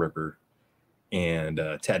Jack the Ripper and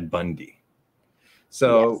Ted Bundy.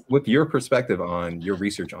 So yes. With your perspective on your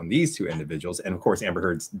research on these two individuals, and of course, Amber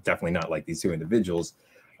Heard's definitely not like these two individuals.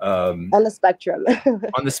 On the spectrum.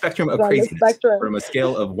 On the spectrum of craziness, from a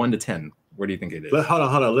scale of 1 to 10, where do you think it is? Hold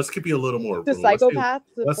on. Let's give you a little more. The psychopath.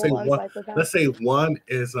 Let's say one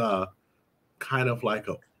is kind of like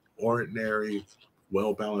a ordinary,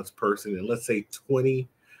 well-balanced person, and let's say 20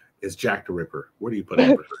 is Jack the Ripper. Where do you put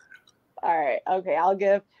Amber Heard? All right. Okay. I'll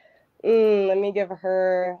give. Let me give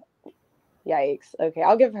her. Yikes. Okay,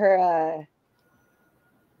 I'll give her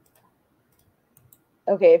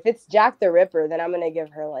okay, if it's Jack the Ripper, then I'm gonna give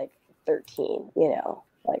her like 13, you know.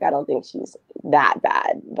 Like I don't think she's that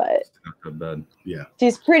bad, but not that bad. Yeah.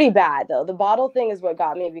 She's pretty bad though. The bottle thing is what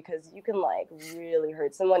got me because you can like really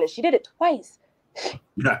hurt someone, and she did it twice.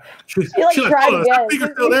 Yeah. She like tried again.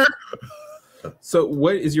 Still there. So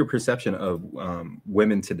what is your perception of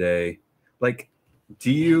women today? Like,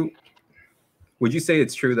 would you say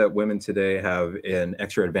it's true that women today have an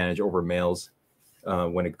extra advantage over males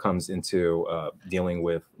when it comes into dealing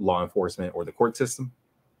with law enforcement or the court system?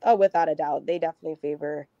 Oh, without a doubt. They definitely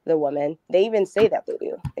favor the woman. They even say that they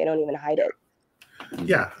do. They don't even hide it.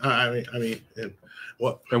 Yeah. I mean, and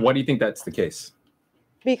why do you think that's the case?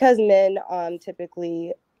 Because men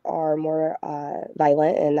typically are more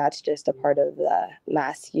violent, and that's just a part of the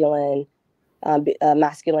masculinity,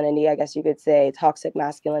 I guess you could say, toxic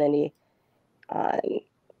masculinity.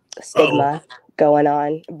 Stigma going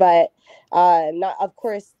on, but of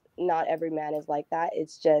course not every man is like that.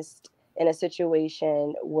 It's just in a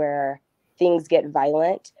situation where things get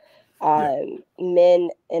violent, men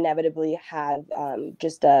inevitably have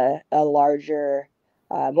just a larger,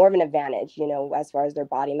 more of an advantage, you know, as far as their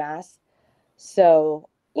body mass. So,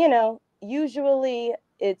 you know, usually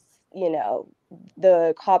it's, you know,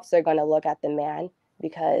 the cops are going to look at the man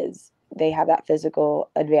because they have that physical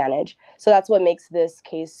advantage. So that's what makes this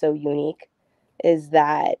case so unique, is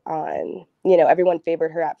that, you know, everyone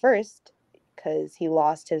favored her at first because he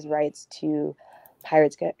lost his rights to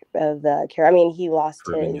Pirates of the Caribbean. I mean, he lost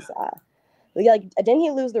his, like, didn't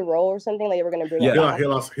he lose the role or something? Like they were going to bring it back? He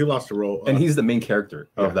lost the role. And he's the main character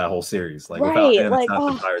of that whole series. Like, right, without him, like, it's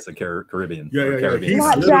not the Pirates of the Caribbean. Yeah. He's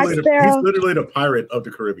literally the pirate of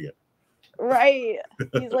the Caribbean. Right.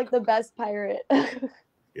 He's like the best pirate.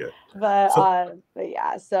 Yeah. But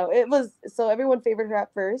yeah, so everyone favored her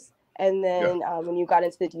at first, and then when you got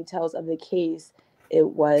into the details of the case, it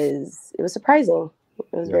was surprising.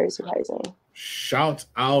 It was very surprising. Shout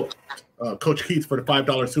out Coach Keith for the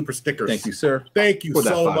 $5 super stickers. Thank you, sir. Thank you for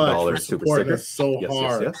so much for super supporting us so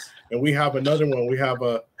hard. Yes. And we have another one. We have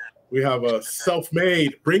a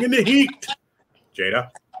self-made, bringing the heat.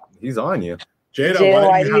 Jada. He's on you. Jada,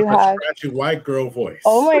 why do you have a scratchy white girl voice?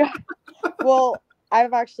 Oh my God. Well,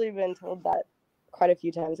 I've actually been told that quite a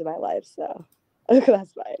few times in my life, so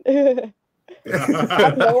that's fine. I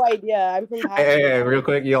have no idea. I'm from Hey, real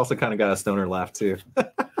quick, you also kind of got a stoner laugh too.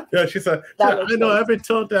 Yeah, she said, I know, I've been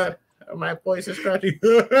told that my voice is scratchy.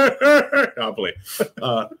 I believe.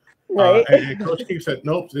 Right. And Coach Keith said,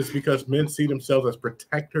 nope, it's because men see themselves as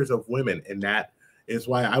protectors of women, and that is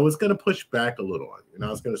why I was going to push back a little on you. And I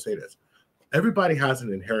was going to say this. Everybody has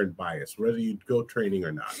an inherent bias, whether you go training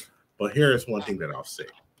or not. But here is one thing that I'll say.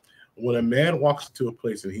 When a man walks to a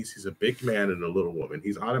place and he sees a big man and a little woman,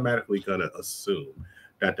 he's automatically going to assume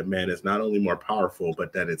that the man is not only more powerful,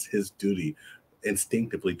 but that it's his duty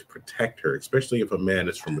instinctively to protect her, especially if a man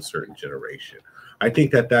is from a certain generation. I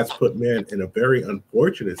think that that's put men in a very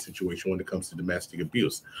unfortunate situation when it comes to domestic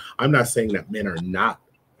abuse. I'm not saying that men are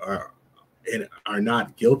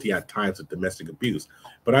not guilty at times of domestic abuse,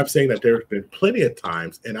 but I'm saying that there have been plenty of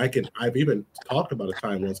times, and I've even talked about a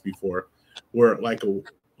time once before where like a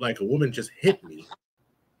woman just hit me,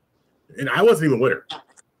 and I wasn't even with her.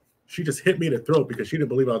 She just hit me in the throat because she didn't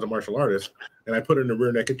believe I was a martial artist, and I put her in a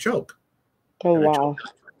rear naked choke. Oh, wow.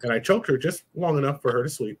 And I choked her just long enough for her to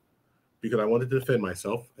sleep because I wanted to defend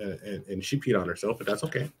myself, and she peed on herself, but that's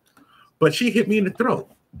okay. But she hit me in the throat.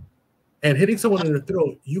 And hitting someone in the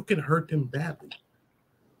throat, you can hurt them badly.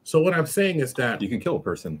 So what I'm saying is that you can kill a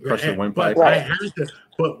person, crush their windpipe. But I had to.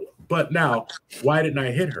 But now, why didn't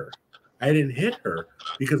I hit her? I didn't hit her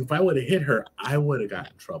because if I would have hit her, I would have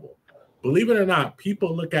gotten in trouble. Believe it or not,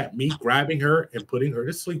 people look at me grabbing her and putting her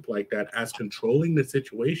to sleep like that as controlling the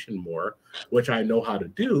situation more, which I know how to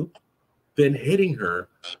do, than hitting her.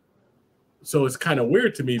 So it's kind of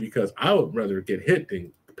weird to me because I would rather get hit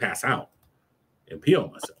than pass out and pee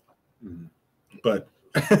on myself. But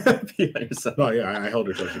oh yeah, I held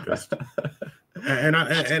her so she pissed. And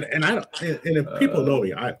if people know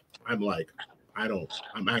me, I'm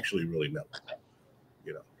actually really mellow.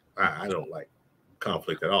 You know, I don't like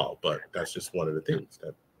conflict at all, but that's just one of the things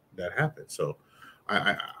that happens. So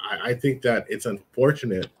I think that it's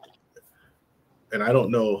unfortunate, and I don't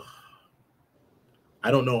know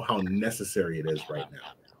how necessary it is right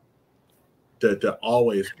now to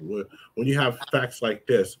always, when you have facts like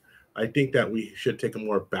this, I think that we should take a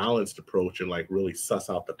more balanced approach and like really suss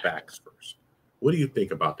out the facts first. What do you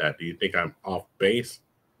think about that? Do you think I'm off base?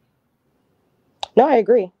 No, I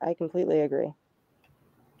agree. I completely agree.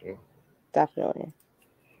 Yeah. Definitely.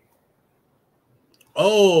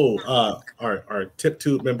 Oh, our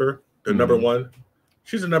THPPtube member, the number one.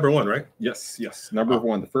 She's the number one, right? Yes. Number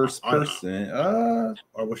one, the first person.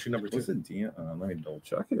 Or was she number two? Was it let me double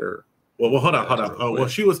check here. Well, hold on. Well,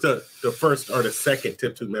 she was the first or the second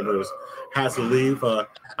THPPtube member has to leave. I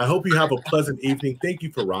hope you have a pleasant evening. Thank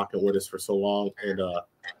you for rocking with us for so long.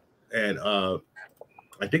 And I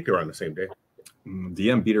think they were on the same day.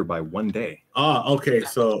 DM beat her by 1 day. Okay.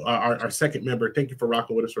 So our second member, thank you for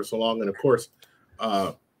rocking with us for so long. And of course, we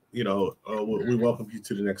welcome you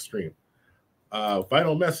to the next stream.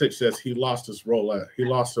 Final message says he lost his role. He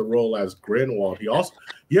lost the role as Grinwald. He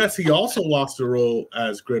also lost the role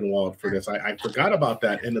as Grinwald for this. I forgot about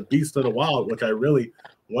that in The Beast of the Wild, which I really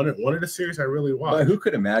wanted. One of the series I really watched. But who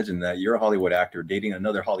could imagine that you're a Hollywood actor dating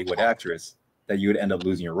another Hollywood actress that you would end up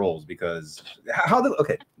losing your roles because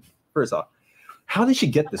first off, how did she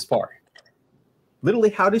get this far? Literally,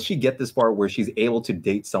 how did she get this far where she's able to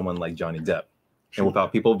date someone like Johnny Depp and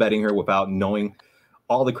without people vetting her, without knowing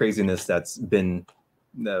all the craziness that's been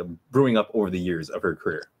brewing up over the years of her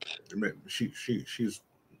career? She's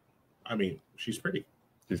pretty. She's pretty.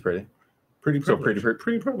 Pretty privileged.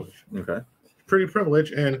 Pretty privileged. Okay. Pretty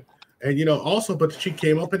privileged, and also, but she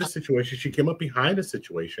came up in a situation. She came up behind a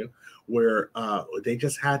situation where they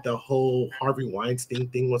just had the whole Harvey Weinstein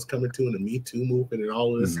thing was coming to, and the Me Too movement, and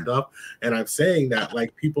all of this stuff. And I'm saying that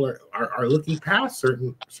like people are looking past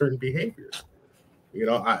certain behaviors.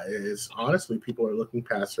 It's honestly, people are looking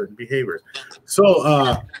past certain behaviors. So,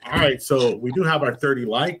 all right. So we do have our 30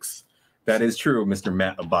 likes. That is true, Mr.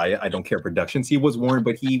 Matt Abaya. I Don't Care Productions. He was warned,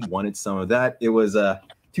 but he wanted some of that. It was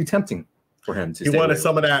too tempting for him to. He wanted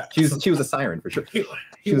some of that. She was a siren for sure.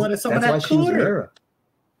 He wanted some of that. That's why she was Mara.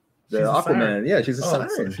 The Aquaman. Yeah, she's a siren.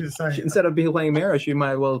 So she's a siren. Instead of being playing Mara, she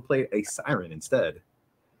might well play a siren instead.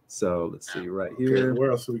 So let's see right here. Okay,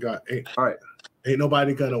 where else do we got? All right. Ain't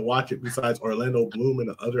nobody gonna watch it besides Orlando Bloom and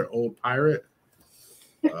the other old pirate.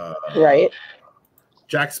 Right.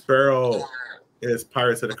 Jack Sparrow is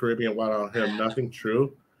Pirates of the Caribbean. Without him, nothing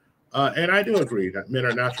true. And I do agree that men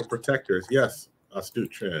are natural protectors. Yes, astute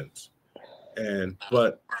trends.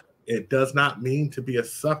 But it does not mean to be a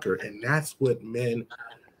sucker, and that's what men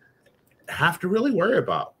have to really worry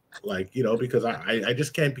about. Because I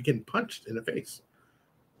just can't be getting punched in the face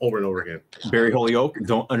over and over again. Barry Holyoke,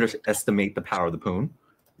 don't underestimate the power of the poon.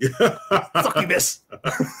 Succubus.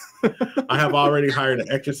 I have already hired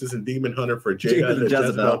an exorcist and demon hunter for Jada the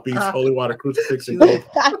Jezebel Beast, Holy Water Crucifix, and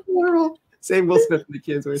Gold. Save Will Smith and the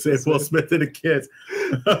kids. Save Will Smith and the kids.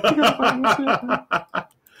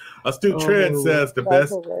 Astute Trend says the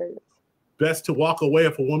best to walk away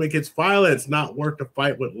if a woman gets violence, not worth the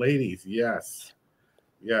fight with ladies. Yes.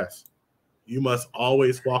 You must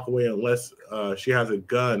always walk away unless she has a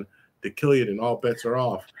gun to kill you, then all bets are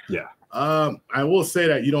off. Yeah. I will say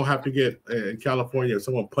that you don't have to get in California. If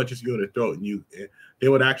someone punches you in the throat, and they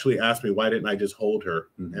would actually ask me why didn't I just hold her,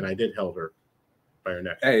 and I did hold her. her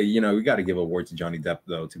neck. Hey, you know, we got to give a award to Johnny Depp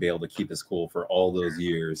though to be able to keep his cool for all those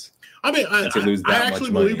years. I mean, I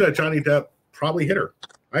actually believe that Johnny Depp probably hit her.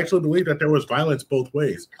 I actually believe that there was violence both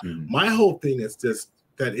ways. My whole thing is just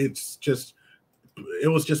that it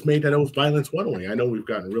was just made that it was violence one way. I know we've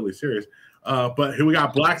gotten really serious, but here we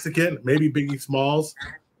got blacks again. Maybe Biggie Smalls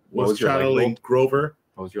was channeling Grover.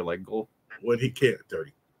 What was your leg goal? When he came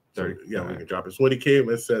 30. So, yeah, All we right. can drop it. So when he came,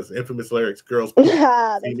 it says infamous lyrics, girls. That's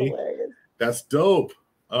hilarious. That's dope.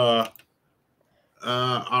 All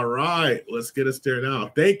right, let's get us there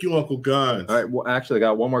now. Thank you, Uncle Guns. All right. Well, actually, I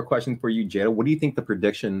got one more question for you, Jada. What do you think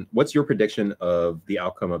what's your prediction of the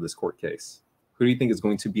outcome of this court case? Who do you think is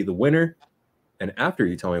going to be the winner? And after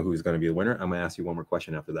you tell me who's going to be the winner, I'm going to ask you one more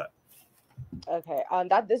question after that. Okay.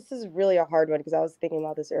 This is really a hard one because I was thinking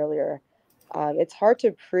about this earlier. It's hard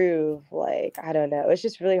to prove, like, I don't know. It's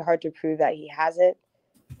just really hard to prove that he hasn't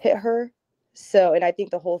hit her. So, and I think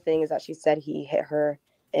the whole thing is that she said he hit her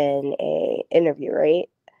in a interview, right?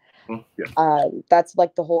 Yeah. That's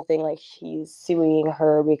like the whole thing. Like, he's suing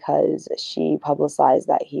her because she publicized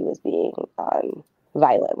that he was being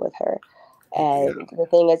violent with her. And the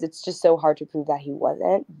thing is, it's just so hard to prove that he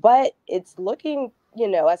wasn't. But it's looking, you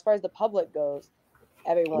know, as far as the public goes,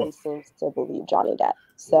 everyone seems to believe Johnny Depp.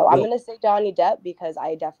 So I'm going to say Johnny Depp because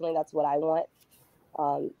that's what I want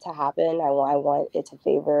to happen. I want it to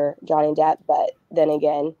favor Johnny Depp. But then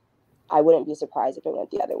again, I wouldn't be surprised if it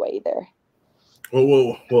went the other way either.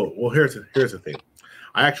 Well, here's the thing.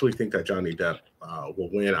 I actually think that Johnny Depp will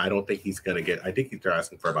win. I don't think he's going to get, I think they're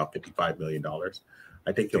asking for about $55 million.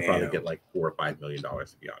 I think he'll probably get like $4 or $5 million,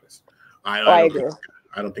 to be honest. I agree.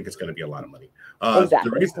 I don't think it's going to be a lot of money.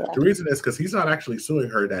 Exactly. The reason is because he's not actually suing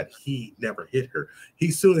her that he never hit her.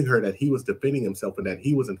 He's suing her that he was defending himself and that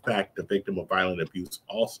he was, in fact, the victim of violent abuse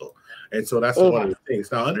also. And so that's one of the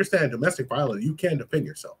things. Now, understand, domestic violence, you can defend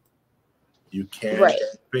yourself. You can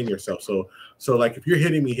defend yourself. So like, if you're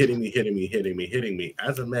hitting me,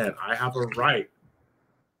 as a man, I have a right.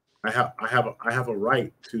 I have a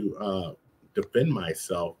right to defend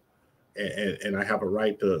myself. And I have a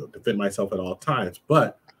right to defend myself at all times.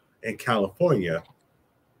 But in California,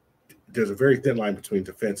 there's a very thin line between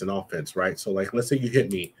defense and offense, right? So, like, let's say you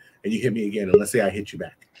hit me and you hit me again, and let's say I hit you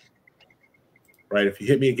back, right? If you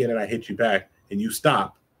hit me again and I hit you back and you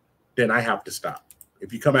stop, then I have to stop.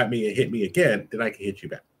 If you come at me and hit me again, then I can hit you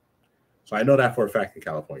back. So I know that for a fact in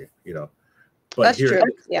California, you know. But here's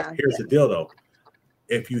the deal, though.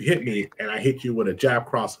 If you hit me and I hit you with a jab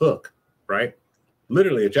cross hook, right?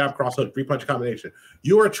 Literally a jab, cross, hook, 3-punch combination.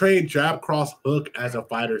 You are trained jab, cross, hook as a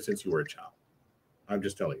fighter since you were a child. I'm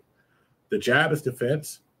just telling you. The jab is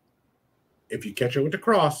defense. If you catch her with the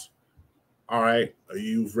cross, all right,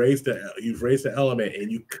 you've raised the element, and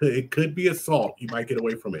it could be assault. You might get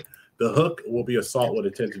away from it. The hook will be assault with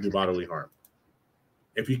intent to do bodily harm.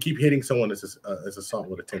 If you keep hitting someone, it's assault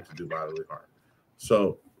with intent to do bodily harm.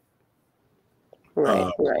 So,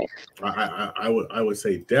 I would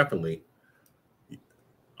say definitely.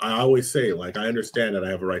 I always say, like, I understand that I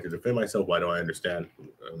have a right to defend myself. Why do I understand?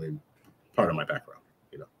 I mean, part of my background,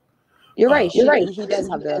 you know. You're right. He does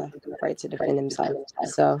have the right to defend himself.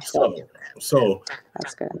 So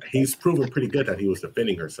that's good. He's proven pretty good that he was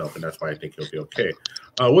defending herself, and that's why I think he'll be okay.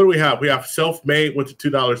 What do we have? We have Self-Made with the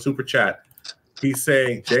 $2 super chat. He's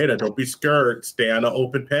saying, Jada, don't be scared. Stay on the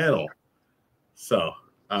open panel. So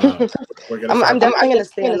we're gonna. I'm definitely gonna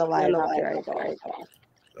stay on the line after I go.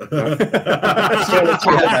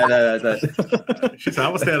 She said, "I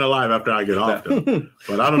will stand alive after I get off, though.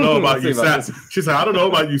 But I don't know about you." She said, "I don't know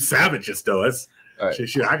about you savages, though." It's I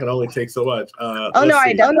can only take so much. I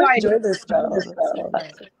definitely enjoy this show.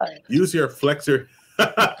 Use your flexor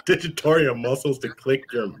digitoria muscles to click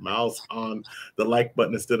your mouse on the like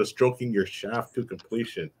button instead of stroking your shaft to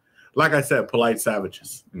completion. Like I said, polite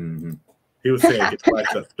savages. He was saying,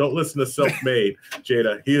 "Don't listen to Self-Made,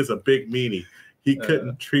 Jada. He is a big meanie. He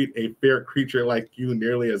couldn't treat a fair creature like you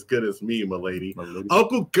nearly as good as me, my lady."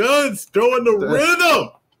 Uncle Guns throwing the rhythm.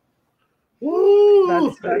 Woo!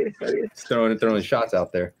 That's throwing shots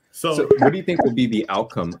out there. So what do you think will be the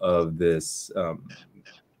outcome of this?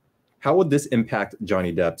 How would this impact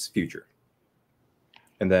Johnny Depp's future?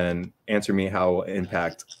 And then answer me how it will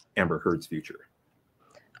impact Amber Heard's future.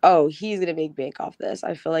 Oh, he's gonna make bank off this.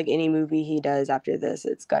 I feel like any movie he does after this,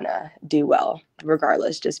 it's gonna do well,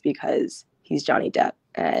 regardless, just because he's Johnny Depp.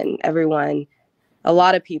 And a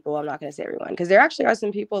lot of people, I'm not going to say everyone, because there actually are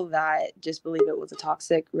some people that just believe it was a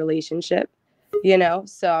toxic relationship, you know?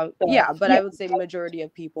 So, yeah, but I would say majority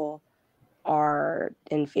of people are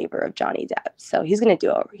in favor of Johnny Depp. So he's going to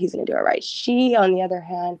do it right. She, on the other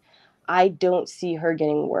hand, I don't see her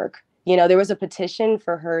getting work. You know, there was a petition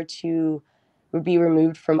for her to would be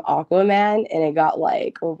removed from Aquaman, and it got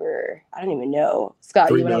like over, I don't even know. Scott,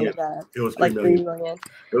 3 you want to million. look at It was 3 like million. 3 million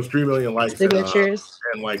It was 3 million likes signatures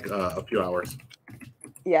in like a few hours.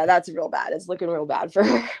 Yeah, that's real bad. It's looking real bad for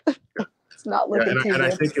her. It's not looking too good.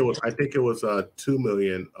 I think it was 2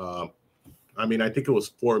 million. I mean, I think it was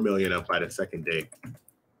 4 million up by the second day.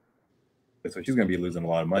 So she's gonna be losing a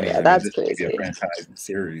lot of money. Yeah, I mean, that's this could be crazy. a franchise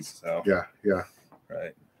series. So yeah.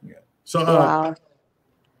 Right. Yeah. So wow.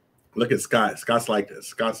 Look at Scott. Scott's like this.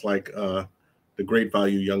 Scott's like the great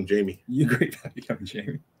value young Jamie. You great value young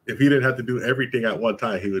Jamie. If he didn't have to do everything at one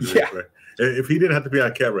time, he would do it. Right? If he didn't have to be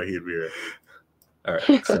on camera, he'd be right. All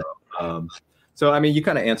right. So I mean, you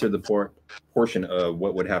kind of answered the portion of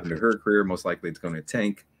what would happen to her career. Most likely, it's going to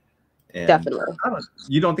tank. And Definitely.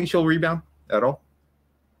 You don't think she'll rebound at all?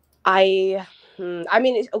 I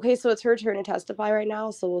mean, okay, so it's her turn to testify right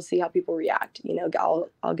now, so we'll see how people react. You know,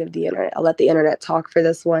 I'll give the internet, I'll let the internet talk for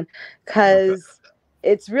this one, because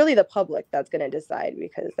it's really the public that's going to decide,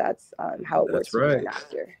 because that's how it works. That's right.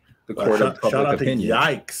 After. The court of public shout out opinion. to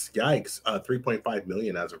yikes, 3.5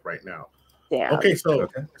 million as of right now. Damn. Okay, so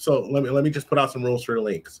let me just put out some rules for the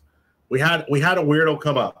links. We had a weirdo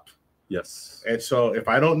come up. Yes. And so if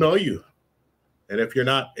I don't know you, and if you're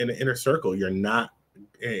not in the inner circle, you're not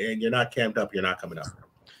camped up, you're not coming up.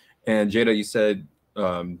 And Jada, you said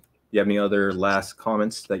you have any other last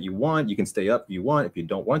comments that you want? You can stay up if you want. If you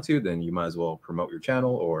don't want to, then you might as well promote your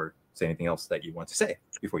channel or say anything else that you want to say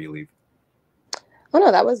before you leave. Oh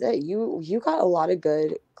no, that was it. You got a lot of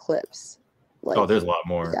good clips. Like, there's a lot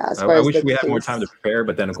more. Yeah, I wish we had more time to prepare,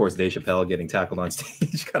 but then of course Dave Chappelle getting tackled on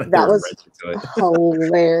stage that was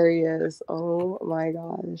hilarious. Oh my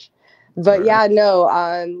gosh. But yeah, no,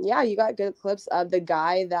 yeah, you got good clips of the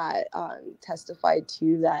guy that testified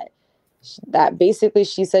to that basically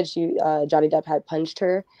she said Johnny Depp had punched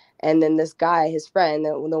her, and then this guy, his friend,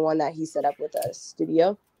 the one that he set up with a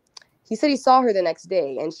studio, he said he saw her the next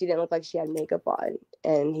day and she didn't look like she had makeup on,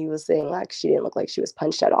 and he was saying like she didn't look like she was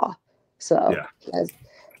punched at all. So yeah.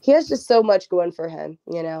 He has just so much going for him,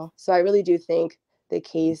 you know. So I really do think the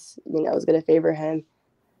case, you know, is going to favor him.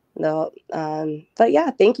 No, but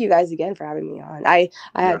yeah, thank you guys again for having me on. I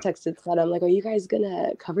had texted Scott. I'm like, are you guys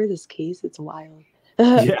gonna cover this case? It's wild.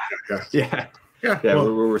 Yeah.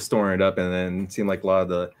 We're storing it up, and then it seemed like a lot of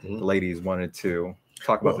the ladies wanted to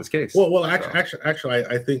talk about this case. Actually,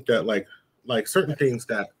 I think that like certain things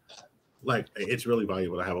that like it's really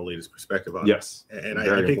valuable to have a lady's perspective on. Yes, and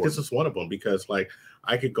I think this is one of them, because like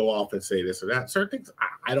I could go off and say this or that. Certain things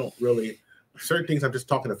I don't really. Certain things I'm just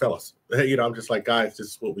talking to fellas. You know, I'm just like, guys, this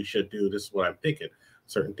is what we should do. This is what I'm thinking.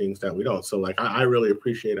 Certain things that we don't. So like I really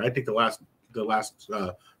appreciate it. I think the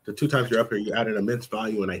 2 times you're up here, you added immense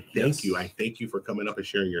value, and I thank you. I thank you for coming up and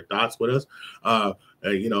sharing your thoughts with us.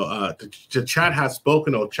 You know, the chat has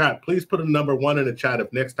spoken. Oh, chat, please put a number 1 in the chat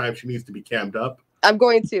if next time she needs to be cammed up. I'm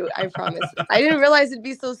going to, I promise. I didn't realize it'd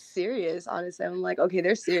be so serious, honestly. I'm like, okay,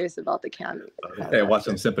 they're serious about the camera. Hey, watch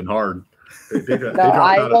them simping hard. No,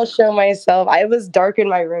 I will show myself. I was dark in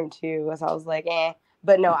my room too, because I was like, eh.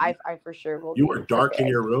 But no, I for sure will. You were dark in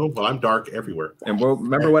your room? Well, I'm dark everywhere. And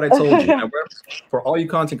remember what I told you. For all you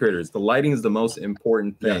content creators, the lighting is the most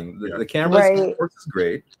important thing. The camera of course is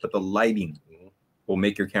great, but the lighting will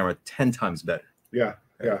make your camera 10 times better. Yeah.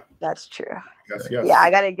 That's true. Yes. Yeah, I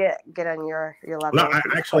gotta get on your level. No,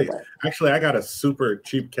 actually, I got a super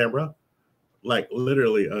cheap camera. Like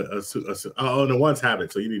literally the ones have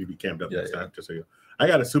it, so you need to be cammed up next time. Just so you know. I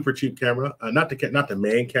got a super cheap camera, not the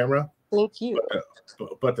main camera. Thank you.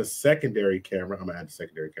 But the secondary camera, I'm gonna add the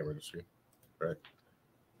secondary camera to the screen, right?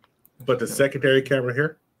 But the secondary camera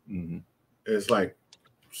here is like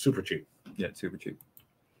super cheap. Yeah, super cheap.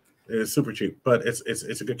 It's super cheap, but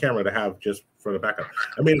it's a good camera to have just for the backup.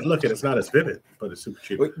 I mean, look, it's not as vivid, but it's super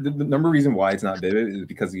cheap. The number reason why it's not vivid is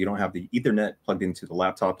because you don't have the Ethernet plugged into the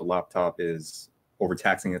laptop. The laptop is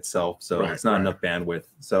overtaxing itself, so it's not enough bandwidth.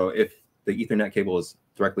 So if the Ethernet cable is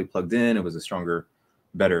directly plugged in, it was a stronger,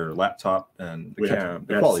 better laptop, and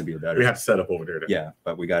the quality would be better. We have to set up over there. Yeah,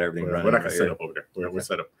 but we got everything running. We're not gonna set up over there. We're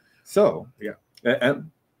set up. So and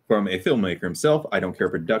from a filmmaker himself, I don't care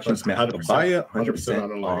productions, Matt Abaya, 100%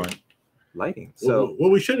 on lighting. So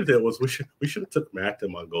what we should have did was we should have took Matt to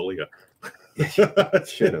Mongolia.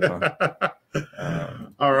 Should have.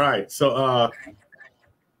 All right, so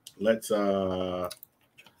let's start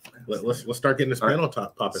getting this panel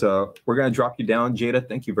popping. So we're gonna drop you down, Jada.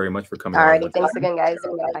 Thank you very much for coming. All righty, thanks again, guys.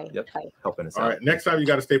 Yep, helping us out. All right, next time you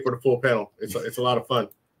got to stay for the full panel. It's a lot of fun.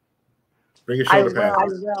 Bring your shoulder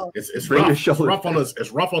pads. It's rough on us. It's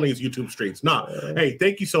rough on these YouTube streets. Hey,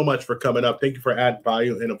 thank you so much for coming up. Thank you for adding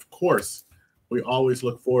value, and of course, we always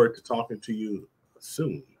look forward to talking to you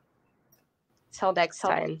soon. Till next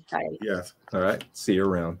time. Yes. All right. See you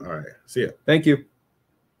around. All right. See ya. Thank you.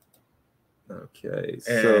 Okay.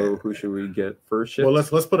 So who should we get first? Well, let's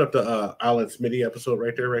put up the Alan Smitty episode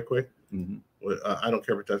right there, right quick. Mm-hmm. I don't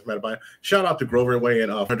care if it doesn't matter. By shout out to Grover weighing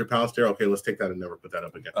 100 pounds there. Okay, let's take that and never put that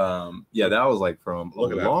up again. Yeah, that was like from a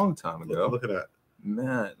long time ago. Look at that.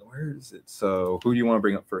 Man, where is it? So who do you want to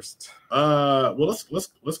bring up first? Well,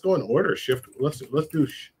 let's go in order. Shift. Let's do.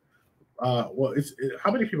 Well,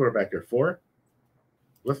 how many people are back there? 4.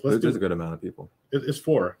 There's a good amount of people. It's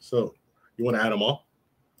 4. So you want to add them all?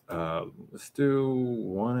 Let's do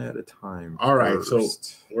one at a time. All right. First.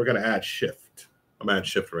 So we're gonna add shift. I'm adding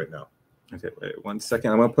shift right now. Okay, wait 1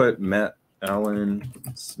 second. I'm gonna put Matt, Alan,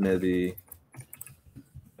 Smithy.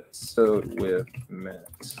 Episode with Matt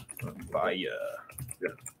Baya.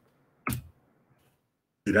 Yeah.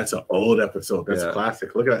 Dude, that's an old episode. That's a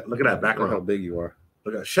classic. Look at that background. Look how big you are.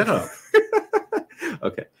 Look at. Shut up.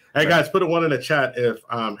 Okay. Hey guys, put a 1 in the chat if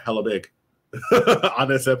I'm hella big on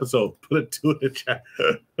this episode. Put a 2 in the chat.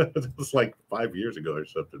 It was like 5 years ago or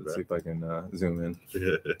something. Let's see if I can zoom in.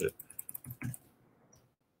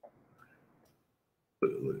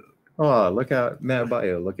 Oh, look at Matt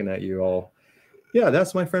Baya looking at you all. Yeah,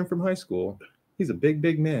 that's my friend from high school. He's a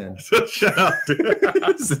big man. Shut up, dude.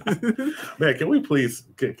 Man, can we please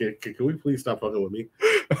stop fucking with me?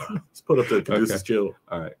 Let's put up the Caduceus shield.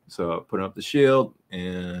 All right, so putting up the shield,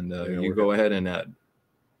 and you go ahead and add.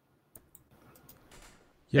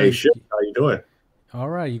 Yeah, hey, Shield, how you doing? All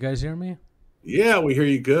right, you guys hear me? Yeah, we hear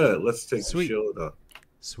you good. Let's take the shield up.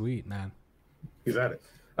 Sweet, man. He's at it.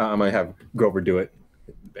 I might have Grover do it.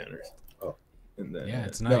 Banners. Oh, and then yeah,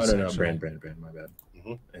 it's nice. No, brand. My bad.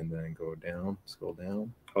 Mm-hmm. And then go down, scroll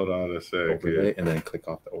down. Hold on a second. Overlay, and then click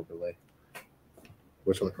off the overlay.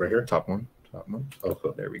 Which one? Right here? Top one.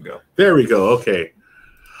 Oh, there we go. There we go. Okay.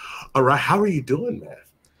 All right. How are you doing, man?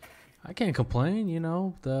 I can't complain. You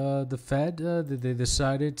know, the Fed they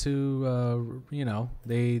decided to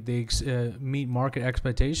they meet market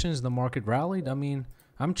expectations. The market rallied. I mean,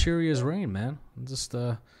 I'm cheery as rain, man. Just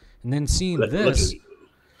and then seeing this.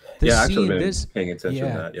 Yeah, actually been paying attention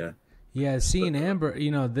to that. Yeah, seeing Amber,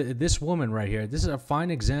 this woman right here, this is a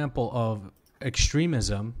fine example of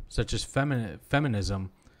extremism, such as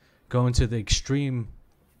feminism, going to the extreme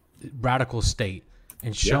radical state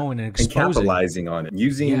and showing and exposing. And capitalizing on it,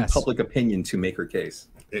 using public opinion to make her case.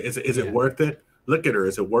 Is it worth it? Look at her.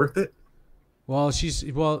 Is it worth it? Well, she's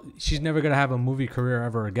never going to have a movie career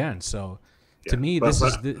ever again. So to me, this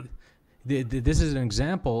is an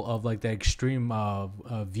example of like the extreme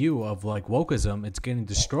view of like wokeism. It's getting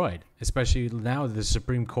destroyed, especially now the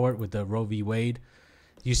Supreme Court with the Roe v. Wade.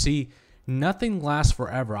 You see, nothing lasts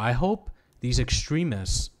forever. I hope these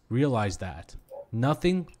extremists realize that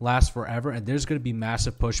nothing lasts forever, and there's going to be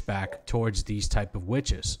massive pushback towards these type of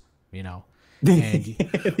witches. And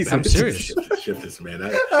I'm serious. Shift this, man.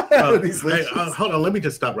 Hold on, let me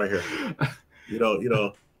just stop right here. You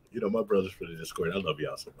know, my brothers for the Discord. I love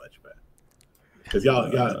y'all so much, man. Because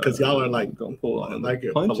y'all are like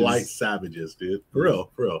polite savages, dude. For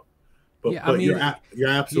real. But, yeah, I mean, you're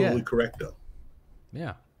absolutely correct, though.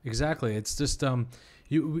 Yeah, exactly. It's just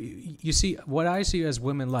you see what I see as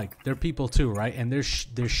women, like they're people too, right? And there's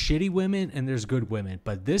shitty women and there's good women.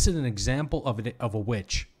 But this is an example of a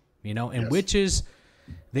witch, And witches,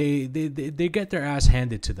 they get their ass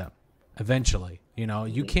handed to them eventually.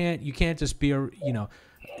 You can't just be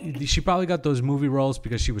she probably got those movie roles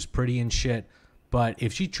because she was pretty and shit. But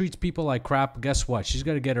if she treats people like crap, guess what? She's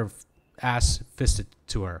got to get her ass fisted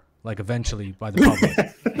to her, like eventually by the public.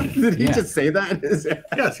 Did he just say that?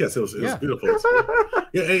 Yes, it was beautiful.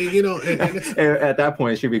 At that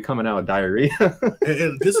point, she'd be coming out with diarrhea.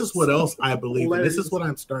 and this is what else I believe. And this is what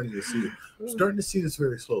I'm starting to see. I'm starting to see this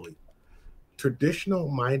very slowly.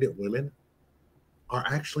 Traditional-minded women are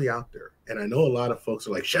actually out there. And I know a lot of folks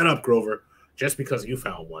are like, shut up, Grover, just because you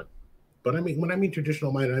found one. But I mean, when I mean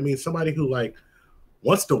traditional-minded, I mean somebody who like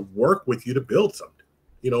wants to work with you to build something,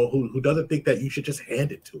 who doesn't think that you should just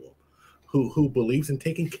hand it to them, who believes in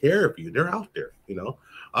taking care of you. They're out there,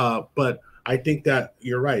 but I think that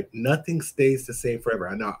you're right. Nothing stays the same forever.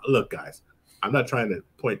 I know. Look, guys, I'm not trying to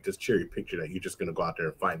point this cherry picture that you're just going to go out there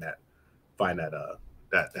and find that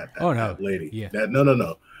lady. Yeah.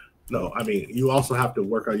 No. I mean, you also have to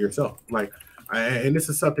work on yourself. Like, and this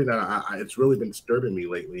is something that it's really been disturbing me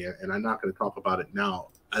lately, and I'm not going to talk about it now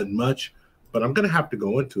as much, but I'm going to have to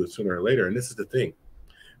go into it sooner or later. And this is the thing.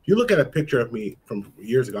 If you look at a picture of me from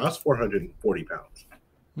years ago, I was 440 pounds.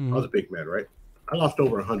 I was a big man, right? I lost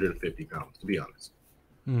over 150 pounds, to be honest.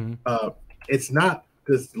 It's not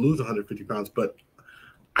just lose 150 pounds, but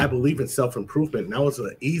I believe in self-improvement. And that was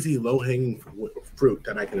an easy, low-hanging fruit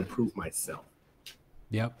that I can improve myself.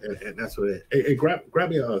 Yep. And that's what it is. Hey, grab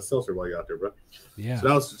me a seltzer while you're out there, bro. Yeah. So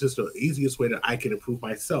that was just the easiest way that I can improve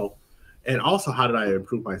myself. And also, how did I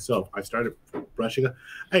improve myself? I started brushing up.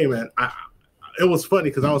 Hey, man, it was funny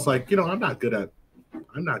because I was like, I'm not good at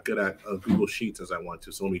Google Sheets as I want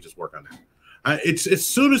to. So let me just work on that. It's as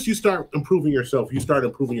soon as you start improving yourself, you start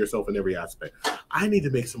improving yourself in every aspect. I need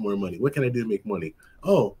to make some more money. What can I do to make money?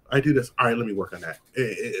 Oh, I do this. All right, let me work on that.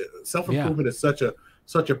 Self-improvement is such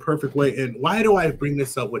a perfect way. And why do I bring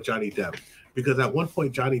this up with Johnny Depp? Because at one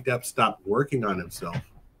point, Johnny Depp stopped working on himself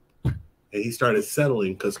and he started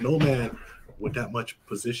settling, because no man with that much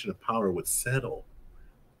position of power would settle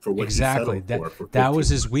for what exactly. he settled for that was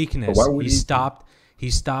his weakness. He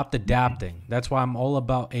stopped adapting. That's why I'm all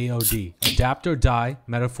about AOD. Adapt or die,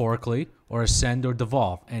 metaphorically, or ascend or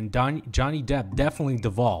devolve. And Johnny Depp definitely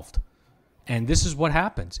devolved. And this is what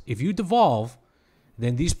happens. If you devolve,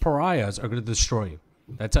 then these pariahs are going to destroy you.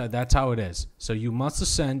 That's how it is. So you must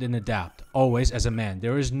ascend and adapt, always as a man.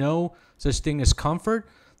 There is no such thing as comfort.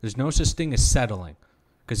 There's no such thing as settling.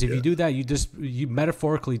 Because if you do that, you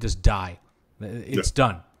metaphorically just die. It's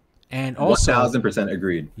done. And also 1000%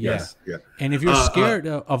 agreed. Yeah. Yes. Yeah. And if you're scared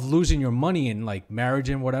of losing your money in like marriage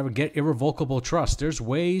and whatever, get irrevocable trust. There's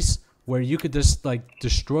ways where you could just like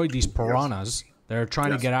destroy these piranhas that are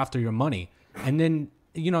trying to get after your money, and then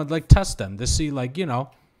like test them to see like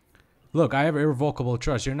look, I have irrevocable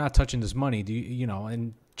trust. You're not touching this money. Do you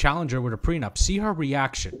and challenge her with a prenup. See her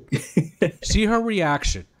reaction. See her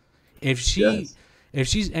reaction. If she's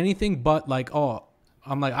anything but like, oh,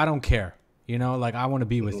 I'm like, I don't care. Like I want to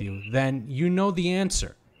be with you. Then the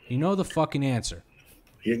answer. The fucking answer.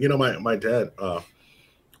 My dad.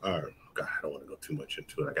 God, I don't want to go too much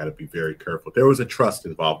into it. I got to be very careful. There was a trust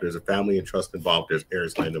involved. There's a family and trust involved. There's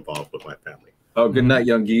heirs land involved with my family. Oh, good night,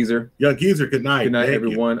 young geezer. Young geezer, good night. Good night, Thank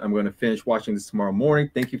everyone. I'm going to finish watching this tomorrow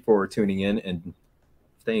morning. Thank you for tuning in and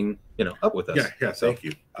staying, up with us. Yeah. Thank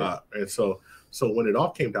you. And so when it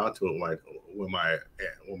all came down to it, when my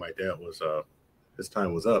dad was his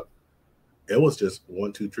time was up, it was just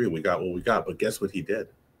 1, 2, 3. We got what we got. But guess what he did?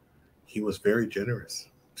 He was very generous.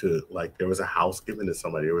 There was a house given to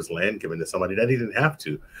somebody, there was land given to somebody that he didn't have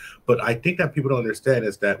to. But I think that people don't understand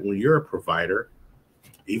is that when you're a provider,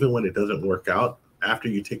 even when it doesn't work out, after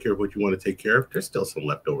you take care of what you want to take care of, there's still some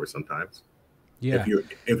leftover sometimes. Yeah.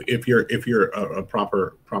 If you're a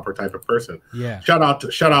proper type of person. Yeah. Shout out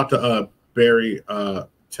to Barry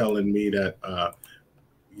telling me that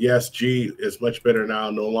yes, G is much better now,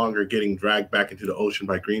 no longer getting dragged back into the ocean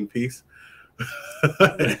by Greenpeace.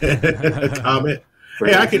 Comment.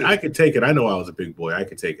 Hey, I could take it. I know I was a big boy. I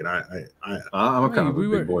could take it. I'm a kind of a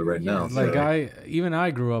big boy right now. Like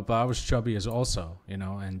I grew up. I was chubby as also,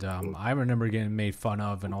 and I remember getting made fun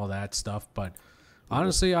of and all that stuff. But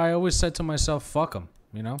honestly, I always said to myself, "Fuck them."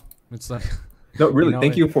 It's like. No, really.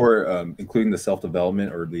 Thank you for including the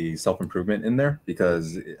self-development or the self-improvement in there,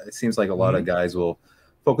 because it seems like a lot of guys will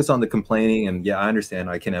focus on the complaining. And yeah, I understand.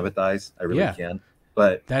 I can empathize. I really can.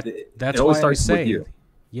 But that's it always why starts I say, with you.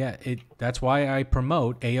 Yeah, that's why I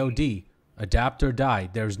promote AOD, adapt or die.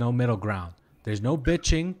 There's no middle ground. There's no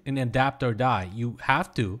bitching and adapt or die. You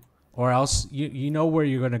have to, or else you know where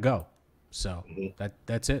you're gonna go. So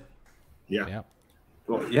that's it. Yeah.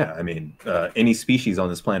 Well, yeah. I mean, any species on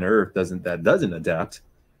this planet Earth doesn't adapt,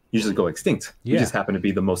 you just go extinct. We just happen to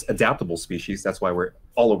be the most adaptable species. That's why we're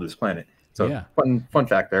all over this planet. So fun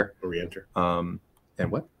fact there. Re-enter. And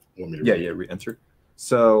what? Re-enter.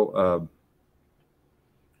 So.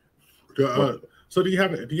 So do you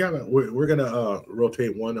have we're gonna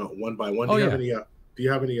rotate one by one. Do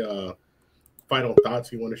you have any final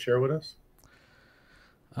thoughts you want to share with us?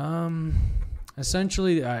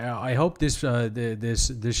 Essentially, I hope this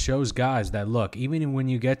shows guys that look, even when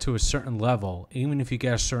you get to a certain level, even if you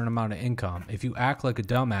get a certain amount of income, if you act like a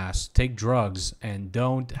dumbass, take drugs, and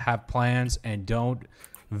don't have plans, and don't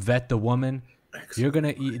vet the woman, you're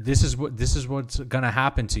gonna. This is what's gonna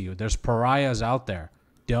happen to you. There's pariahs out there.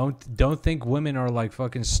 Don't think women are like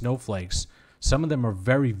fucking snowflakes. Some of them are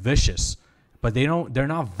very vicious, but they're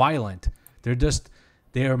not violent.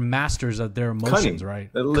 They are masters of their emotions, right?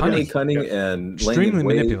 Cunning and extremely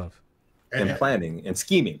manipulative, and planning and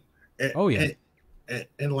scheming.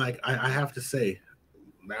 And like I have to say,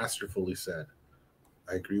 masterfully said.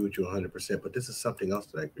 I agree with you 100%. But this is something else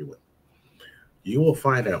that I agree with. You will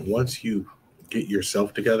find that once you get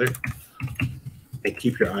yourself together and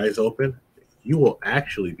keep your eyes open, you will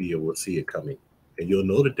actually be able to see it coming, and you'll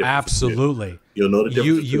know the difference. Absolutely, you'll know the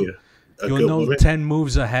difference. You'll know 10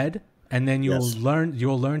 moves ahead, and then you'll learn.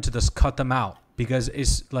 You'll learn to just cut them out, because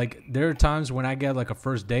it's like there are times when I get like a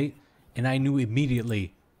first date, and I knew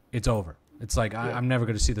immediately it's over. It's like I'm never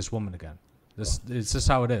going to see this woman again. It's just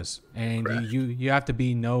how it is, and you have to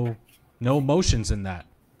be no emotions in that.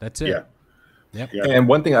 That's it. Yeah. Yep. Yeah. And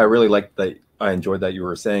one thing I really like that I enjoyed that you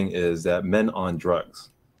were saying is that men on drugs.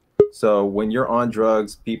 So when you're on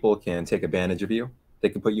drugs, people can take advantage of you. They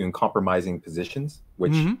can put you in compromising positions,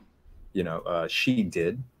 which, you know, she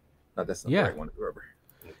did. That's not the right one. Whoever.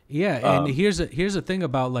 Yeah, and here's the thing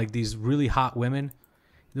about like these really hot women.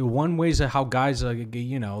 The one ways that how guys,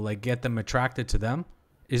 you know, like get them attracted to them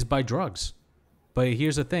is by drugs. But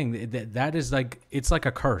here's the thing, that is like, it's like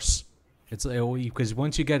a curse. It's like, because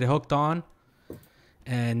once you get hooked on,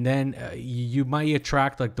 and then you might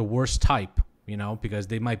attract like the worst type, you know, because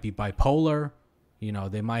they might be bipolar, you know,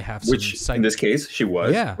 they might have some which in this case she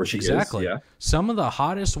was, or she exactly. is. Yeah. Some of the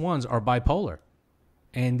hottest ones are bipolar,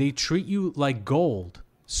 and they treat you like gold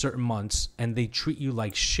certain months, and they treat you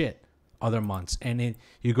like shit other months, and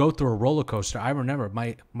you go through a roller coaster. I remember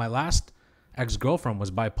my last ex-girlfriend was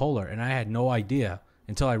bipolar, and I had no idea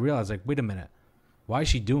until I realized, like, wait a minute, why is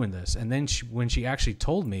she doing this? And then when she actually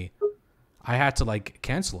told me, I had to like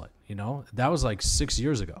cancel it, you know. That was like 6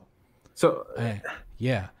 years ago. So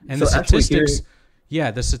yeah, and so the statistics,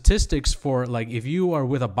 the statistics for like if you are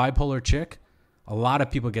with a bipolar chick, a lot of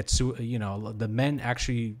people get you know, the men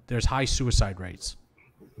actually, there's high suicide rates.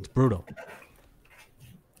 It's brutal.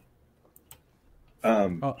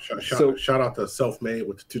 Shout out to Self-Made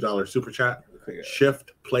with the $2 super chat.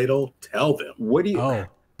 Shift Plato, tell them. What do you? Oh,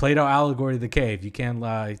 Plato allegory of the cave. You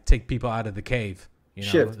can take people out of the cave. You know?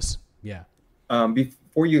 Shift. Yeah.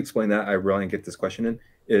 Before you explain that, I really get this question in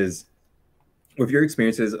is, with your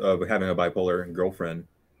experiences of having a bipolar girlfriend,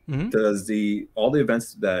 does all the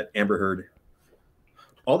events that Amber Heard,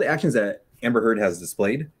 all the actions that Amber Heard has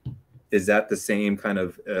displayed, is that the same kind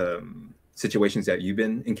of situations that you've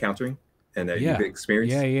been encountering and that you've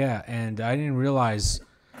experienced? Yeah. And I didn't realize,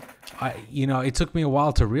 you know, it took me a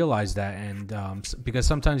while to realize that, and because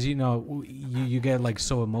sometimes, you know, you get like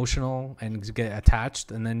so emotional and get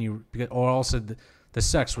attached, and then or also the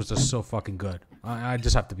sex was just so fucking good. I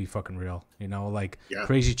just have to be fucking real, you know, like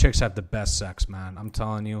crazy chicks have the best sex, man. I'm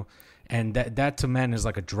telling you, and that to men is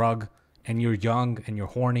like a drug, and you're young and you're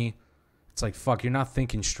horny. It's like, fuck, you're not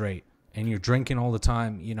thinking straight, and you're drinking all the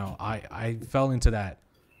time. You know, I fell into that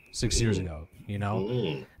 6 years ago, you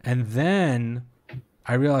know, and then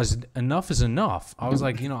I realized enough is enough. I was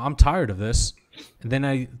like, you know, I'm tired of this. And then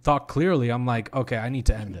I thought clearly. I'm like, okay, I need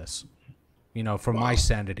to end this, you know, for my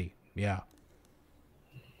sanity. Yeah.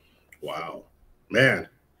 Wow, man.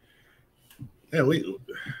 Yeah,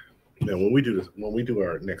 when we do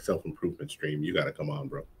our next self-improvement stream, you got to come on,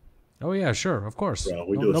 bro. Oh yeah, sure, of course. Bro,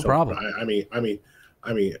 no problem.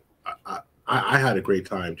 I had a great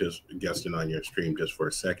time just guesting on your stream just for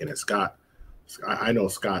a second. And Scott, I know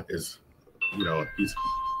Scott is, you know,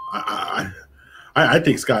 I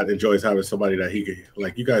think Scott enjoys having somebody that he could,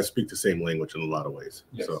 like, you guys speak the same language in a lot of ways.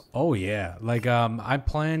 Yes. So. Oh yeah, like I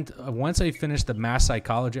planned once I finish the mass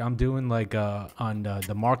psychology, I'm doing like on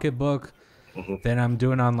the market book, then I'm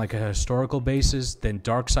doing on like a historical basis, then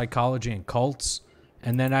dark psychology and cults,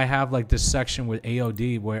 and then I have like this section with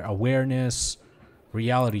AOD where awareness,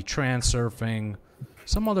 reality transurfing,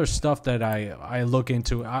 some other stuff that I look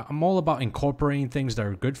into. I'm all about incorporating things that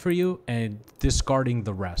are good for you and discarding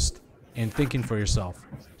the rest and thinking for yourself.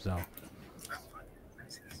 So.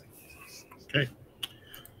 Okay.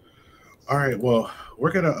 All right. Well,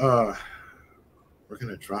 we're gonna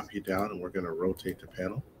drop you down and we're gonna rotate the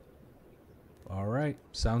panel. All right.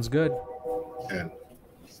 Sounds good.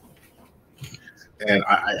 And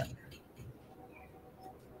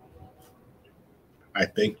I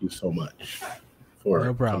thank you so much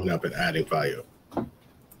for coming up and adding value.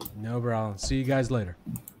 No problem. See you guys later.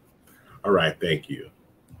 All right. Thank you.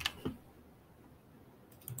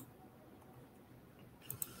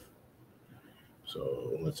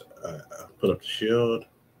 So let's put up the shield.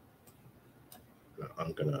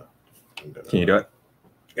 I'm gonna. Can you do it?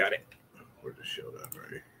 Got it. Where's the shield at?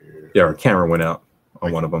 Right here. Yeah, our camera went out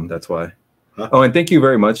on one of them. That's why. Huh? Oh, and thank you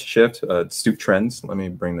very much, Shift. Stoop Trends. Let me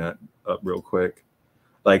bring that up real quick.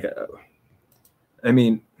 Like, I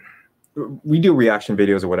mean, we do reaction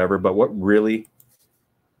videos or whatever, but what really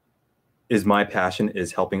is my passion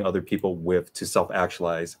is helping other people to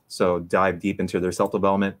self-actualize. So dive deep into their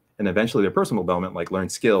self-development and eventually their personal development, like learn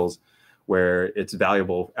skills where it's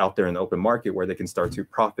valuable out there in the open market where they can start to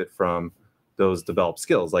profit from those developed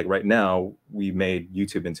skills. Like right now, we made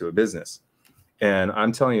YouTube into a business. And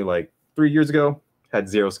I'm telling you, like 3 years ago, had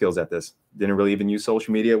zero skills at this. Didn't really even use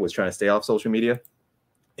social media, was trying to stay off social media.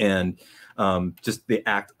 And just the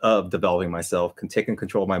act of developing myself, taking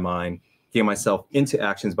control of my mind, getting myself into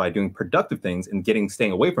actions by doing productive things and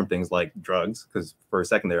staying away from things like drugs. Because for a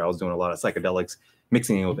second there, I was doing a lot of psychedelics,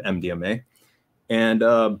 mixing it with MDMA. And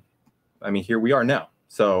I mean, here we are now.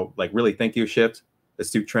 So like, really thank you, Shift,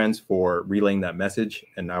 Astute Trends, for relaying that message.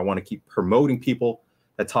 And I want to keep promoting people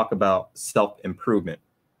that talk about self-improvement.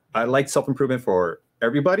 I like self-improvement for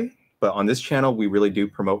everybody, but on this channel, we really do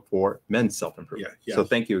promote for men's self-improvement. Yeah, So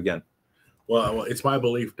thank you again. Well, it's my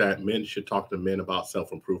belief that men should talk to men about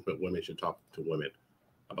self-improvement. Women should talk to women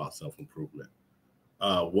about self-improvement.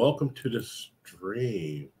 Welcome to the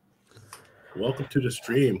stream. Welcome to the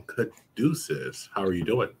stream, Caduceus. How are you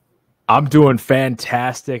doing? I'm doing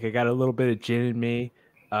fantastic. I got a little bit of gin in me.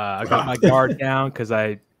 I got my guard down because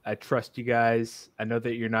I trust you guys. I know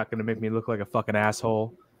that you're not going to make me look like a fucking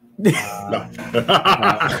asshole. Nah,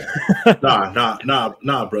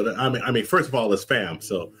 brother. I mean, first of all, it's fam.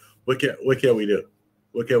 So what can we do?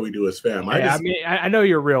 What can we do as fam? Hey, I know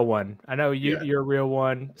you're a real one. I know you're a real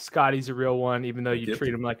one. Scotty's a real one, even though you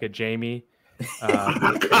treat him like a Jamie.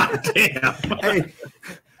 God damn. Hey,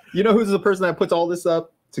 you know who's the person that puts all this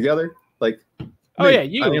up together? Like, oh yeah,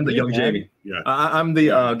 you. I am the young Jamie. Yeah, I'm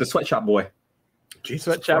the sweatshop boy. Jesus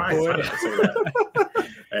sweatshop Christ, boy.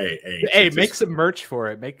 Hey, make some merch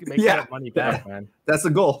for it. Make that money back, man. That's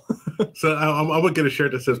the goal. So I'm gonna get a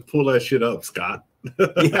shirt that says "Pull that shit up, Scott."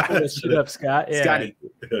 Yeah, pull that shit up, Scott. Yeah. Scotty.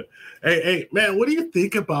 Hey, man, what do you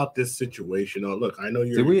think about this situation? Oh, look, I know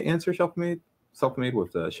you're. Did we answer self-made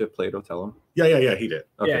with Shift Plato? Tell him. Yeah, he did.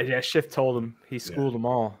 Okay. Yeah. Shift told him. He schooled them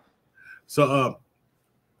all. So,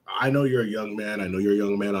 I know you're a young man. I know you're a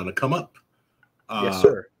young man on the come up. Yes,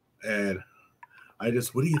 sir. And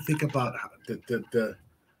what do you think about the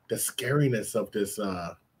scariness of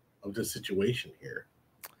this situation here?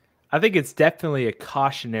 I think it's definitely a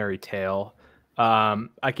cautionary tale.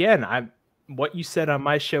 Again, what you said on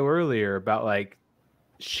my show earlier about like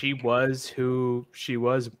she was who she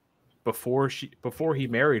was before he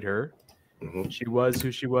married her. Mm-hmm. She was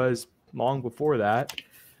who she was long before that.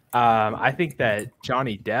 I think that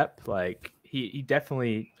Johnny Depp, like he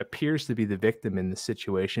definitely appears to be the victim in this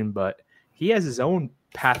situation, but he has his own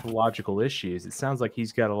pathological issues. It sounds like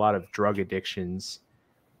he's got a lot of drug addictions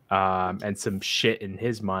and some shit in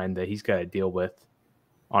his mind that he's got to deal with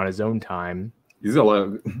on his own time. He has a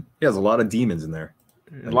lot of demons in there.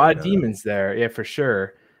 A lot of demons there, yeah, for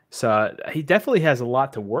sure. So he definitely has a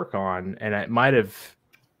lot to work on, and it might have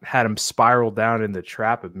had him spiral down in the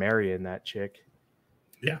trap of marrying that chick.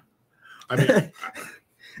 Yeah, I mean,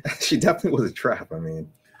 she definitely was a trap. I mean,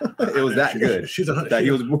 it was that good.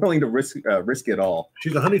 He was willing to risk it all.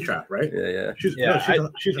 She's a honey trap, right? Yeah. She's a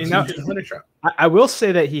honey trap. I will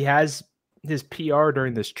say that he has his PR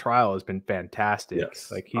during this trial has been fantastic.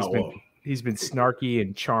 Yes. Like he's been snarky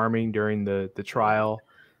and charming during the trial,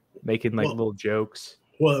 making like little jokes.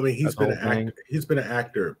 Well, I mean, he's been an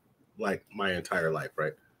actor like my entire life,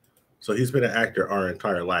 right? So he's been an actor our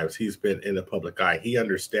entire lives. He's been in the public eye. He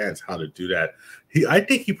understands how to do that. I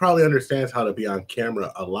think he probably understands how to be on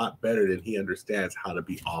camera a lot better than he understands how to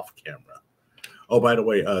be off camera. Oh, by the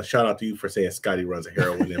way, shout out to you for saying Scotty runs a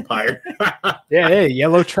heroin empire. Yeah, hey,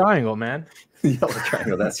 yellow triangle, man. Yellow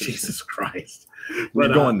triangle. That's Jesus Christ.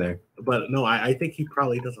 We're going there. But no, I think he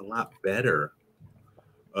probably does a lot better.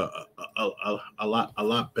 A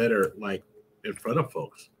lot better, like in front of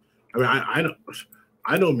folks. I mean,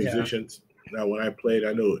 I know musicians. Now, when I played,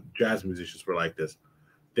 I know jazz musicians were like this.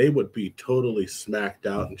 They would be totally smacked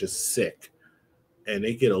out and just sick, and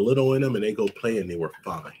they get a little in them, and they go play, and they were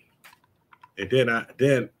fine. And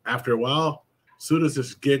then after a while, as soon as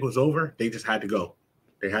this gig was over, they just had to go.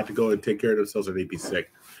 They had to go and take care of themselves, or they'd be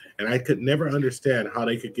sick. And I could never understand how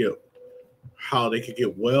they could get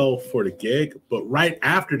well for the gig, but right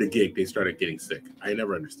after the gig, they started getting sick. I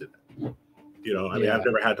never understood that. You know, I mean, I've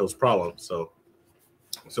never had those problems, so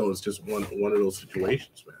it's just one of those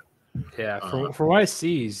situations, man. Yeah, from what I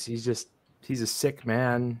see, he's a sick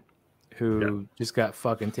man who just got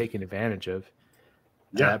fucking taken advantage of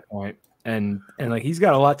at that point. And like he's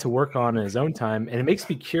got a lot to work on in his own time. And it makes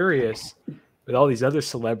me curious with all these other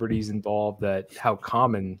celebrities involved that how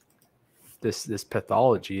common this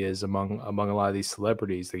pathology is among a lot of these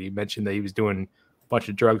celebrities. Like you mentioned that he was doing a bunch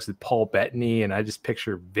of drugs with Paul Bettany, and I just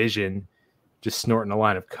picture Vision just snorting a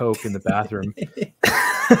line of coke in the bathroom.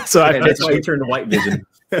 So that's why he turned to white Vision.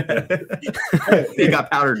 He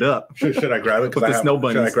got powdered up. Should I grab it? With the snow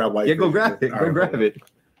bunnies. Should I grab white? Yeah, go grab it. Go grab it.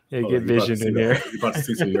 Yeah, get Vision in there. You're about to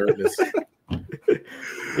see some nervousness.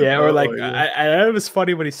 Yeah, or like I it was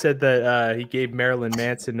funny when he said that he gave Marilyn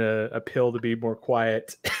Manson a pill to be more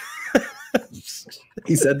quiet.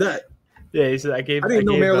 He said that. Yeah, he said I didn't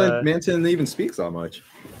know Marilyn Manson even speaks that much.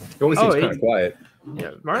 He always seems kind of quiet.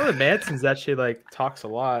 Yeah, Marilyn Manson's actually like talks a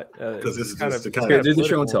lot. Because this is kind just of the kind of do the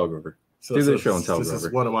show and tell, Grover. Do the show and tell, This Grover.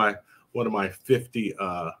 is one of my 50.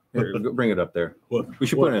 Here, go bring it up there. What- We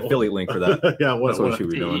should what- put an affiliate link for that. Yeah, That's what we should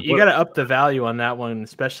be doing. You got to up the value on that one,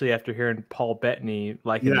 especially after hearing Paul Bettany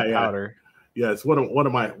liking the powder. Yeah, it's one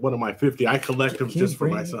of my 50. I collect them just for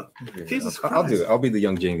myself. Jesus Christ. I'll do it. I'll be the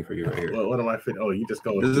young Jamie for you right here. One of my 50. Oh, you just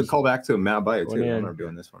go. This is a callback to Matt Byatt too. Yeah. I'm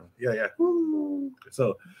doing this one. Yeah.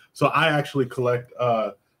 So I actually collect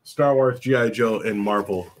Star Wars, G.I. Joe, and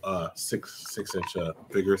Marvel 6-inch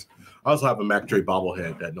figures. I also have a Mac Dre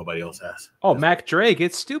bobblehead that nobody else has. Oh, Mac Drake,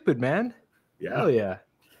 it's stupid, man. Yeah. Hell yeah.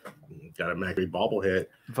 Got a Mac Dre bobblehead.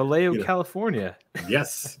 Vallejo, You know. California.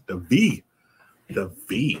 Yes, the V.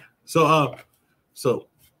 So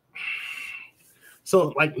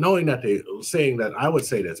like knowing that they saying that, I would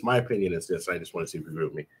say this. My opinion is this. I just want to see if you agree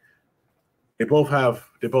with me. They both have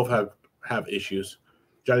issues.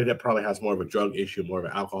 Johnny Depp probably has more of a drug issue, more of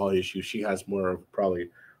an alcohol issue. She has more of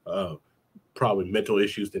probably mental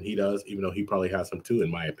issues than he does, even though he probably has some too,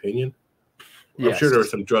 in my opinion. I'm sure there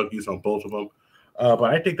was some drug use on both of them. But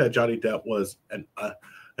I think that Johnny Depp was an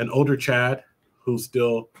older Chad who's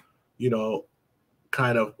still,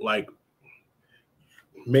 kind of like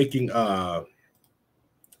making a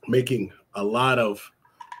lot of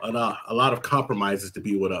compromises to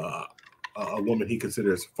be with a woman he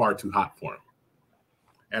considers far too hot for him.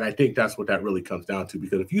 And I think that's what that really comes down to,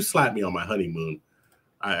 because if you slap me on my honeymoon,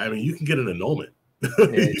 I mean, you can get an annulment.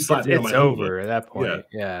 It's over at that point.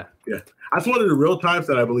 Yeah. That's one of the real times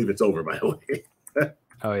that I believe it's over, by the way.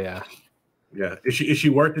 Oh yeah. Yeah. Is she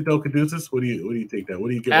worth it though, Caduceus? What do you think that? What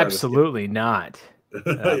do you give Absolutely not.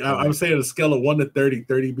 I'm saying a scale of 1 to 30,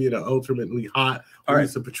 30 being an ultimately hot,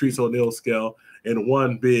 it's a Patrice O'Neal scale, and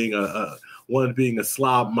 1 being a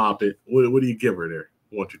slob moppet. What do you give her there?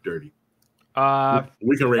 1 to 30.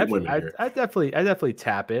 We can rate women here. I definitely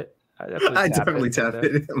tap it. I definitely tap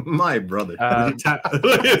it. My brother.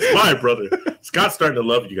 It's my brother. Scott's starting to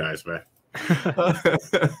love you guys, man.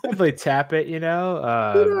 Definitely tap it, hit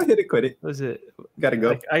it, quit it. Was it? Gotta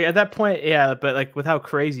go. At that point, yeah, but like with how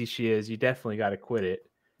crazy she is, you definitely got to quit it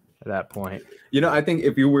at that point. I think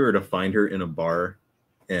if you were to find her in a bar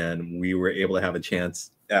and we were able to have a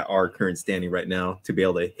chance at our current standing right now to be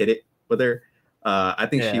able to hit it with her, I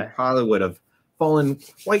think she probably would have fallen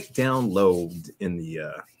quite down low in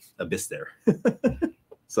the abyss there.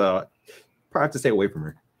 So probably have to stay away from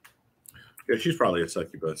her. Yeah, she's probably a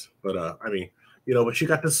succubus, but I mean, but she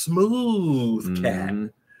got the smooth cat.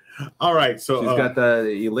 All right, so she's got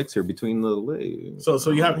the elixir between the legs.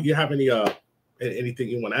 So you have any anything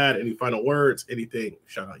you want to add? Any final words? Anything?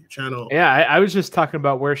 Shout out your channel. Yeah, I was just talking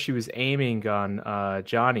about where she was aiming on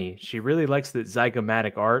Johnny. She really likes the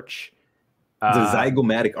zygomatic arch. The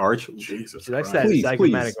zygomatic arch. Jesus, she likes that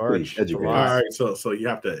zygomatic arch. All right, so you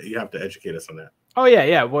have to educate us on that. Oh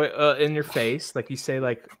yeah. Well, in your face, like you say,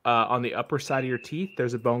 like on the upper side of your teeth,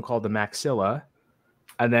 there's a bone called the maxilla,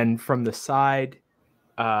 and then from the side,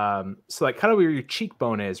 so like kind of where your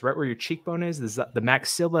cheekbone is, right where your cheekbone is, the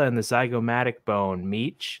maxilla and the zygomatic bone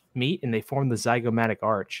meet, and they form the zygomatic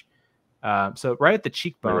arch. So right at the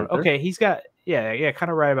cheekbone. Right okay, he's got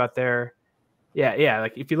kind of right about there. Yeah.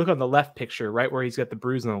 Like if you look on the left picture, right where he's got the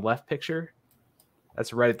bruise on the left picture,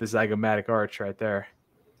 that's right at the zygomatic arch right there.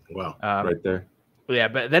 Wow, right there. Yeah,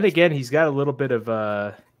 but then again, he's got a little bit of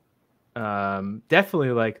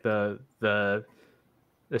definitely like the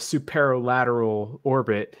superolateral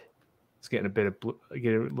orbit. It's getting a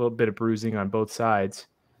little bit of bruising on both sides.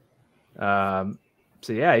 So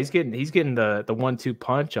yeah, he's getting the 1-2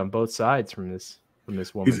 punch on both sides from this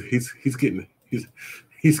woman.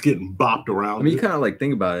 He's getting bopped around. I mean, you kind of like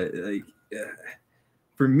think about it. Like,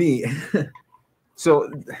 for me, so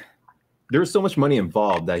there was so much money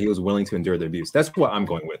involved that he was willing to endure the abuse. That's what I'm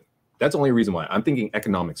going with. That's the only reason why. I'm thinking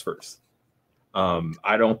economics first.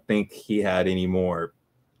 I don't think he had any more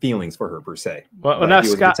feelings for her per se. Well, now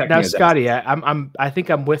Scotty, I think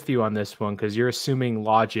I'm with you on this one because you're assuming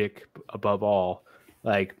logic above all.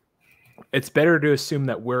 Like, it's better to assume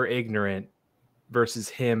that we're ignorant versus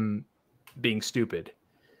him being stupid.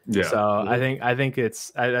 Yeah. So I think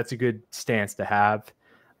that's a good stance to have.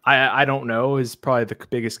 I don't know is probably the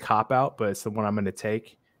biggest cop out, but it's the one I'm going to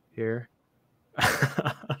take here.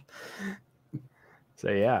 So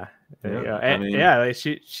yeah. Like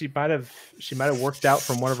she might have worked out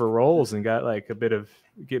from one of her roles and got like a bit of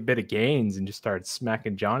gains and just started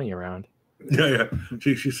smacking Johnny around. Yeah.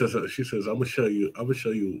 She says I'm gonna show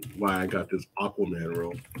you why I got this Aquaman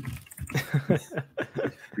role.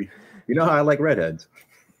 You know how I like redheads.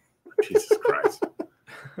 Jesus Christ.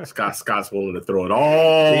 Scott's willing to throw it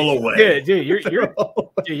all away. Dude,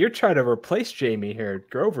 you're trying to replace Jamie here,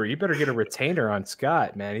 Grover. You better get a retainer on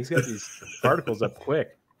Scott, man. He's got these particles up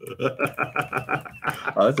quick.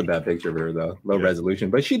 Oh, that's a bad picture of her though. Low resolution,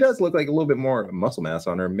 but she does look like a little bit more muscle mass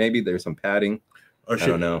on her. Maybe there's some padding. I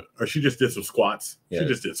don't know. Or she just did some squats. Yeah. She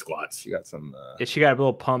just did squats. She got some. Yeah, she got a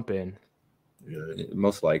little pump in. Yeah,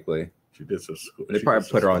 most likely. She did some. They probably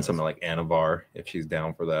put her on something like Anavar if she's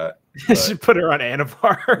down for that. Should put her on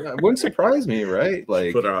Anavar. Yeah, it wouldn't surprise me, right?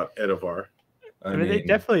 Like put her on Anavar. I mean, they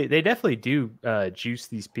definitely do juice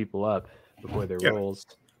these people up before their roles.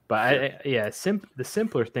 But the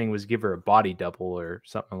simpler thing was give her a body double or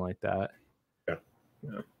something like that.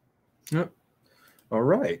 Yeah. All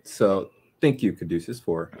right. So thank you, Caduceus,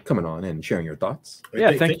 for coming on and sharing your thoughts.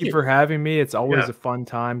 Yeah, thank you for having me. It's always a fun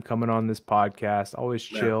time coming on this podcast. Always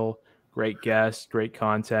chill, great guests, great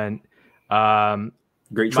content.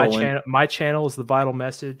 Great trolling. My channel is The Vital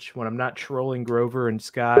Message. When I'm not trolling Grover and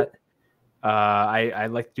Scott, I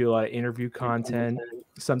like to do a lot of interview content.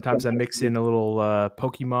 Sometimes I mix in a little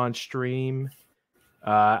Pokemon stream.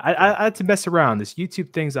 I like to mess around. This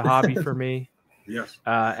YouTube thing's a hobby for me. Yes.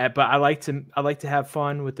 But I like to have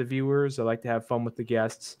fun with the viewers. I like to have fun with the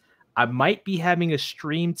guests. I might be having a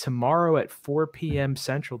stream tomorrow at 4 p.m.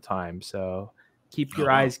 Central Time, so keep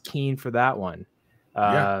your eyes keen for that one.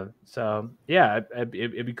 So yeah,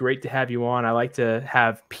 it'd be great to have you on. I like to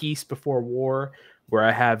have Peace Before War, where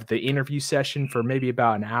I have the interview session for maybe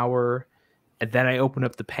about an hour, and then I open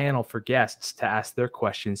up the panel for guests to ask their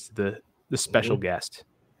questions to the special guest.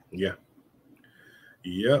 Yeah.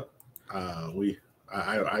 Yep.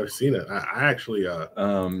 I've seen it. I actually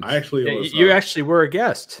was, you actually were a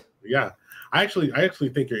guest. Yeah. I actually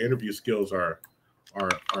think your interview skills are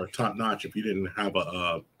top notch. If you didn't have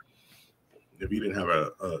a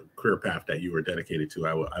career path that you were dedicated to,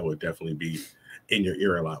 I would definitely be in your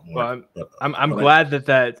ear a lot more. Well, I'm glad that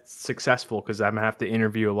that's successful, because I'm gonna have to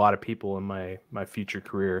interview a lot of people in my future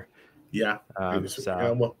career. Yeah.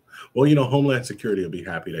 Well, you know, Homeland Security will be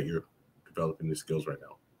happy that you're developing these skills right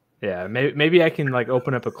now. Yeah, maybe I can like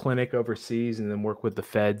open up a clinic overseas and then work with the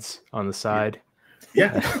feds on the side.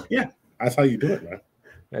 Yeah. That's how you do it, man.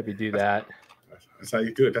 Maybe do that. That's how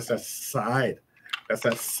you do it. That's that side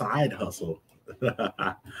hustle.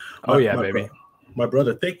 Oh yeah, baby. My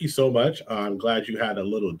brother, thank you so much. I'm glad you had a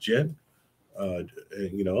little gin. To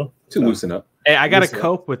loosen up. Hey, I got to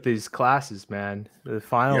cope with these classes, man. The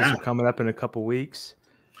finals are coming up in a couple weeks.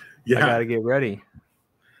 Yeah, I got to get ready.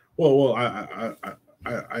 Well,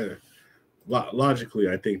 I logically,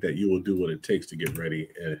 I think that you will do what it takes to get ready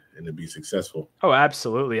and to be successful. Oh,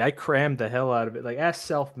 absolutely. I crammed the hell out of it. Like, as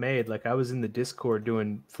self-made, like I was in the Discord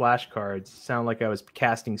doing flashcards. Sound like I was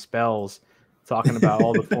casting spells, talking about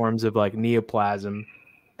all the forms of like neoplasm.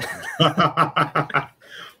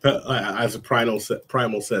 As Primal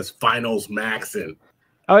says, finals maxing.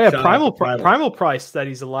 Oh yeah, Primal probably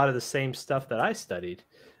studies a lot of the same stuff that I studied.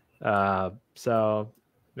 So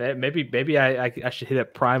maybe I should hit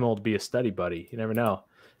up Primal to be a study buddy. You never know.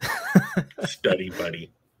 Study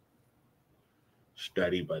buddy.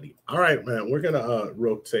 All right, man. We're gonna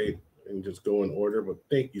rotate and just go in order. But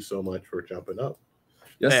thank you so much for jumping up.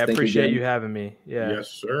 Yes, I appreciate you having me. Yeah. Yes,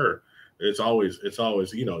 sir. It's always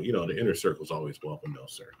the inner circle's always welcome, though,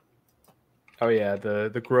 sir. Oh yeah,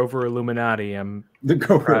 the Grover Illuminati. I'm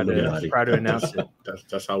proud to announce it.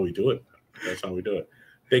 That's how we do it. That's how we do it.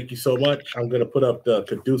 Thank you so much. I'm gonna put up the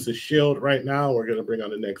Caduceus shield right now. We're gonna bring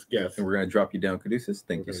on the next guest, and we're gonna drop you down, Caduceus.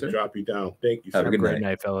 Thank you, sir. Drop you down. Thank you. Have a good great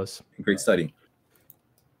night, fellas. Great study.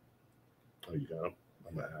 Oh, you got him.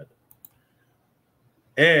 I'm gonna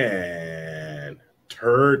add. And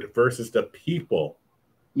Turd versus the People.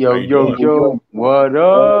 Yo, what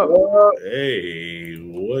up? Hey,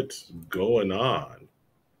 what's going on?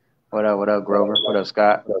 What up, Grover? What up,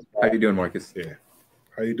 Scott? How you doing, Marcus? Yeah.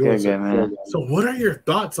 How you doing? Good, man. So what are your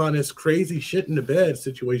thoughts on this crazy shit in the bed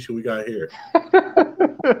situation we got here?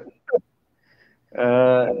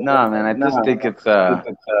 Nah, man. I just think it's I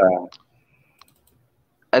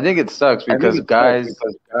think it sucks because guys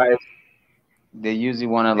they usually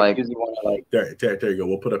want to like. There you go.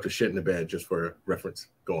 We'll put up the shit in the bed just for reference.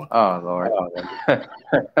 Go on. Oh Lord.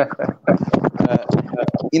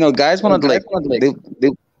 Guys want to they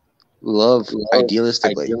love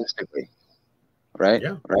idealistically, right?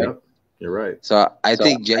 Yeah. Right. Yeah. You're right. So I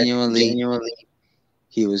think genuinely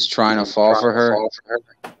he was trying to fall for her,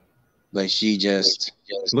 but she just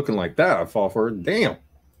looking like that. I fall for her. Damn.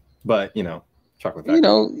 But chocolate.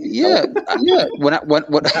 Yeah.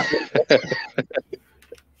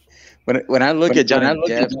 When I look at Johnny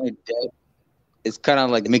Depp, it's kind of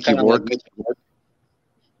like Mickey Rourke.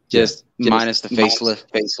 just minus the facelift.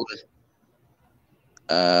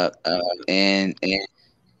 And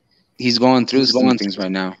he's going through some things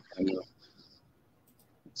right now.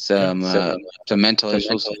 Some mental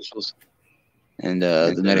issues, and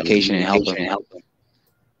the medication and helping.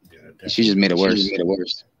 She just made it worse.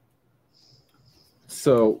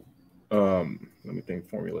 So, let me think.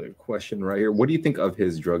 Formulate a question right here. What do you think of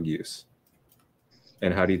his drug use,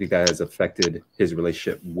 and how do you think that has affected his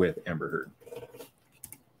relationship with Amber Heard?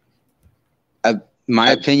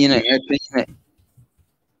 My opinion,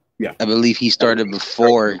 yeah, I believe he started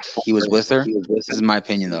before he was with her. This is my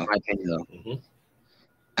opinion, though. Mm-hmm.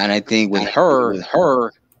 And I think with her,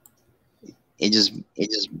 it just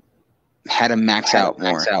had to max out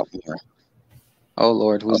more. Oh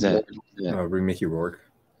Lord, who's that? Mickey Rourke.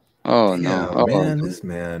 Oh no, yeah, man, this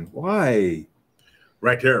man. Why?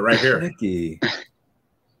 Right here. Mickey,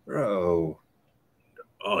 bro.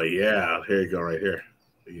 Oh yeah, here you go, right here.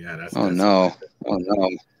 Yeah, that's. Oh no,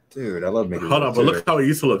 dude, I love Mickey. Hold on, but look how he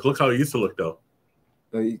used to look. Look how he used to look, though.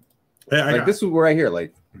 Like this was right here.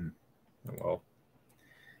 Like, well,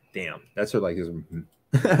 damn, that's what like his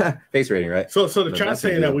face rating, right? So the chat's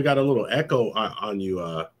saying that we got a little echo on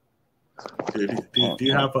you. Do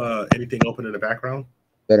you have anything open in the background?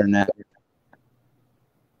 Better than that.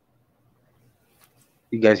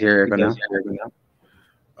 You guys hear it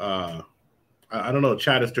now? I don't know,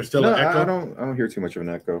 chat. Is there still an echo? I don't hear too much of an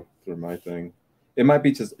echo through my thing. It might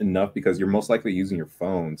be just enough because you're most likely using your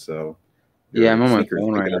phone. So yeah, I'm on my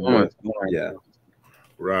phone right now. Yeah.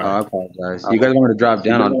 Right. I apologize. You guys want me to drop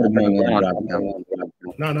down?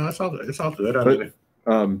 No, it's all good. It's all good.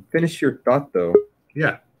 Finish your thought though.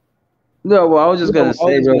 Yeah. No, well, I was just gonna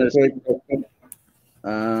say real quick.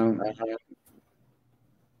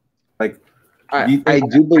 I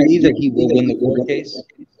do believe that he will win the court case.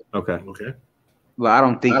 Okay. But I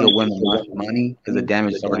don't think he'll win enough money because the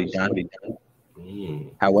damage is already done.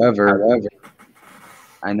 However,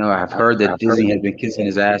 I know I've heard that Disney has been kissing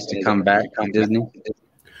his ass to come back on Disney.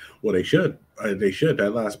 Well, they should. They should.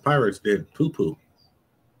 That last Pirates did poo-poo.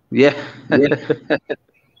 Yeah.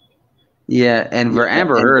 Yeah, and for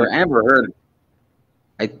Amber Heard,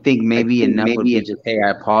 I think maybe enough would be just, hey,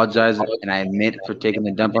 I apologize and I admit for taking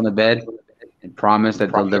the dump on the bed and promise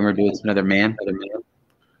that they'll never do it to another man.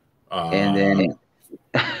 And then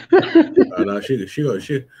no, she.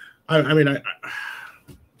 I mean,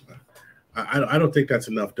 I don't think that's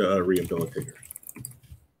enough to rehabilitate her.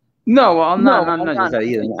 No, well, not just that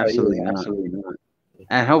either. Absolutely not.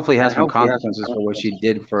 And hopefully has some consequences for what she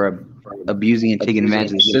did for abusing and taking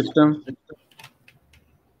advantage of the system.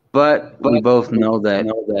 But we both know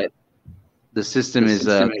that the system is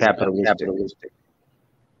capitalistic.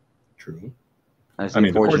 True. I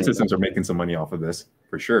mean, the court systems are making some money off of this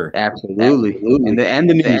for sure. Absolutely. And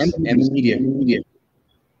the news and the media.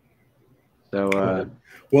 So,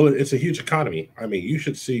 well, it's a huge economy. I mean, you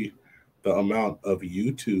should see the amount of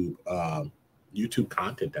YouTube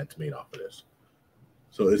content that's made off of this.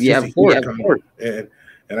 So it's just a huge economy.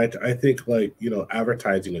 And I think, like, you know,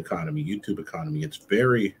 advertising economy, YouTube economy, it's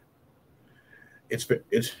very interesting.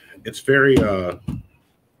 It's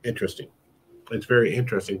very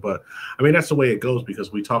interesting, but I mean, that's the way it goes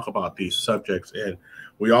because we talk about these subjects and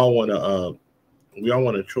we all want to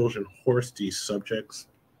Trojan horse these subjects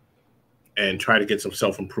and try to get some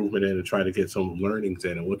self-improvement in and try to get some learnings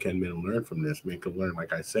in. And what can men learn from this? Men can learn,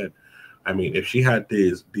 like I said. I mean, if she had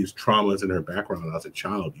these traumas in her background as a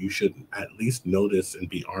child, you should at least know this and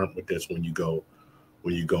be armed with this when you go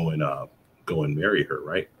and marry her,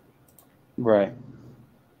 right? Right.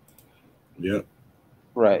 Yep.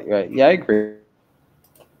 Right. Yeah, I agree.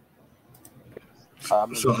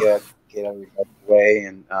 I'm So- gonna get out of the way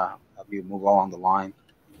and help you move along the line.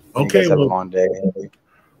 Okay. You guys have a long day.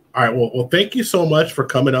 All right. Well, thank you so much for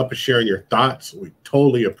coming up and sharing your thoughts. We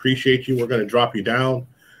totally appreciate you. We're going to drop you down,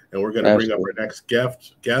 and we're going to bring up our next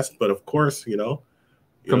guest. But of course,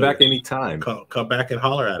 Come back anytime. Come back and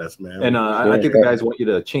holler at us, man. And I think the guys want you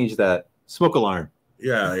to change that smoke alarm.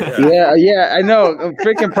 Yeah. I know.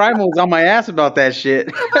 Freaking Primal was on my ass about that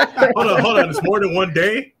shit. Hold on. It's more than one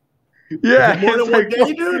day. Yeah, Is it more than one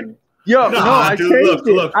day, dude. Yo, no, I changed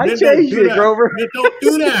it. I changed it, Grover. Men don't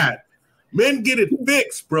do that. Men get it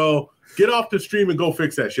fixed, bro. Get off the stream and go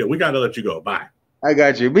fix that shit. We got to let you go. Bye. I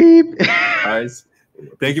got you. Beep. Guys,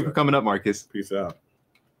 thank you for coming up, Marcus. Peace out.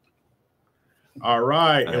 All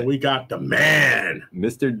right, and we got the man,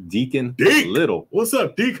 Mr. Deacon Deke. Little. What's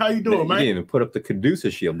up, Deke? How you doing, man? He didn't even put up the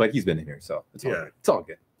Caduceus shield, but he's been in here, so it's all good. It's all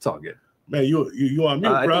good. It's all good. Man, you on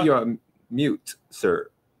mute, I bro? think you're on mute, sir.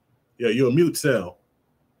 Yeah, you're a mute cell.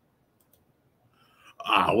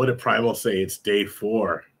 What did Primal say? It's day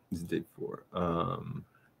 4. It's day 4.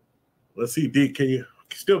 Let's see, Deke. Can you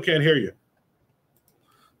still can't hear you?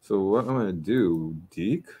 So what I'm gonna do,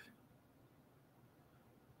 Deke?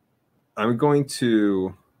 I'm going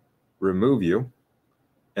to remove you,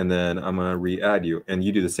 and then I'm gonna re-add you, and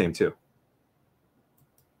you do the same too.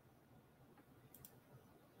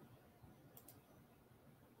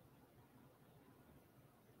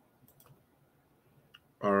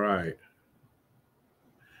 All right.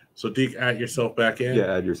 So Deke, add yourself back in.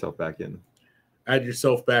 Yeah, add yourself back in. Add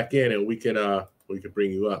yourself back in, and we can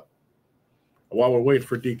bring you up. While we're waiting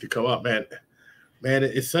for Deke to come up, man,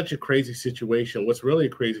 it's such a crazy situation. What's really a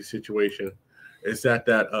crazy situation is that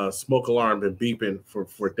smoke alarm been beeping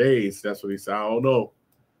for days. That's what he said. I don't know,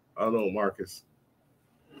 Marcus.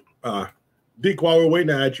 Deke, while we're waiting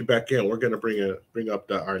to add you back in, we're gonna bring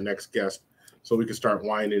up our next guest so we can start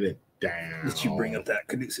winding it down. Did you bring up that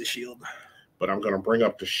Caduceus shield? But I'm gonna bring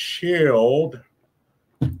up the shield.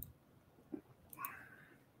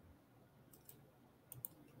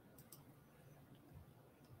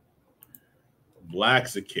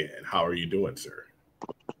 Blaxican, how are you doing, sir?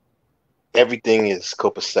 Everything is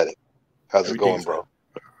copacetic. How's it going, bro?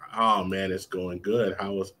 Oh man, it's going good.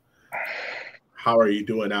 How are you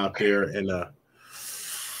doing out there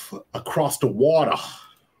across the water?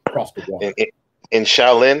 Across the water. In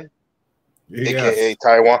Shaolin, yes.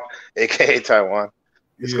 aka Taiwan.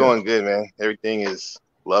 It's going good, man. Everything is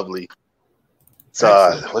lovely. It's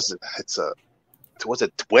what's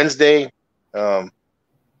it? Wednesday,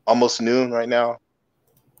 almost noon right now.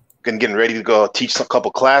 Getting ready to go teach a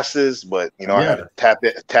couple classes, but I had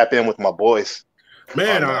to tap in with my boys.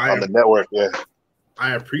 Man, on the network,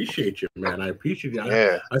 I appreciate you, man. I appreciate you.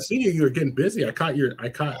 Yeah. I see you were getting busy. I caught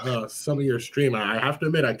some of your stream. I have to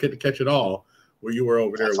admit I couldn't catch it all where you were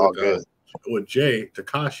over there with Jay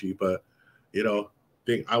Takashi, but I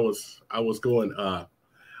was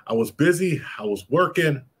busy, I was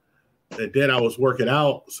working, and then I was working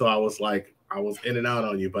out, so I was in and out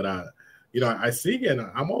on you, but I see you, and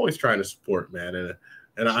I'm always trying to support, man,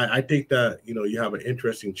 and I think that you have an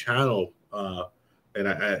interesting channel, and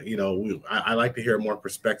I like to hear more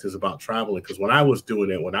perspectives about traveling, because when I was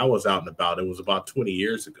doing it, when I was out and about, it was about 20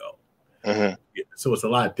 years ago. Mm-hmm. So it's a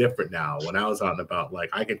lot different now. When I was out and about,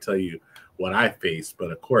 I can tell you what I faced,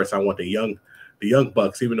 but of course I want the young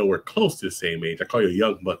bucks, even though we're close to the same age. I call you a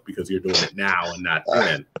young buck because you're doing it now and not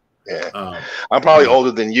then. Yeah, I'm probably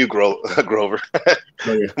older than you, Grover.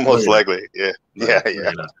 Most likely. Yeah. You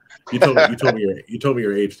told me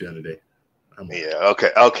your age the other day.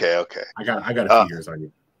 Okay. I got a few years on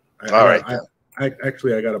you. All right. I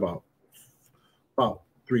got about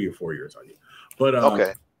 3 or 4 years on you. But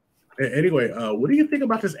okay. Anyway, what do you think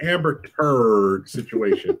about this Amber Turd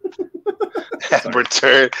situation? Amber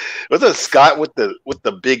Turd. Was it Scott with the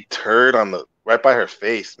big turd on right by her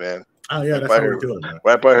face, man? Oh yeah, that's how we're doing, man.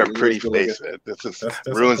 Right by her pretty face, man. This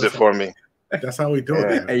ruins it for me. That's how we do it.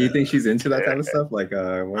 Man. Hey, you think she's into that kind of stuff? Like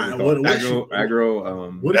aggro?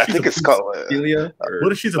 What I think it's called Celia.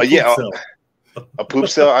 What if she's a poop cell? A poop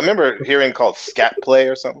cell. I remember hearing called scat play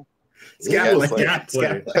or something. Scat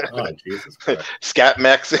play. Oh Jesus Christ. Scat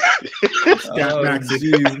Max. Scat Max.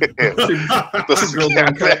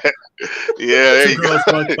 Yeah, there you go.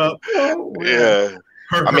 Yeah.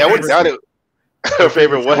 I mean, I wouldn't doubt it. Her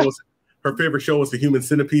favorite what? Her favorite show was The Human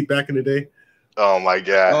Centipede back in the day. Oh my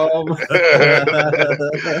god!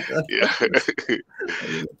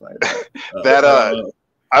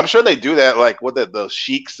 I'm sure they do that. Like what the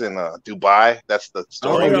sheiks in Dubai. That's the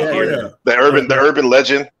story. The urban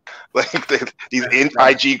legend. Like these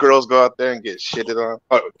IG girls go out there and get shitted on,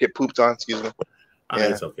 or get pooped on. Excuse me.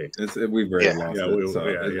 It's okay. We've already lost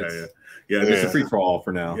it. It's a free for all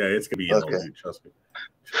for now. Yeah, it's gonna be okay. Trust me.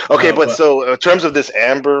 Okay, but so in terms of this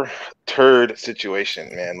Amber Turd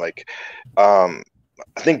situation, man, I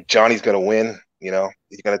think Johnny's gonna win.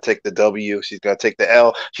 He's gonna take the W. She's gonna take the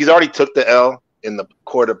L. She's already took the L in the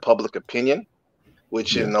court of public opinion,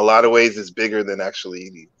 which in a lot of ways is bigger than actually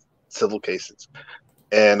the civil cases.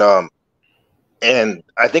 And I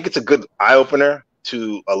think it's a good eye opener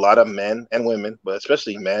to a lot of men and women, but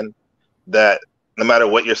especially men, that no matter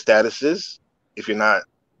what your status is, if you're not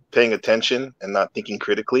paying attention and not thinking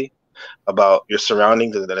critically about your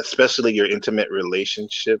surroundings, and especially your intimate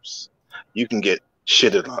relationships, you can get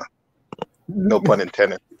shitted on. No pun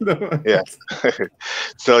intended. Yeah.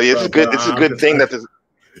 So it's good. It's a good thing that it's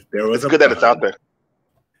good that it's out there.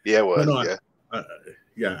 Yeah, it was.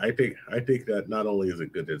 I think that not only is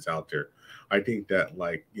it good that it's out there, I think that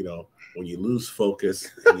when you lose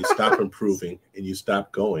focus and you stop improving and you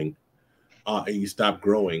stop going, and you stop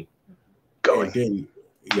growing, and then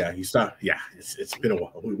you stop. Yeah, it's been a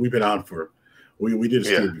while. We've been on for We did a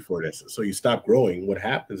stream before this. So you stop growing. What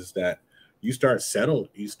happens is that you start settling.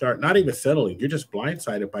 You start not even settling. You're just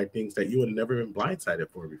blindsided by things that you would have never been blindsided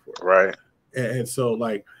for before. Right. And so,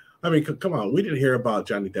 like, I mean, come on. We didn't hear about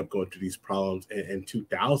Johnny Depp going through these problems in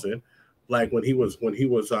 2000, like when he was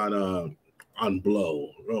on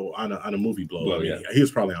Blow, on a movie Blow. Blow, I mean, yeah. he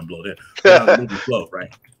was probably on Blow then. But on the movie Blow,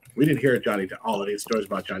 right? We didn't hear all of these stories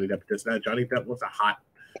about Johnny Depp because that Johnny Depp was the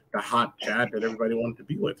hot Chad that everybody wanted to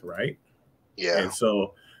be with, right? Yeah. And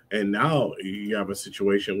so, and now you have a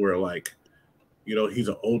situation where, like, you know, he's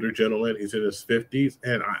an older gentleman. He's in his 50s.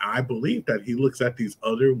 And I believe that he looks at these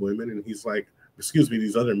other women and he's like, excuse me,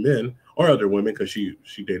 these other men or other women, because she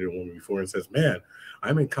dated a woman before, and says, man,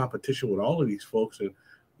 I'm in competition with all of these folks. And,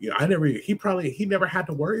 you know, he never had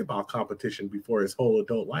to worry about competition before his whole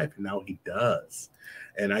adult life. And now he does.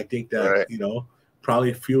 And I think that, you know,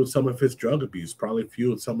 probably fueled some of his drug abuse, probably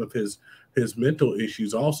fueled some of his mental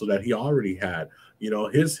issues also that he already had. You know,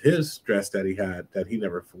 his stress that he had that he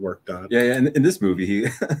never worked on. Yeah, and in this movie,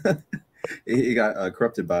 he got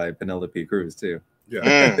corrupted by Penelope Cruz too.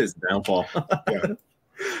 Yeah, his downfall. And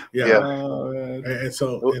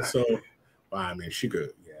so, well, I mean, she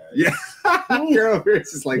could. Yeah. You're over here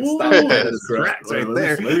just like, stop that. Tracks right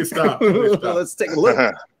there. Let me stop. Let's take a look.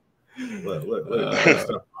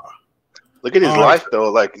 Look at his life,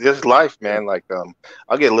 though. Like, this life, man. Like,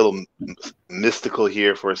 I'll get a little mystical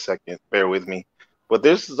here for a second. Bear with me. But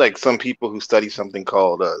there's like some people who study something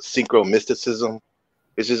called synchromysticism.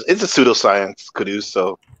 It's a pseudoscience, Kudus.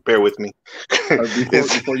 So bear with me.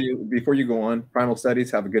 Before you go on, Primal Studies.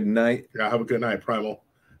 Have a good night. Yeah, have a good night, Primal.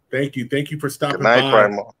 Thank you for stopping good night, by.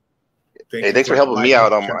 Primal. Hey, thanks for helping me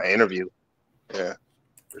out on my interview. Yeah,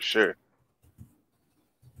 for sure.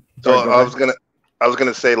 So I was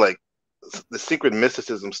gonna say, like, the secret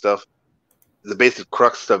mysticism stuff. The basic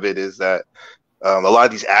crux of it is that a lot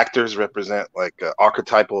of these actors represent like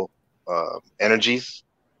archetypal energies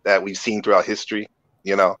that we've seen throughout history.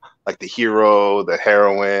 You know, like the hero, the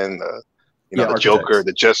heroine, the archetypes. Joker,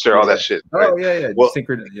 the jester, all that shit. Right? Oh yeah. Well,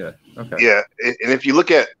 yeah. Okay. Yeah, and if you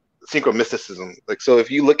look at synchromysticism, like, so if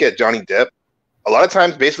you look at Johnny Depp, a lot of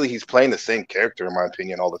times basically he's playing the same character, in my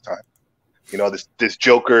opinion, all the time. You know, this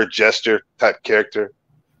Joker, jester type character.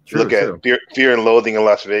 Look at Fear and Loathing in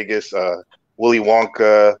Las Vegas, Willy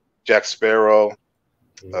Wonka, Jack Sparrow,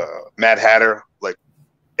 Mad Hatter, like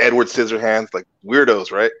Edward Scissorhands, like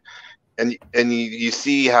weirdos, right? And you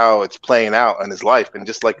see how it's playing out in his life, and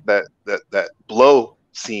just like that Blow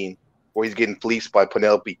scene where he's getting fleeced by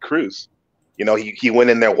Penelope Cruz. You know, he went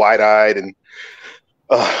in there wide-eyed and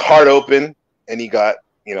heart open, and he got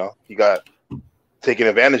taken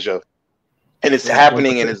advantage of. And it's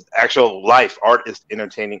happening in his actual life. Art is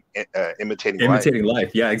imitating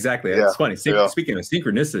life. Yeah, exactly. Yeah. It's funny. Speaking of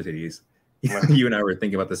synchronicities, you and I were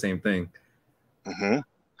thinking about the same thing. Mm-hmm.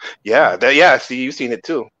 Yeah. See, you've seen it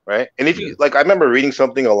too, right? And if you like, I remember reading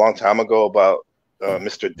something a long time ago about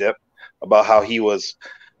Mr. Depp, about how he was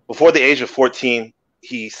before the age of 14.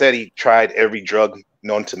 He said he tried every drug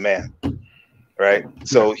known to man, right?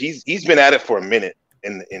 So he's been at it for a minute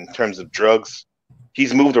in terms of drugs.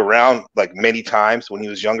 He's moved around like many times when he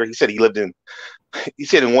was younger. He said in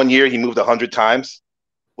 1 year he moved 100 times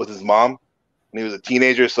with his mom when he was a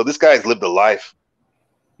teenager. So this guy's lived a life,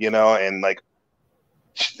 you know, and like,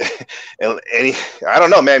 and he, I don't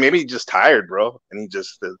know, man, maybe he's just tired, bro. And he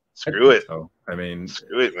just screw it. So, I mean,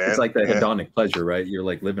 screw it, man. It's like the hedonic pleasure, right? You're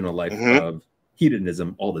like living a life of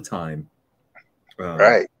hedonism all the time.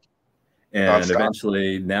 Right. And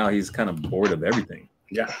eventually now he's kind of bored of everything.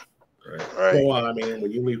 Yeah. Right. Well, I mean,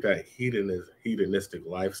 when you leave that hedonistic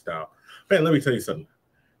lifestyle, man, let me tell you something.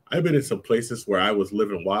 I've been in some places where I was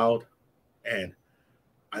living wild, and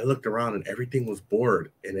I looked around and everything was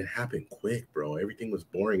bored, and it happened quick, bro. Everything was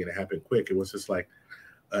boring and it happened quick. It was just like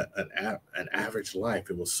an average life.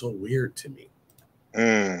 It was so weird to me.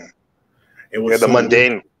 It was the so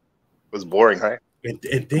mundane weird. Was boring, right? And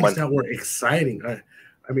things that were exciting.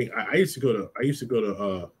 I mean, I used to go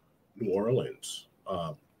to New Orleans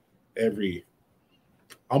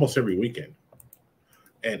almost every weekend,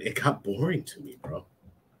 and it got boring to me, bro.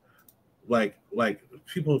 Like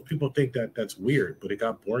people think that that's weird, but it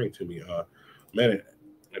got boring to me. Man,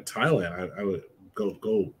 in Thailand, I would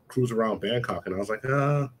go cruise around Bangkok, and I was like,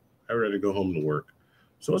 I'd rather go home to work.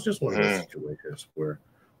 So it's just one of those situations where,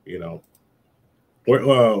 you know,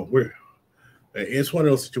 it's one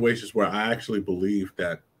of those situations where I actually believe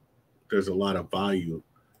that there's a lot of value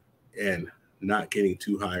in not getting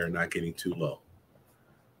too high or not getting too low.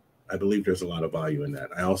 I believe there's a lot of value in that.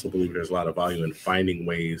 I also believe there's a lot of value in finding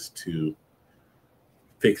ways to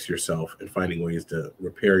fix yourself and finding ways to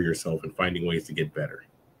repair yourself and finding ways to get better.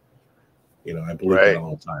 You know, I believe that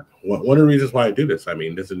all the time. One of the reasons why I do this, I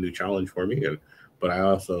mean, this is a new challenge for me, but I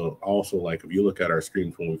also like, if you look at our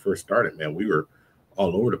streams when we first started, man, we were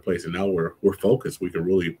all over the place, and now we're focused. We can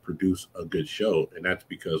really produce a good show, and that's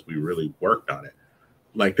because we really worked on it.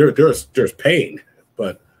 Like there's pain,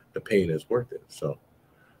 but the pain is worth it. So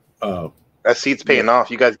that seed's paying off.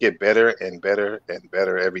 You guys get better and better and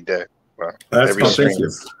better every day. Wow. That's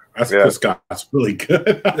because Scott's really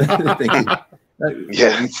good. Thank you.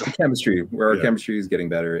 Yeah, chemistry. Our chemistry is getting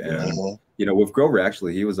better, and you know, with Grover,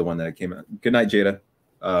 actually, he was the one that came out. Good night, Jada.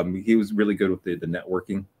 He was really good with the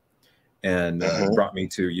networking, and brought me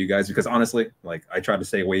to you guys, because honestly, like, I tried to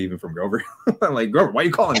stay away even from Grover. I'm like, Grover, why are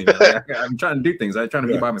you calling me? I'm trying to do things. I'm trying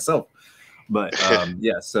to be by myself. But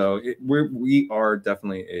yeah, so we are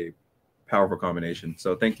definitely a powerful combination.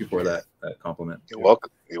 So thank you for that compliment. You're welcome.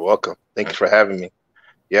 You're welcome. Thank you for having me.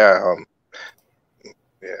 Yeah.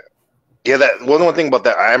 Yeah, that one thing about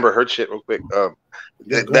that Amber Heard shit real quick.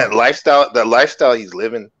 That lifestyle he's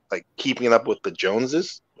living, like keeping up with the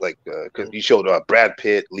Joneses, like because you showed Brad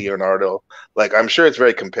Pitt, Leonardo. Like, I'm sure it's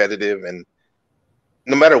very competitive, and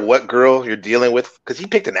no matter what girl you're dealing with, because he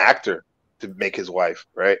picked an actor to make his wife,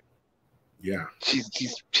 right? Yeah,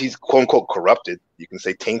 she's quote unquote corrupted. You can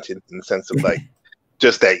say tainted in the sense of like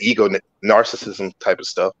just that ego, narcissism type of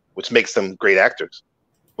stuff, which makes them great actors.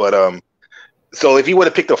 But so if he would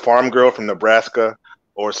have picked a farm girl from Nebraska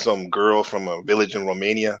or some girl from a village in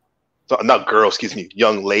Romania, so, not girl, excuse me,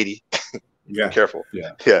 young lady. Yeah, careful.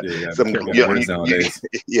 Yeah. Some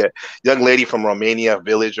young lady from Romania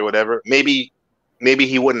village or whatever. Maybe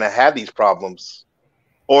he wouldn't have had these problems,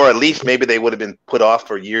 or at least maybe they would have been put off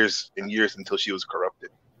for years and years until she was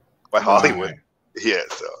corrupted by Hollywood. Yeah,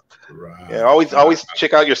 so yeah, always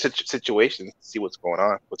check out your situation, see what's going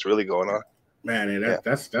on, what's really going on. Man, and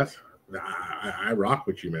that's I rock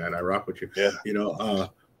with you, man. I rock with you. Yeah. You know,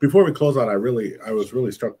 before we close out, I was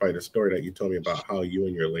really struck by the story that you told me about how you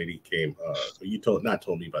and your lady came. You not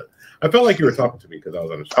told me, but I felt like you were talking to me because I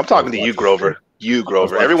was on the show. I'm talking to you, Grover. You,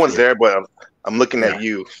 Grover. Everyone's there, but I'm looking at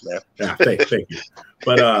you, man. Yeah, thank you.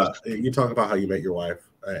 But you talk about how you met your wife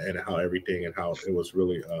and how everything, and how it was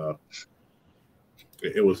really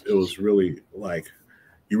it was really like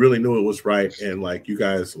you really knew it was right, and like you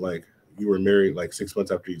guys, like, you were married like 6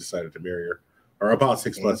 months after you decided to marry her, or about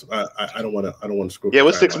 6 months. I don't want to screw. Yeah, it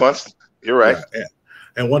was 6 months. You're right. Yeah.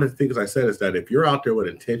 And one of the things I said is that if you're out there with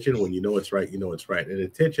intention, when you know it's right, you know it's right. And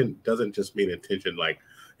intention doesn't just mean intention like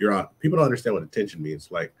you're out. People don't understand what intention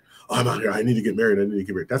means. Like, oh, I'm out here, I need to get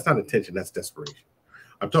married. That's not intention. That's desperation.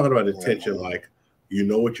 I'm talking about intention like, you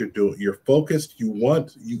know what you're doing. You're focused. You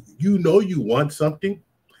know you want something,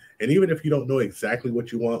 and even if you don't know exactly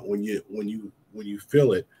what you want, when you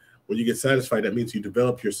feel it. When you get satisfied, that means you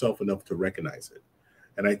develop yourself enough to recognize it.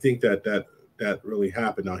 And I think that really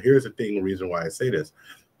happened. Now, here's the reason why I say this,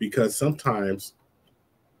 because sometimes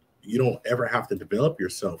you don't ever have to develop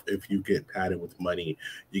yourself if you get padded with money,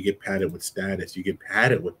 you get padded with status, you get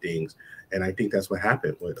padded with things. And I think that's what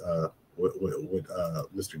happened with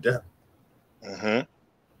Mr. Depp.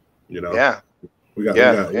 You know? Yeah. We got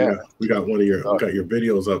one of your your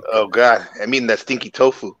videos up. Oh God. I mean, that stinky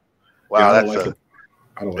tofu. Wow, that's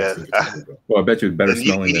I don't like well, I bet you better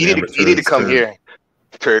smelling than Amber. You need to come here,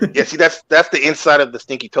 Turd. Yeah, see, that's the inside of the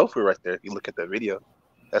stinky tofu right there. If you look at that video,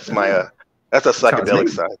 that's my that's a psychedelic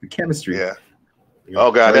side. The chemistry. Yeah.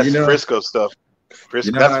 Oh God, that's Frisco stuff.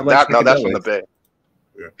 Frisco. That's from the Bay.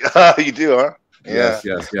 Yeah. You do, huh?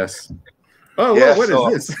 Yes. Oh, yeah, what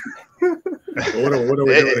is this? What are we doing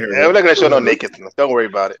here? We're not gonna show no nakedness. Don't worry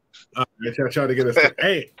about it. They're trying to get us.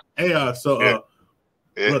 Hey,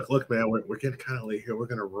 Look, man, we're getting kind of late here. We're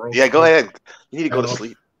gonna roll. Yeah, go ahead. You need to go to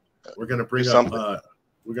sleep. We're gonna bring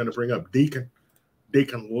up Deacon.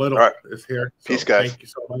 Deacon Little is here. So peace, guys. Thank you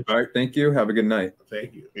so much. All right, thank you. Have a good night.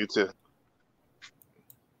 Thank you. You too.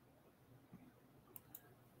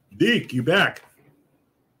 Deke, you back?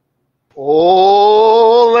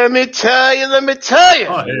 Oh, let me tell you.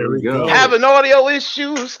 Oh, here we go. Having audio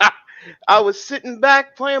issues. I was sitting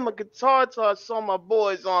back playing my guitar till I saw my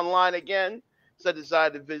boys online again. So I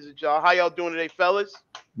decided to visit y'all. How y'all doing today, fellas?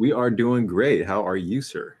 We are doing great. How are you,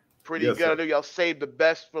 sir? Pretty good. Sir. Y'all saved the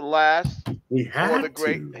best for last. We had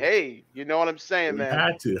to. Hey, you know what I'm saying, man? We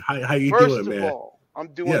had to. How you doing, man? First of all, I'm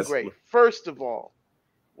doing great. First of all,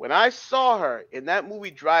 when I saw her in that movie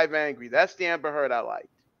Drive Angry, that's the Amber Heard I liked.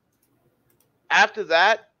 After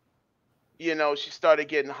that, you know, she started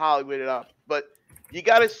getting Hollywooded up. But you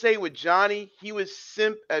got to say with Johnny, he was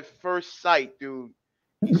simp at first sight, dude.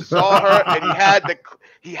 He saw her and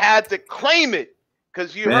he had to claim it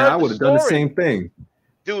because you heard I would have done the same thing,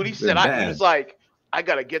 dude. He said, he was like, I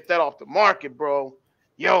gotta get that off the market, bro.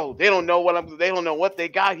 yo, they don't know what they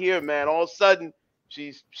got here, man. All of a sudden,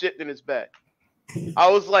 she's shitting in his bed. I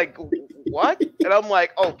was like, what? And I'm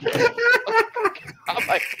like, okay. I'm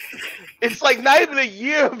like, it's like not even a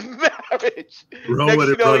year of marriage. Roll Next with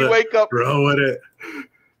you it, know, brother. you wake up. Roll with it.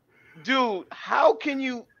 Dude, how can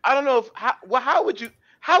you? I don't know if how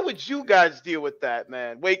would you guys deal with that,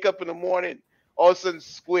 man? Wake up in the morning, all of a sudden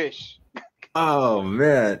squish. Oh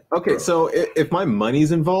man. Okay, so if my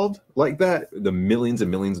money's involved like that, the millions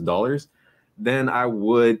and millions of dollars, then I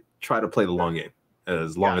would try to play the long game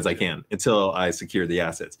as long as I can until I secure the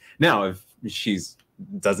assets. Now, if she's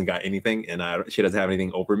doesn't got anything and she doesn't have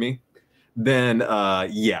anything over me, then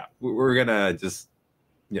yeah, we're gonna just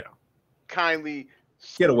kindly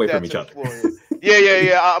get away from each other.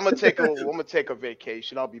 Yeah. I'm gonna take a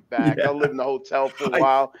vacation. I'll be back. I'll live in the hotel for a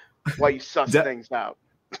while you suss things out.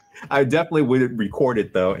 I definitely would record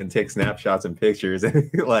it though and take snapshots and pictures and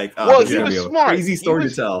like, well, he was smart. Crazy story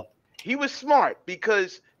to tell. He was smart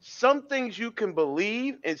because some things you can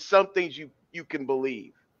believe and some things you can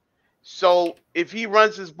believe. So if he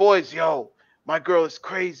runs his boys, yo, my girl is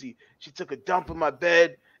crazy. She took a dump in my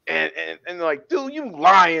bed, and like, dude, you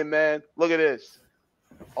lying, man. Look at this.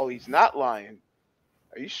 Oh, he's not lying.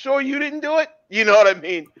 Are you sure you didn't do it? You know what I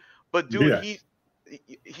mean? But dude,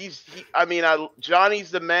 Johnny's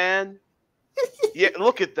the man. Yeah,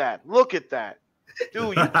 look at that. Look at that.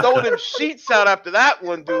 Dude, you throw them sheets out after that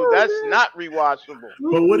one, dude. That's not rewatchable.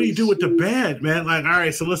 But what do you do with the bed, man? Like, all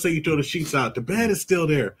right, so let's say you throw the sheets out. The bed is still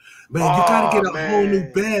there. Man, you got to get a whole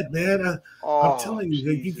new bed, man. I'm telling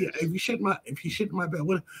you, if you shit in my bed,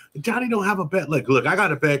 Johnny don't have a bed. Look, I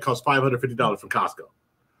got a bed cost $550 from Costco.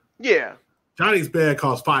 Yeah. Johnny's bed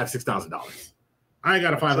costs $6,000. I ain't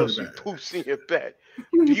got a $500 bed. Poops in your bed.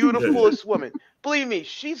 Beautifulest woman. Believe me,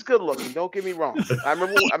 she's good looking. Don't get me wrong.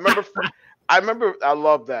 I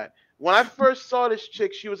love that. When I first saw this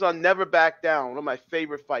chick, she was on Never Back Down, one of my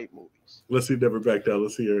favorite fight movies. Let's see Never Back Down.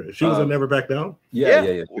 Let's see her. She was on Never Back Down?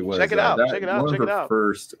 Yeah. She was. Check it out. Check it out. One of her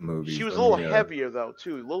first movies. She was a little heavier though,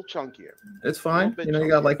 too. A little chunkier. It's fine. You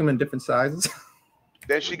got like them in different sizes.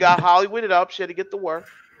 Then she got Hollywooded up. She had to get to work.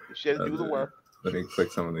 She had to do the work. Let me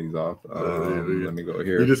click some of these off. Let me go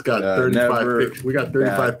here. We just got 35 pictures. We got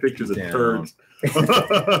 35 pictures of turds.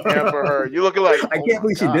 Amber Heard. You looking like I can't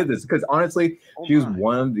believe she did this because honestly, she was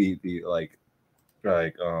one of the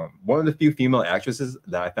one of the few female actresses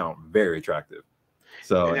that I found very attractive.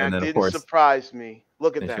 So and then of course surprise me.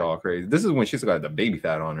 Look at that. All crazy. This is when she's got the baby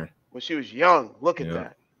fat on her. When she was young. Look at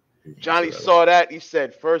that. Johnny saw that. He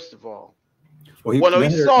said, first of all. Well,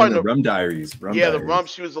 he saw in the Rum Diaries. The Rum.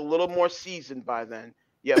 She was a little more seasoned by then.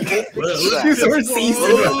 Yeah, she was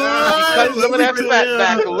seasoned. Cut some of that fat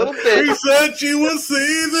back a little bit. He said she was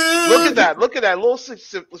seasoned. Look at that. Look at that.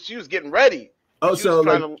 She was getting ready. Oh,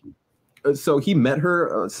 so he met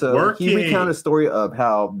her. He recounted a story of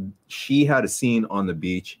how she had a scene on the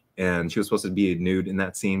beach and she was supposed to be nude in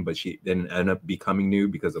that scene, but she didn't end up becoming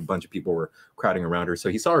nude because a bunch of people were crowding around her. So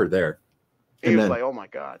he saw her there. He was like, oh my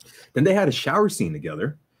God. Then they had a shower scene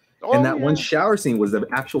together. And that one shower scene was the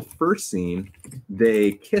actual first scene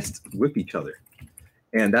they kissed with each other.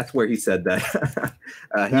 And that's where he said that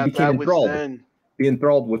he became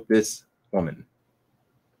enthralled with this woman.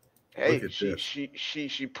 Hey,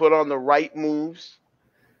 she put on the right moves.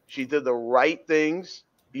 She did the right things,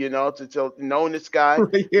 to tell knowing this guy.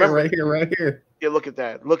 Right here. Yeah, look at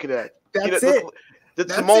that. Look at that. That's it.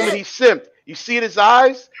 That's the moment he simped. You see it in his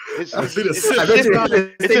eyes?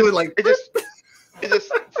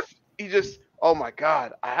 Oh my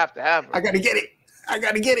God, I have to have her. I gotta get it.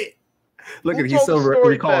 Look at he's still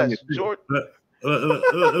recalling it. Look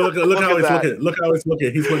how he's looking. Look how he's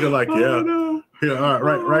looking. He's looking like, all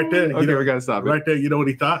right there. Okay, we gotta stop it. Right there. You know what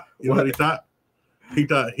he thought? He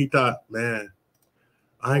thought, man,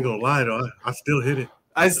 I ain't gonna lie though. I still hit it.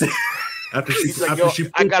 I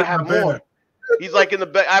gotta have more. He's like in the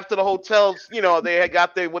bed after the hotels, they had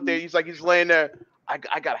got there he's laying there. I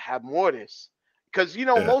gotta have more of this. Because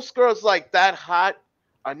most girls like that hot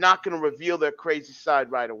are not gonna reveal their crazy side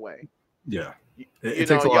right away. Yeah. It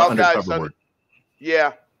takes a lot of undercover work.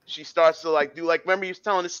 Yeah. She starts to remember he was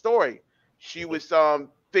telling his story. She was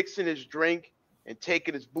fixing his drink and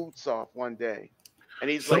taking his boots off one day. And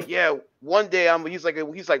he's like, yeah, one day he's like,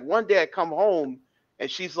 one day I come home and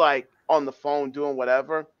she's like on the phone doing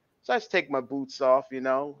whatever. So I just take my boots off,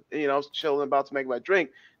 chilling, about to make my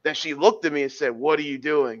drink. Then she looked at me and said, "What are you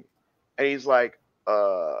doing?" And he's like,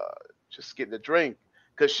 just getting a drink.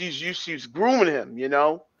 Because she's grooming him,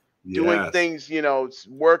 doing things,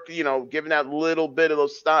 work, giving that little bit of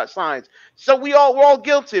those signs. So we're all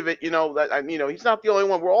guilty of it, he's not the only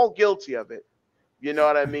one. We're all guilty of it. You know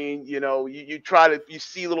what I mean? You know, you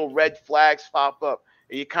see little red flags pop up,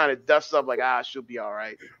 and you kind of dust up like, she'll be all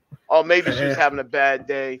right. Or maybe she was having a bad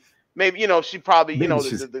day. Maybe, you know, she probably, you know,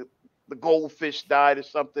 the goldfish died or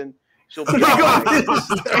something. She'll be all right.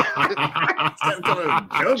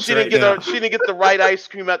 She didn't get the right ice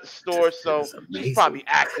cream at the store, so she's probably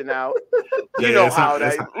acting out. You know how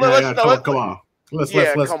that. Come on.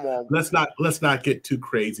 Let's not get too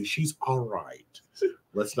crazy. She's all right.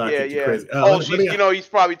 Let's not get too crazy. You know, he's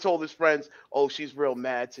probably told his friends, she's real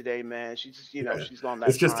mad today, man. She's just, you know, she's on that.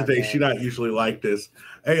 It's just today. She's not usually like this.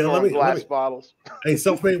 Hey, glass bottles. Hey,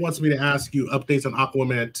 somebody wants me to ask you updates on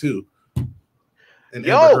Aquaman 2. And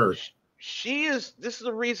Amber Heard. This is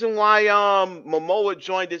the reason why Momoa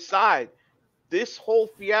joined his side. This whole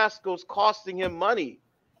fiasco is costing him money.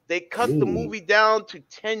 They cut the movie down to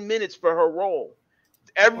 10 minutes for her role.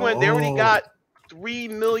 They already got 3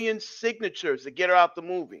 million signatures to get her out the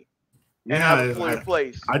movie. And have it in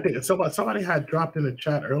place. I think somebody had dropped in the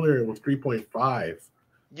chat earlier. It was 3.5.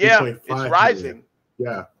 Yeah, it's rising.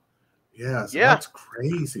 Million. Yeah. So that's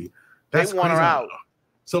crazy. That's they want her out.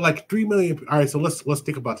 So like 3 million. All right. So let's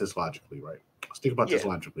think about this logically, right? Let's think about this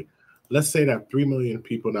logically. Let's say that 3 million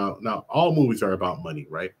people now all movies are about money,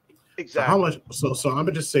 right? Exactly. So how much? So I'm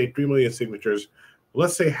gonna just say 3 million signatures.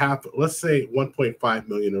 Let's say 1.5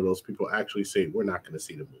 million of those people actually say we're not going to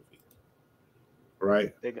see the movie,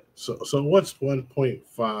 right? So what's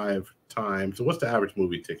 1.5 times? So what's the average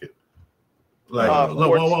movie ticket? Like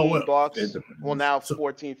 $14. Well, now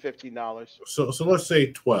 $14, $15. So let's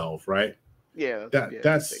say 12, right? Yeah,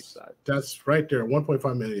 that's right there.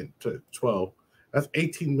 1.5 million to 12. That's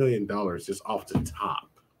 $18 million just off the top.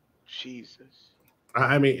 Jesus.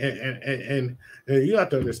 I mean, and you have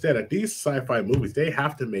to understand that these sci-fi movies, they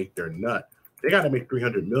have to make their nut. They got to make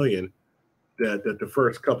 300 million the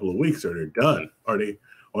first couple of weeks, or they're done. Or they're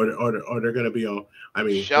going to be on. I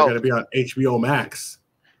mean, they're going to be on HBO Max.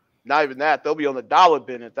 Not even that; they'll be on the dollar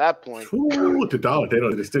bin at that point. Ooh, the dollar.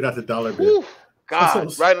 They still got the dollar bin. Ooh,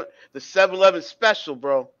 God, right? The 7-Eleven special,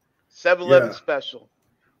 bro. 7-Eleven special.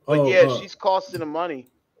 But she's costing them money.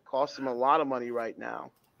 Costing them a lot of money right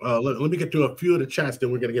now. Let me get to a few of the chats,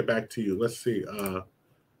 then we're gonna get back to you. Let's see.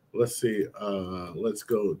 Let's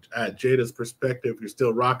go at Jada's perspective. You're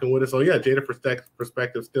still rocking with us. Oh yeah, Jada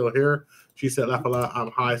perspective still here. She said, "Laugh a lot. I'm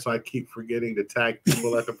high, so I keep forgetting to tag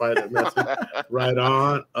people at the find that message." Right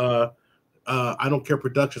on. I don't care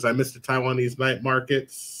productions. I missed the Taiwanese night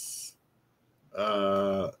markets.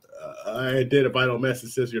 I did a vital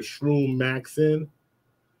message. Says your shroom maxing.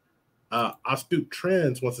 Astute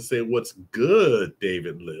Trends wants to say, "What's good,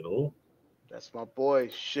 David Little?" That's my boy,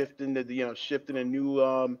 shifting to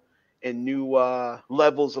new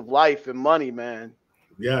levels of life and money, man.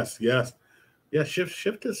 Yes.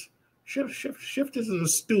 Shift is an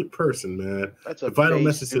astute person, man. That's a the vital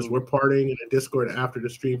message says we're partying in the Discord after the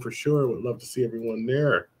stream for sure. Would love to see everyone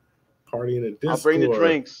there. Partying in the Discord. I'll bring the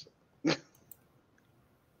drinks.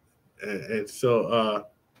 and so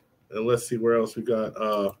and let's see where else we got.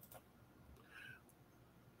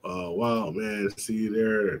 Wow, man. See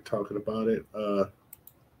there, they're talking about it.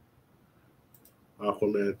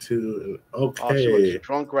 Aquaman 2. Okay. Oh, she looks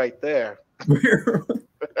drunk right there.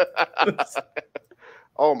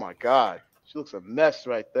 Oh my God. She looks a mess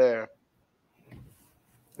right there.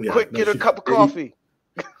 Yeah, Quick, get her a cup of coffee.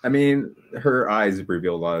 I mean, her eyes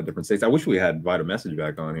reveal a lot of different states. I wish we had Vital Message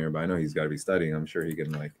back on here, but I know he's got to be studying. I'm sure he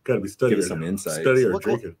can give us some insight. Study or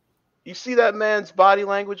drinking. You see that man's body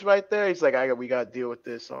language right there? He's like, we got to deal with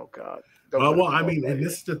this. Oh, God. Well, I mean, and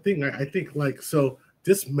this is the thing. I think, so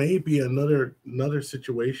this may be another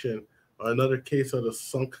situation, another case of the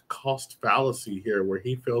sunk cost fallacy here, where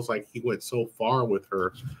he feels like he went so far with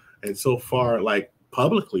her and so far,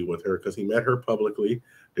 publicly with her, because he met her publicly.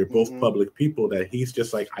 They're both public people, that he's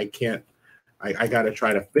just like, I got to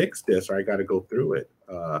try to fix this, or I got to go through it.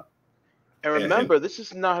 And remember, this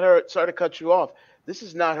is not her. Sorry to cut you off. This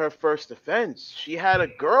is not her first offense. She had a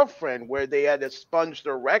girlfriend where they had to sponge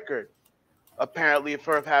their record, apparently,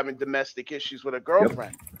 for her having domestic issues with a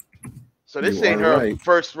girlfriend. Yep. So this ain't her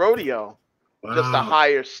first rodeo. Wow. Just a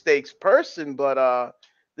higher stakes person, but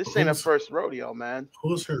this ain't her first rodeo, man.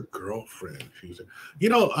 Who's her girlfriend?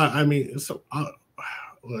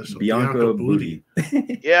 Bianca Booty.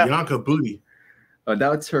 Yeah, Bianca Booty.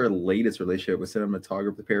 That's her latest relationship with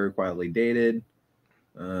cinematographer. The pair quietly dated.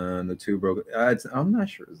 The two broke. I'm not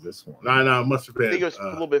sure it's this one. No, it must have been. I think it was a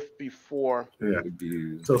little bit before. Yeah.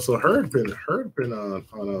 So Heard been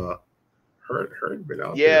on Heard been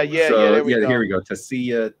out. Yeah. there. So, here we go.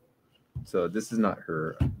 Tasia. So this is not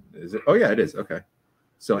her. Is it? Oh yeah, it is. Okay.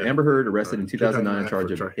 So Amber Heard arrested in 2009 on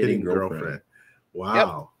charge of hitting girlfriend.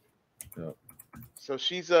 Wow. Yep. So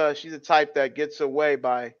she's a type that gets away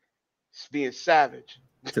by being savage.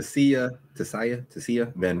 Tasia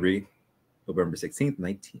Van Ree, November 16th,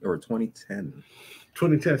 2010.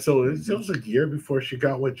 2010. So it was a year before she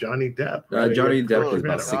got with Johnny Depp. Right? Johnny Depp was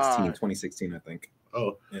about 2016, I think.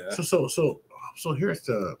 Oh, yeah. So here's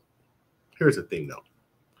the thing though.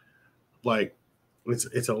 Like,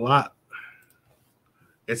 it's a lot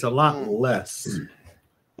less.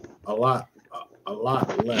 A lot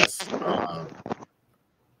less.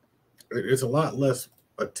 It's a lot less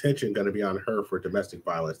attention going to be on her for domestic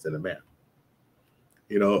violence than a man.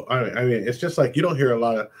 You know, I mean, it's just like you don't hear a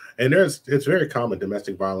lot of, and it's very common.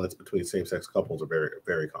 Domestic violence between same-sex couples are very,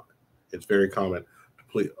 very common. It's very common.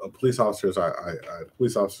 Police officers I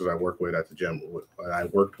work with at the gym, I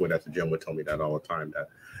worked with at the gym would tell me that all the time. That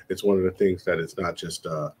it's one of the things that it's not just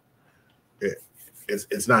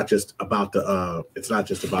it's not just about a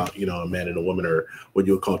man and a woman or what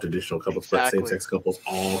you would call traditional couples, but same-sex couples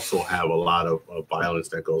also have a lot of violence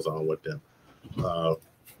that goes on with them,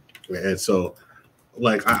 and so.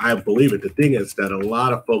 Like I believe it. The thing is that a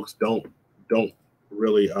lot of folks don't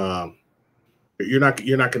really you're not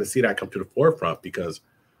going to see that come to the forefront because,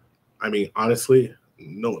 I mean, honestly,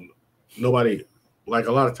 nobody, like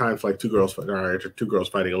a lot of times, like two girls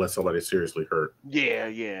fighting unless somebody's seriously hurt.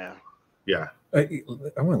 Yeah. I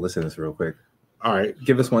want to listen to this real quick. All right,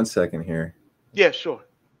 give us 1 second here. Yeah, sure.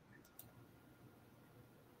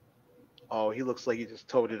 Oh, he looks like he just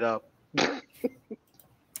towed it up.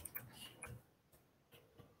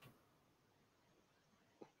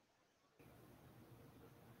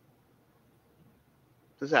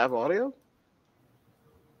 Does it have audio?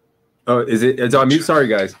 Oh, it's on mute? Sorry,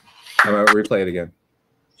 guys. I'm going to replay it again.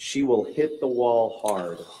 She will hit the wall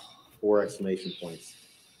hard, 4 exclamation points.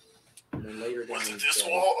 And then later down this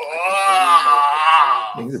wall?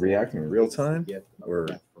 Things are reacting in real time? Or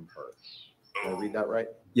from her. Did I read that right?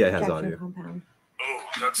 Yeah, it has audio. Compound. Oh,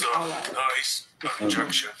 that's a nice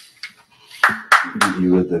injection.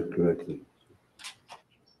 You read that correctly.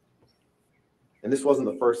 And this wasn't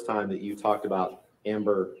the first time that you talked about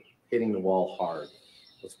Amber hitting the wall hard.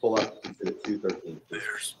 Let's pull up Exhibit 213.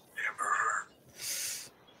 There's Amber Heard.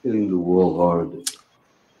 Hitting the wall hard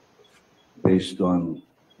based on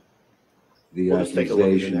the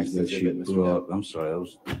accusations that she brought. I'm sorry, I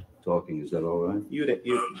was talking. Is that all right? You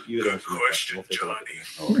good question, Johnny.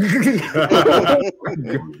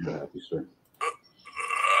 Happy, sir.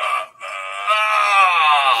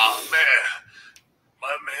 Man.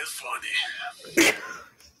 My man's funny.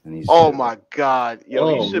 Oh my God,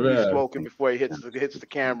 yo, he should be smoking before he hits the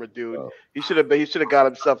camera, dude. He should have got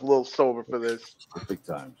himself a little sober for this. Big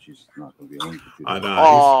time. She's not going to be on.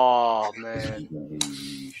 Oh man,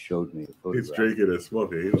 he showed me a photograph. He's drinking and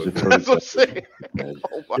smoking. That's what I'm saying. You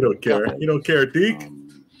don't care. You don't care, Deke.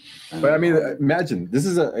 But I mean, imagine this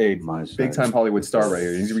is a big time Hollywood star right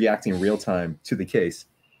here. He's reacting in real time to the case.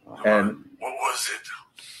 And what was it?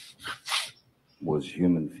 Was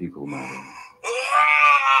human fecal matter.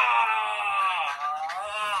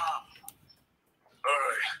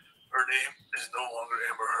 Her name is no longer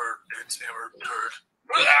Amber Heard. It's Amber Heard.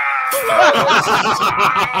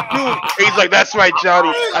 Dude, he's like, that's right, Johnny.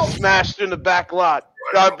 I smashed her in the back lot.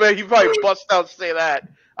 I bet you probably bust out and say that.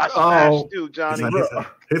 I smashed you, Johnny.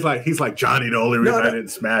 He's like Johnny. The only reason I didn't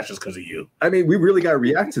smash is because of you. I mean, we really got to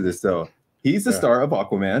react to this, though. He's the star of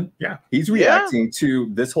Aquaman. Yeah, he's reacting to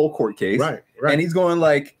this whole court case. Right. And he's going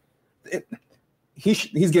like,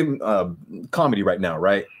 he's giving comedy right now,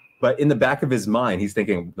 right? But in the back of his mind, he's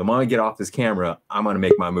thinking, the moment I get off this camera, I'm going to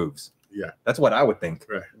make my moves. Yeah. That's what I would think.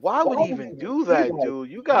 Right. Why would he even do that,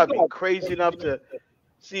 dude? You got to be crazy enough to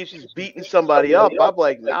see if she's beating somebody up. I'm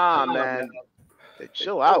like, nah, man.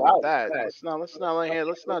 Chill out with that. Let's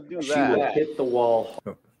not do that. She will hit the wall.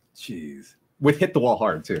 Jeez. With hit the wall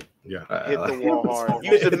hard, too. Yeah. Hit the wall hard.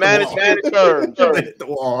 Use the management terms. Hit the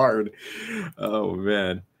wall hard. Oh,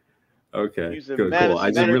 man. Okay, good, cool.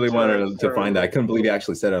 I just really wanted to find that. I couldn't believe he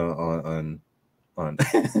actually said it on.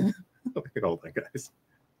 Look at all that, guys.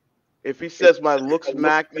 If he says my looks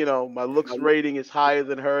my looks rating is higher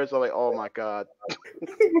than hers, I'm like, oh my God.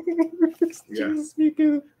 Yeah.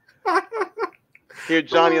 Speaking. Here,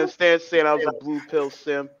 Johnny understands saying I was a blue pill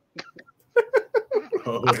sim.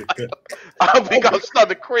 Oh my God. I think I'm starting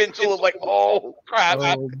to cringe a little, like, oh crap.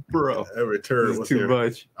 Oh, bro. Every turn was too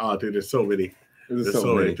much. Oh, dude, there's so many. There's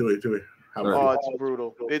so many. Do it. Oh, it's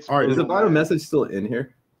brutal. It's all right. brutal. Is the vital message still in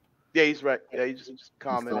here? Yeah, he's right. Yeah, he just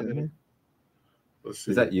commented. Is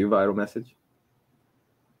that you, vital message?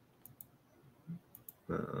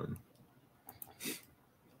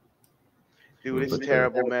 Dude, it's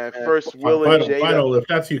terrible, man. First, Will and Jada. Vital, if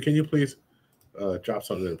that's you, can you please drop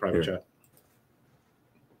something in the private chat?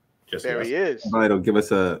 There he is. Vital, give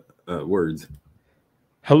us words.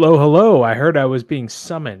 Hello, hello. I heard I was being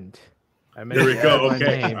summoned. There we go.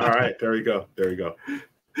 Okay. All right. There we go. There we go.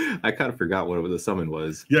 I kind of forgot what the summon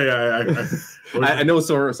was. Yeah. I know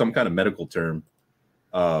some kind of medical term.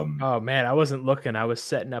 Oh man, I wasn't looking. I was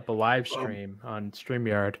setting up a live stream on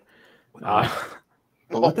StreamYard.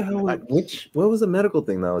 What the hell? What was the medical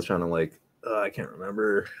thing that I was trying to like? I can't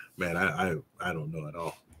remember. Man, I don't know at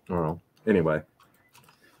all. Oh, anyway,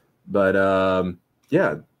 but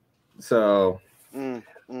yeah. So, well,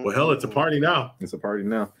 hell, it's a party now. It's a party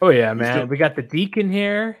now. Oh yeah, man. We got the Deacon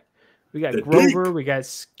here. We got Grover. We got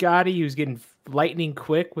ScottT, who's getting lightning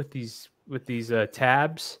quick with these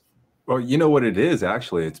tabs. Well, you know what it is,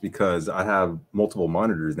 actually? It's because I have multiple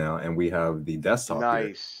monitors now, and we have the desktop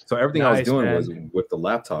here. So everything I was doing was with the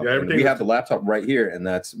laptop. Yeah, and we have the laptop right here, and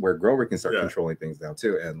that's where Grover can start controlling things now,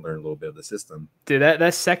 too, and learn a little bit of the system. Dude,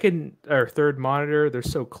 that second or third monitor, they're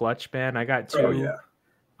so clutch, man. I got two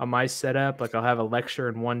on my setup. Like, I'll have a lecture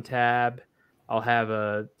in one tab. I'll have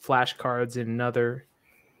flashcards in another,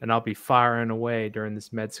 and I'll be firing away during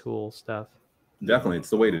this med school stuff. Definitely. It's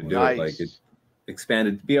the way to do it. Like, it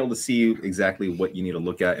expanded to be able to see exactly what you need to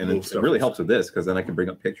look at, and it really helps with this because then I can bring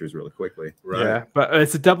up pictures really quickly. Right. Yeah, but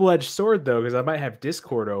it's a double-edged sword though, because I might have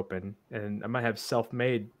Discord open and I might have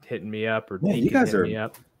Self-Made hitting me up or you guys me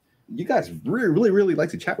up. You guys really like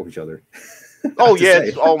to chat with each other. Oh yeah!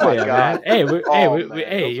 Oh my god! Man.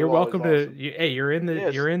 Hey, you're welcome to. You're in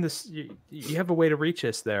the. You're in this. You have a way to reach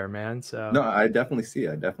us there, man. So no, I definitely see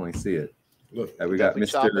it. Look, we got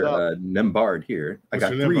Mr. Nembard here. I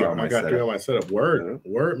got three on my setup. Word,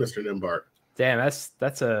 Mr. Nembard. Damn,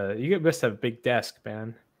 that's a. You must have a big desk,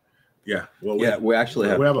 man. Yeah. Well, we actually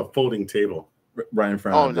have a folding table right in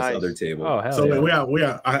front of this other table. Oh hell so yeah. we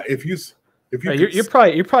are. If you're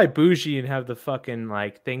probably bougie and have the fucking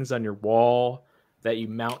like things on your wall that you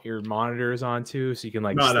mount your monitors onto, so you can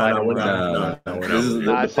like slide them around.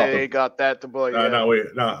 I say they got that to boy.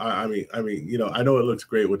 I mean, you know, I know it looks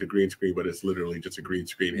great with the green screen, but it's literally just a green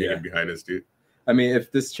screen hanging behind us, dude. I mean,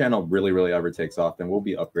 if this channel really ever takes off, then we'll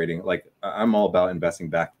be upgrading. Like, I'm all about investing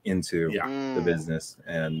back into the business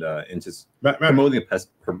and into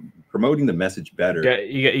promoting the message better.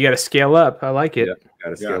 You got to scale up. I like it. Got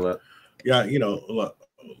to scale up. Yeah, you know,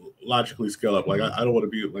 logically scale up. Like, I don't want to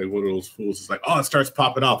be like one of those fools. It's like, oh, it starts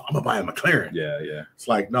popping off. I'm gonna buy a McLaren. Yeah. It's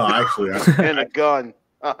like, no, actually, and a gun.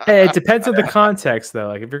 Hey, it depends on the contest, though.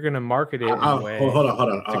 Like, if you're gonna market it in a way, hold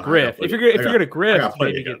on. It's a grift. If you're gonna grift,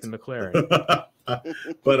 maybe get the McLaren.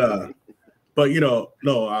 but you know,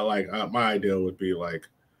 no, my idea would be like,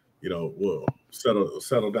 you know, we'll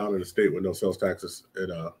settle down in a state with no sales taxes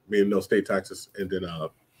and no state taxes, and then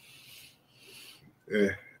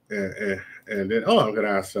and then I'm gonna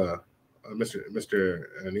ask Mr.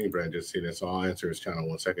 Niebrand just seen this, so I'll answer his channel in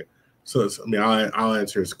 1 second. So I'll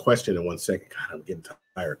answer his question in 1 second. God, I'm getting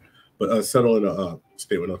tired. But settle in a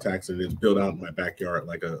state with no tax and just build out in my backyard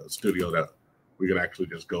like a studio that we can actually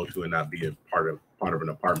just go to and not be a part of an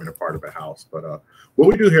apartment or part of a house. But what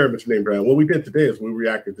we do here, Mr. Niebrand, what we did today is we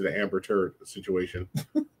reacted to the Amber Turd situation.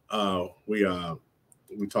 We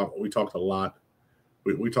talked a lot.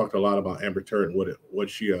 We talked a lot about Amber Turd and what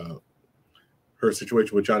she her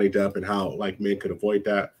situation with Johnny Depp and how like men could avoid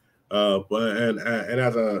that. But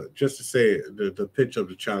as just to say the pitch of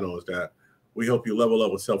the channel is that we help you level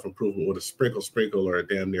up with self-improvement with a sprinkle or a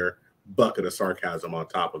damn near bucket of sarcasm on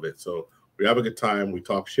top of it. So we have a good time, we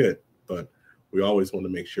talk shit, but we always want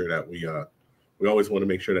to make sure that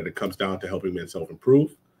it comes down to helping men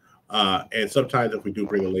self-improve. And sometimes if we do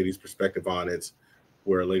bring a lady's perspective on, it's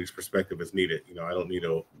where a lady's perspective is needed. You know, I don't need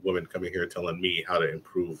a woman coming here telling me how to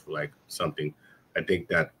improve like something. I think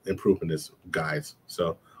that improvement is guys.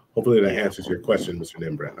 So hopefully that answers your question, Mr.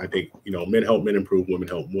 Nembrand. I think, you know, men help men improve, women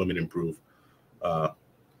help women improve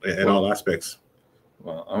in all aspects.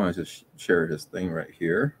 Well, I'm going to just share his thing right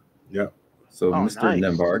here. Yeah. So Mr.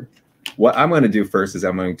 Nembard, what I'm going to do first is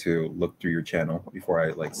I'm going to look through your channel before I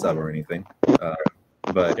like sub or anything.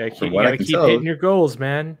 But from what I can tell, hitting your goals,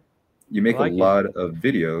 man. You make a lot of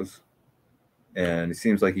videos, and it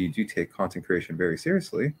seems like you do take content creation very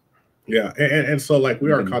seriously. Yeah, and so like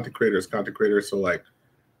we are content creators. So like,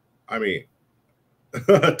 I mean,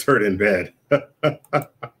 turd in bed.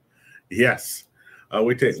 Yes,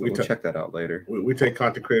 we'll check that out later. We take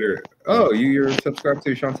content creator. Oh, you're subscribed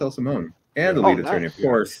to Chantel Simone and the lead attorney, of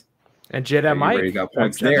course. And Jedi Mike. You got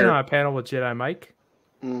points there. there. On a panel with Jedi Mike.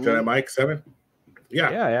 Jedi Mike 7.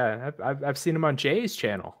 Yeah. I've seen him on Jay's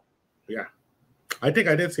channel. Yeah, I think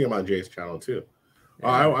I did see him on Jay's channel too. Yeah.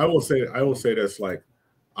 I will say this, like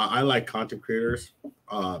I like content creators.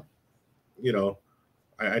 You know,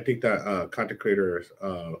 I think that content creators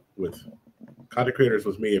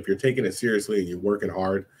with me, if you're taking it seriously and you're working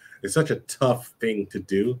hard, it's such a tough thing to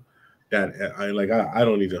do that I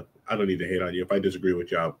don't need to hate on you. If I disagree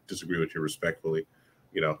with you, I'll disagree with you respectfully,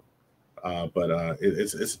 you know. But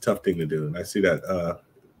it's a tough thing to do, and I see that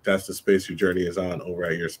that's the space your journey is on over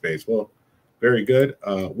at your space. Well, very good.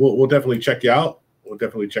 We'll definitely check you out. We'll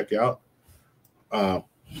definitely check you out.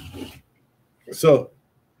 So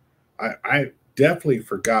I definitely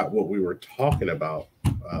forgot what we were talking about.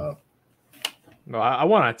 Well, I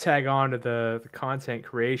want to tag on to the content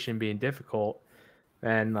creation being difficult,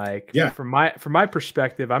 and like from my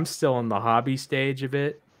perspective, I'm still in the hobby stage of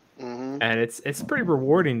it, and it's pretty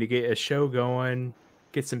rewarding to get a show going,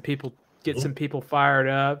 get some people fired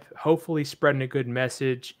up, hopefully spreading a good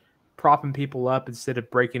message, propping people up instead of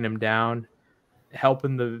breaking them down,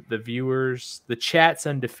 helping the viewers. The chat's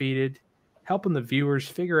undefeated, helping the viewers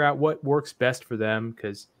figure out what works best for them,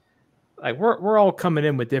 because like we're all coming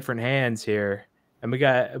in with different hands here, and we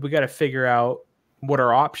got to figure out what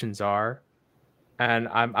our options are, and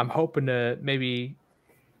I'm hoping to maybe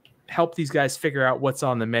help these guys figure out what's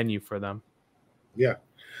on the menu for them. Yeah,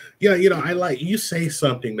 you know, I like you say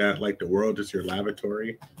something that like the world is your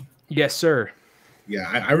laboratory. Yes, sir. Yeah,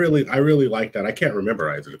 I really like that. I can't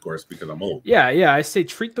memorize it, of course, because I'm old. Yeah, I say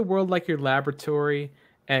treat the world like your laboratory,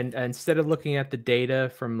 and instead of looking at the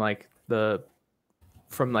data from the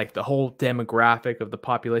whole demographic of the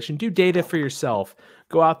population, do data for yourself.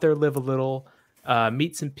 Go out there, live a little,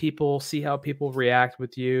 meet some people, see how people react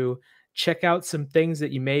with you. Check out some things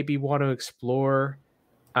that you maybe want to explore.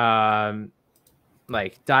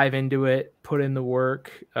 Like dive into it, put in the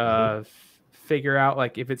work, figure out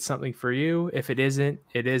like if it's something for you. If it isn't,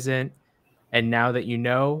 it isn't. And now that you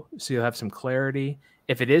know, so you'll have some clarity.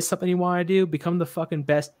 If it is something you want to do, become the fucking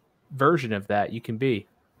best version of that you can be.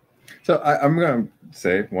 So I'm going to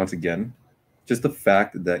say once again, just the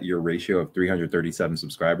fact that your ratio of 337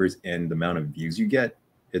 subscribers and the amount of views you get,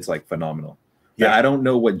 it's like phenomenal. Yeah, I don't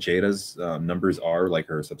know what Jada's numbers are, like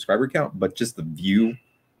her subscriber count, but just the view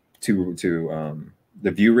to the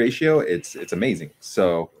view ratio, it's amazing.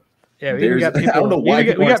 So yeah, we got people. I don't know why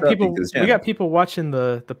we got people watching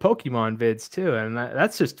the Pokemon vids too, and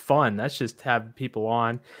that's just fun. That's just having people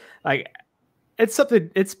on. Like it's something.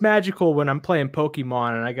 It's magical when I'm playing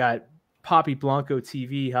Pokemon and I got Poppy Blanco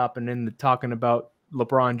TV hopping in talking about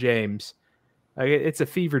LeBron James. Like it's a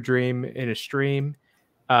fever dream in a stream.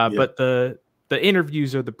 But the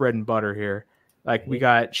interviews are the bread and butter here. Like we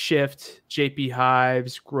got Shift, JP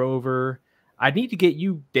Hives, Grover. I need to get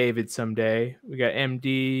you, David, someday. We got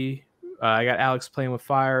MD. I got Alex Playing with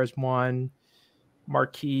Fire as one.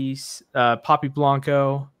 Marquise, Poppy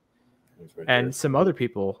Blanco, and some other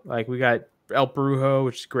people. Like we got El Brujo,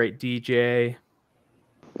 which is a great DJ.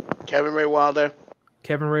 Kevin Ray Wilder.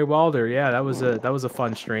 Yeah, that was a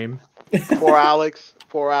fun stream. Poor Alex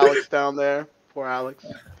down there. Poor Alex.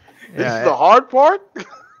 This is the hard part.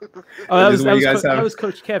 Oh, that was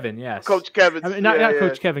Coach Kevin. Yes, Coach Kevin. I mean, not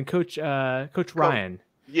Coach Kevin. Coach Ryan.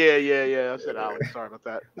 Yeah. I said Alex. Sorry about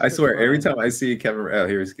that. I swear, every time I see Kevin,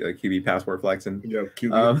 here's QB passport flexing. Yeah,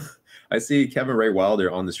 QB. I see Kevin Ray Wilder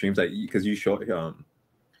on the streams, because you show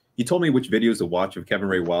you told me which videos to watch of Kevin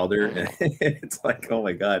Ray Wilder, and it's like, oh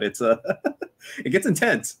my god, it gets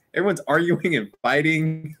intense. Everyone's arguing and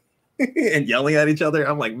fighting and yelling at each other.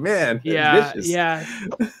 I'm like, man, yeah, vicious. yeah.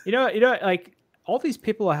 You know, like all these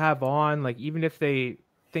people I have on, like even if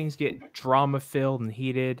things get drama filled and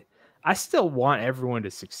heated, I still want everyone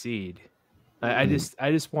to succeed. I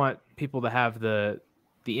just want people to have the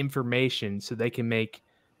information so they can make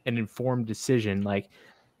an informed decision. Like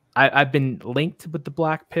I've been linked with the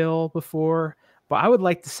Black Pill before, but I would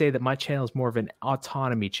like to say that my channel is more of an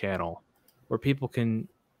autonomy channel where people can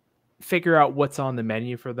figure out what's on the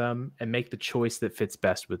menu for them and make the choice that fits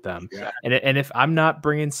best with them. Yeah. And if I'm not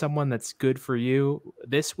bringing someone that's good for you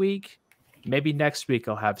this week, maybe next week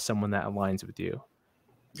I'll have someone that aligns with you.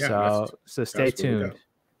 Yeah, so stay tuned.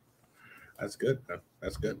 That's good.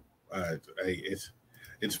 That's good.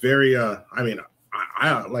 It's very. I mean,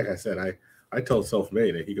 I like I said, I told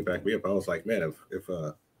Self-Made that he could back me up. I was like, man,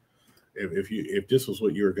 if this was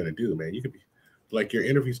what you were gonna do, man, you could be. Like your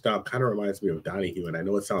interview style kind of reminds me of Donahue, and I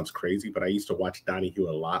know it sounds crazy, but I used to watch Donahue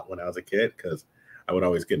a lot when I was a kid because I would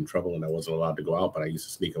always get in trouble and I wasn't allowed to go out, but I used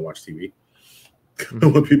to sneak and watch TV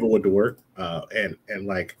when people went to work. And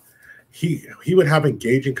like he would have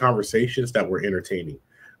engaging conversations that were entertaining.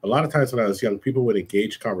 A lot of times when I was young, people would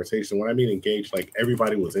engage conversation. When I mean engage, like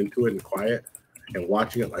everybody was into it and quiet and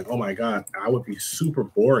watching it like, oh my God, I would be super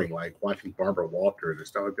boring, like watching Barbara Walters and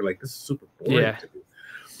stuff. I'd be like, this is super boring to me.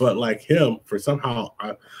 But like him, for somehow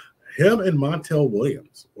him and Montel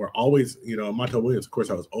Williams were always, Montel Williams, of course,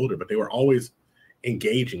 I was older, but they were always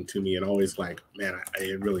engaging to me and always like, man,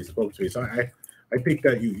 it really spoke to me. So I think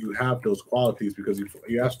that you have those qualities because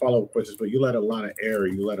you ask follow-up questions, but you let a lot of air,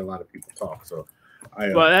 you let a lot of people talk. So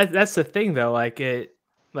well, that's the thing though.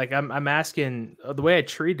 I'm asking, the way I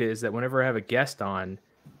treat it is that whenever I have a guest on,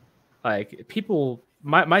 like people,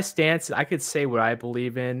 my stance, I could say what I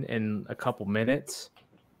believe in a couple minutes,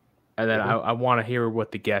 and then I want to hear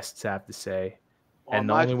what the guests have to say. And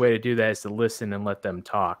the only way to do that is to listen and let them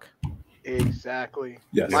talk. Exactly.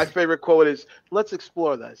 Yes. My favorite quote is, "Let's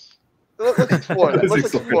explore this. Let's explore that. Let's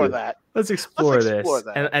explore that. Let's explore this."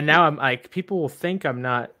 And now I'm like, people will think I'm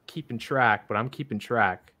not keeping track, but I'm keeping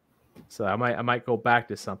track. So I might go back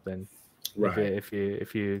to something, right? If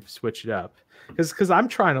you switch it up, because I'm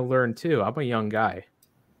trying to learn too. I'm a young guy.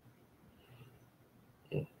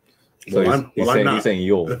 So he's saying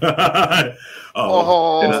you'll.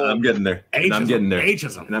 I'm getting there. And I'm getting there.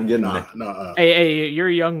 Ageism. And I'm getting there. Hey, you're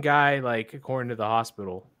a young guy, like according to the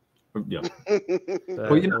hospital. Yeah.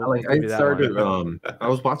 Well, like I started. I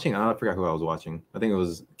was watching. I forgot who I was watching. I think it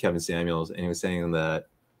was Kevin Samuels, and he was saying that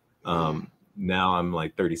now I'm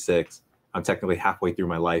like 36. I'm technically halfway through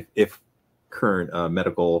my life if current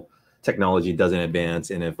medical technology doesn't advance,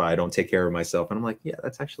 and if I don't take care of myself. And I'm like, yeah,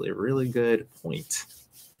 that's actually a really good point.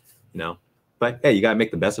 But hey, you gotta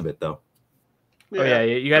make the best of it, though. Oh yeah,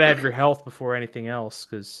 you gotta have your health before anything else,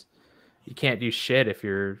 because you can't do shit if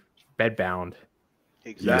you're bedbound.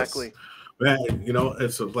 Exactly. Yes. Man,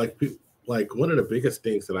 it's like one of the biggest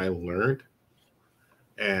things that I learned,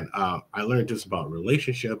 and I learned this about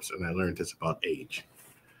relationships, and I learned this about age,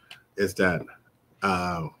 is that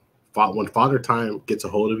when father time gets a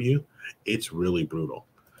hold of you, it's really brutal.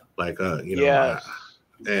 Like yes.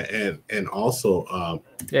 And also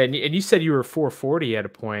yeah, and you said you were 440 at a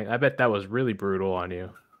point. I bet that was really brutal on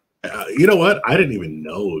you. You know what? I didn't even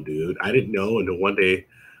know, dude. I didn't know until one day.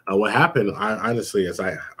 What happened, honestly, is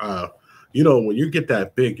when you get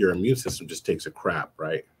that big, your immune system just takes a crap,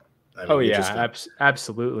 right?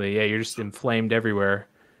 Absolutely. Yeah, you're just inflamed everywhere.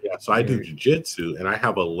 Yeah, so I do jiu-jitsu, and I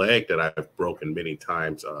have a leg that I've broken many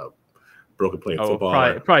times, broken playing football.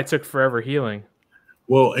 It probably took forever healing.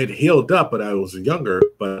 Well, it healed up, but I was younger.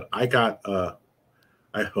 But I got,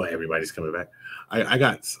 everybody's coming back. I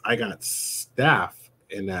got staph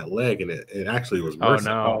in that leg, and it actually was MRSA.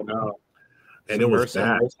 Oh no! And it was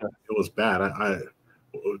bad. It was bad.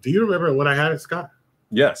 Do you remember when I had it, Scott?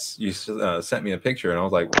 Yes, you sent me a picture, and I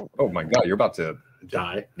was like, "Oh my god, you're about to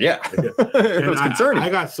die." Yeah, it was concerning. I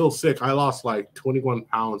got so sick. I lost like 21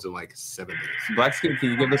 pounds in like 7 days. Blackskin,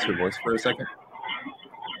 can you give us your voice for a second?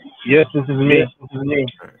 Yes, this is me. This is me.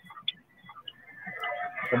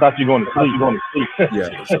 I thought you were going to sleep.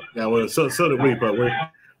 Yeah. Well, so did we, but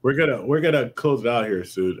we're gonna close it out here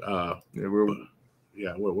soon.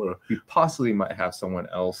 We possibly might have someone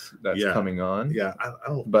else that's coming on. Yeah, I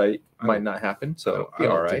don't. But it might not happen. So be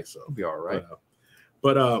all right. It'll be all right.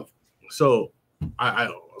 But so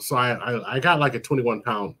I got like a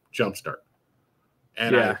 21-pound jump start.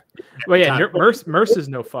 And MERS is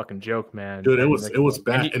no fucking joke, man. Dude, it was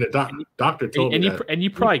bad. And the doctor told me that. And you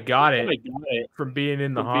probably got it from being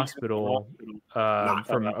in the hospital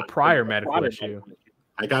from a prior medical issue.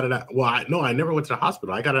 I got it I never went to the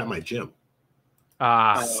hospital. I got it at my gym.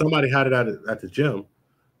 Somebody had it at the gym,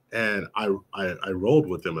 and I rolled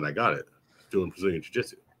with them, and I got it doing Brazilian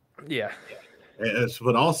Jiu-Jitsu. Yeah.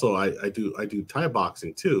 But also I do Thai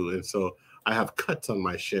boxing too, and so I have cuts on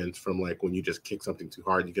my shins from like when you just kick something too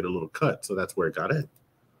hard, you get a little cut. So that's where it got in.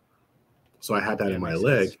 So I had that in my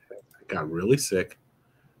leg. I got really sick.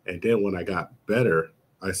 And then when I got better,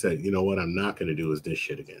 I said, you know what I'm not going to do is this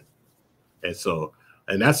shit again. And so,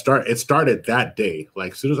 it started that day.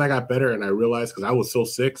 Like as soon as I got better and I realized, because I was so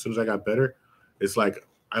sick, as soon as I got better, it's like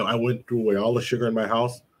I went through away all the sugar in my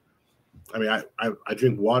house. I mean, I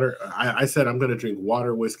drink water. I said I'm going to drink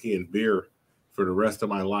water, whiskey, and beer for the rest of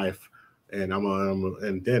my life. And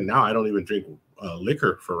and then now I don't even drink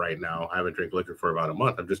liquor for right now. I haven't drank liquor for about a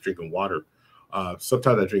month. I'm just drinking water.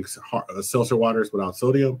 Sometimes I drink seltzer waters without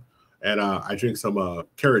sodium, and I drink some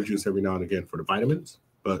carrot juice every now and again for the vitamins.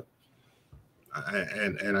 But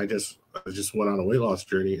I just went on a weight loss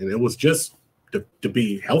journey, and it was just to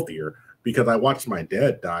be healthier because I watched my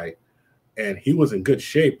dad die, and he was in good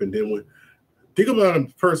shape. And then think about a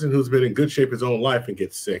person who's been in good shape his own life and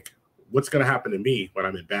gets sick. What's going to happen to me when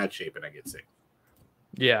I'm in bad shape and I get sick?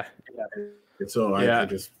 Yeah. And so I I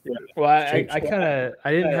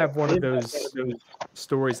didn't have one of those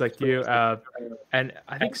stories like you. And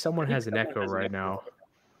I think someone has an echo right now.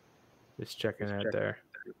 Just checking it there.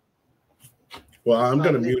 Well, I'm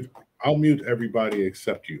going to I'll mute everybody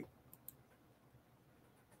except you.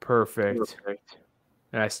 Perfect.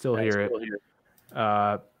 And I still hear it.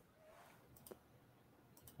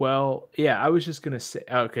 Well, yeah, I was just going to say,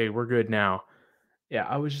 okay, we're good now. Yeah,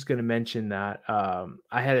 I was just going to mention that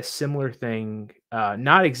I had a similar thing,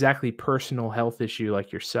 not exactly personal health issue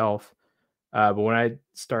like yourself, but when I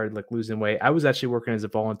started like losing weight, I was actually working as a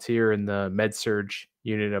volunteer in the med surge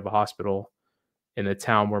unit of a hospital in the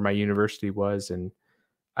town where my university was. And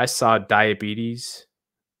I saw diabetes,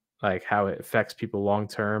 like how it affects people long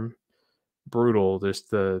term. Brutal. Just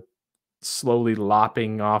the slowly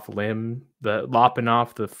lopping off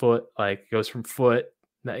the foot, like it goes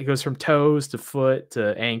from toes to foot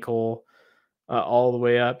to ankle, all the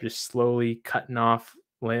way up, just slowly cutting off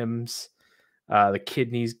limbs. The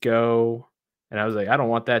kidneys go, and I was like, I don't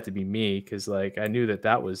want that to be me, because like I knew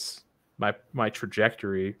that was my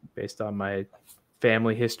trajectory based on my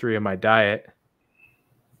family history and my diet.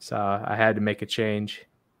 So I had to make a change.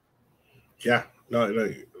 Yeah, no,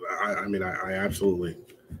 I mean, I absolutely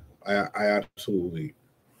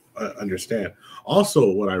understand.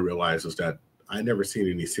 Also, what I realized is that I never seen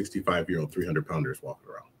any 65-year-old 300-pounders walking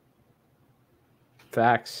around.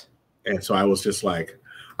 Facts. And so I was just like,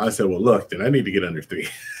 I said, well, look, then I need to get under 3.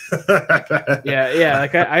 yeah.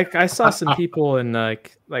 Like I saw some people in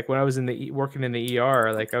like when I was working in the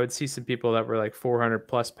ER, like I would see some people that were like 400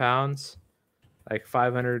 plus pounds, like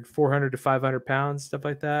 400 to 500 pounds, stuff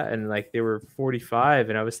like that. And like they were 45.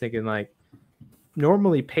 And I was thinking like,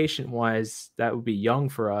 normally patient wise, that would be young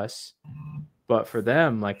for us. But for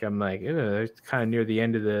them, like, I'm like, they're kind of near the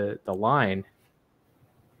end of the line.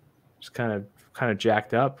 It's kind of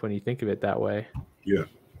jacked up when you think of it that way. Yeah.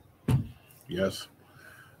 Yes.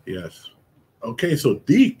 Okay, so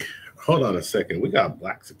Deke, hold on a second. We got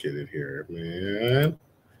Blaxican in here, man.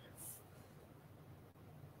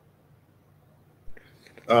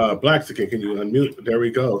 Blaxican, can you unmute? There we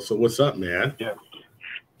go. So what's up, man? Yeah.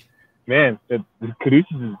 Man, the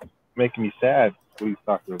Caduceus is making me sad. What he's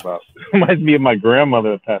talking about reminds me of my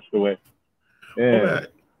grandmother that passed away. Yeah,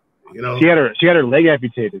 you know, she had her leg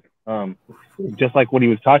amputated. Just like what he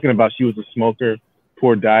was talking about, she was a smoker,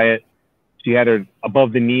 poor diet. She had her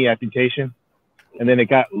above the knee amputation, and then it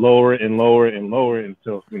got lower and lower and lower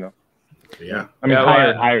until Yeah, I mean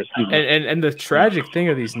higher. And the tragic thing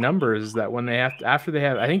of these numbers is that when they after they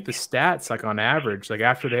have, I think the stats like on average, like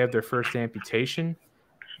after they have their first amputation,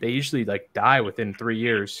 they usually like die within 3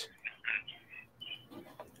 years.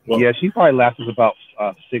 Well, yeah, she probably lasted about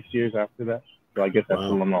 6 years after that. So I guess that's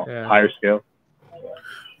on a higher scale.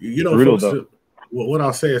 You know, brutal, folks, what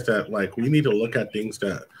I'll say is that like we need to look at things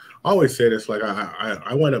that I always say this. Like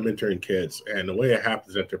I wind up mentoring kids, and the way it happens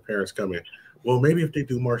is that their parents come in. Well, maybe if they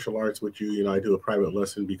do martial arts with you, I do a private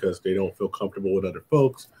lesson because they don't feel comfortable with other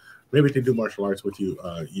folks. Maybe if they do martial arts with you,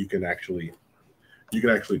 you can actually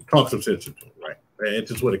talk some sense into them, right?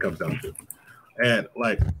 It's just what it comes down to. And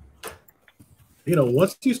like,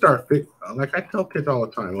 once you start, like I tell kids all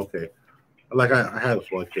the time, okay, like I had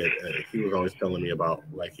this one kid, and he was always telling me about,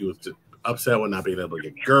 like, he was just upset with not being able to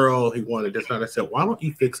get a girl. He wanted this, and I said, why don't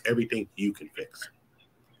you fix everything you can fix?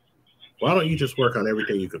 Why don't you just work on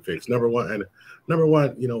everything you can fix? Number one,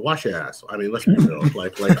 wash your ass. I mean, let's be real.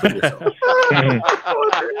 Like clean yourself.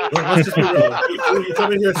 Let's just be real. You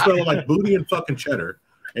come in here smelling like booty and fucking cheddar,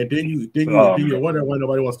 and then you wonder why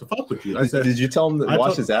nobody wants to fuck with you. I said, did you tell him to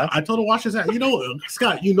wash his ass? I told him to wash his ass.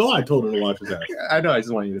 Scott, I told him to wash his ass. I know. I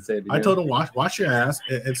just wanted you to say it. I told him wash your ass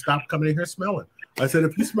and stop coming in here smelling. I said,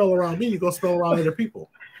 if you smell around me, you go smell around other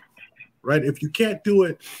people, right? If you can't do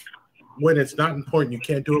it when it's not important, you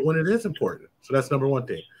can't do it when it is important. So that's number one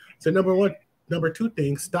thing. So number two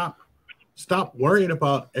thing, stop worrying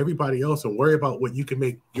about everybody else and worry about what you can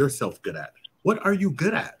make yourself good at. What are you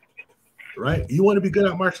good at? Right? You want to be good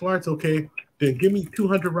at martial arts? Okay, then give me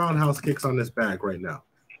 200 roundhouse kicks on this bag right now.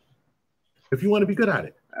 If you want to be good at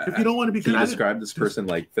it. If you don't want to be good at it. Describe this person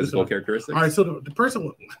like physical characteristics? All right, so the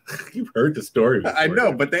person, you've heard the story before. I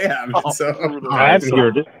know, but they haven't. I haven't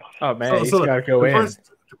heard it. Oh, man, he's got to go in.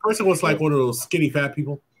 The person was like one of those skinny fat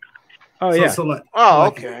people. Oh, yeah. So like,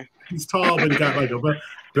 okay. He's tall, but he got like a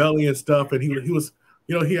belly and stuff, and he was,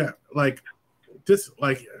 he had like this,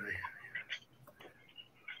 like.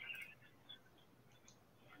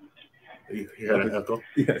 You had an echo?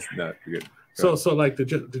 Yes, no, you're good. So like the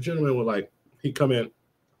gentleman would like, he'd come in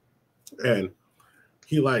and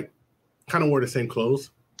he like kind of wore the same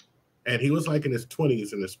clothes, and he was like in his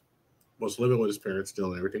 20s and was living with his parents still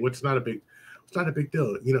and everything, which is not a big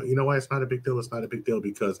deal. You know why it's not a big deal? It's not a big deal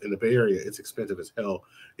because in the Bay Area it's expensive as hell,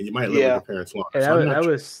 and you might live with your parents long. Yeah,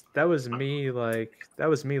 that was me. Like that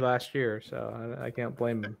was me last year, so I can't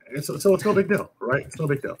blame him. And so it's no big deal, right? It's no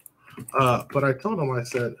big deal. But I told him, I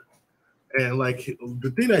said, And like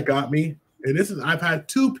the thing that got me, and this is I've had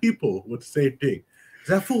 2 people with the same thing.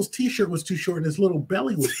 That fool's t-shirt was too short and his little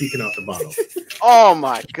belly was peeking out the bottom. Oh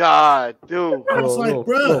my god, dude! I was like,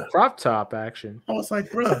 bro, little crop top action. I was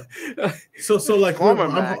like, bro. So like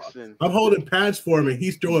I'm holding pads for him and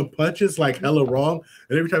he's throwing punches like hella wrong.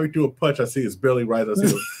 And every time he threw a punch, I see his belly rise.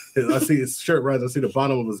 I see his shirt rise. I see the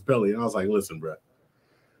bottom of his belly. And I was like, listen, bro,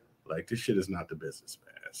 like this shit is not the business,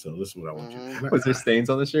 man. So listen, what I want you to do. Was there stains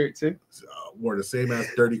on the shirt too? Wore the same as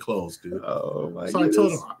dirty clothes, dude. Oh my! So I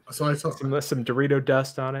told him. So I told some Dorito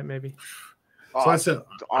dust on it, maybe. So I said,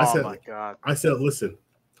 my god! I said, listen,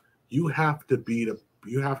 you have to be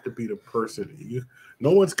the person.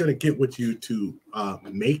 No one's gonna get with you to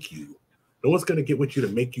make you. No one's gonna get with you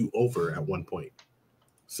to make you over at one point.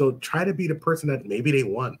 So try to be the person that maybe they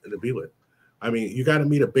want to be with. I mean, you got to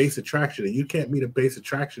meet a base attraction, and you can't meet a base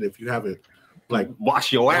attraction if you haven't. Like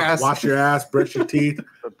wash your ass, brush your teeth.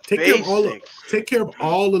 Take care of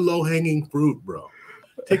all the low-hanging fruit, bro.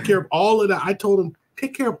 Take care of all of that. I told him,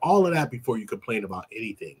 take care of all of that before you complain about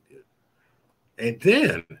anything, dude. And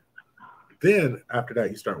then after that,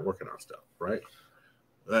 you start working on stuff, right?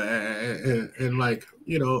 And like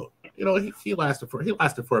he lasted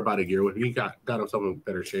for about a year when he got himself in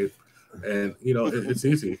better shape. And it's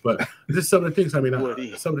easy, but just some of the things. I mean,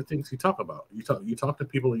 some of the things you talk about. You talk to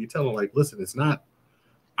people and you tell them, like, listen, it's not.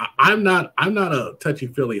 I'm not a touchy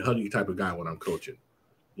feely huggy type of guy when I'm coaching.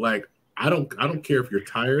 Like, I don't care if you're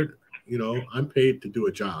tired. I'm paid to do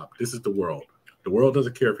a job. This is the world. The world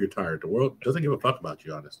doesn't care if you're tired. The world doesn't give a fuck about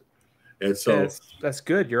you, honestly. And so that's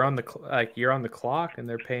good. You're on the clock, and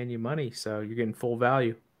they're paying you money, so you're getting full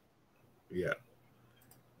value. Yeah,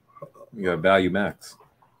 you got value max.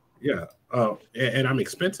 Yeah, and I'm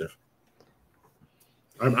expensive.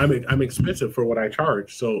 I'm expensive for what I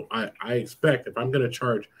charge. So I expect if I'm going to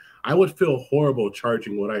charge, I would feel horrible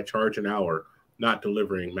charging what I charge an hour, not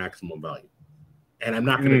delivering maximum value. And I'm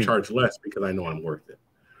not going to charge less because I know I'm worth it.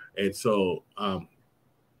 And so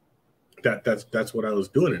that's what I was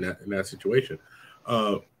doing in that situation.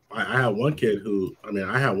 I have one kid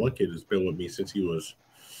who's been with me since he was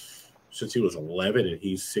 11 and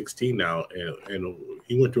he's 16 now, and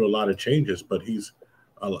he went through a lot of changes, but he's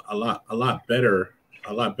a lot better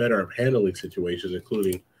at handling situations,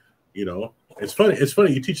 including, it's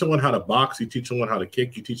funny. You teach someone how to box, you teach someone how to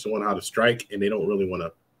kick, you teach someone how to strike, and they don't really want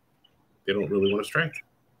to strike.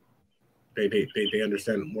 They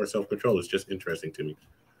understand more self-control. It's just interesting to me.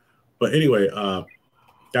 But anyway,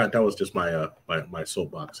 that was just my my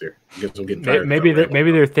soapbox here. I guess I'm getting tired. Maybe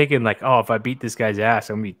they're thinking like, oh, if I beat this guy's ass,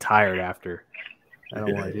 I'm gonna be tired after. I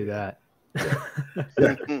don't want to do that.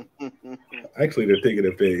 Yeah. Actually, they're thinking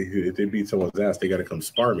if they beat someone's ass, they got to come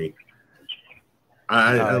spar me.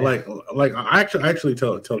 I actually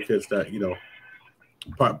tell kids that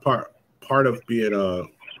part of being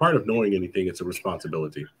part of knowing anything, it's a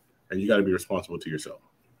responsibility, and you got to be responsible to yourself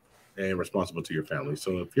and responsible to your family.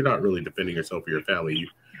 So if you're not really defending yourself or your family,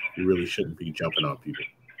 you really shouldn't be jumping on people.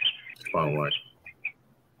 It's bottom line.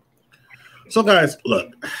 So guys,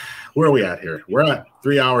 look, where are we at here? We're at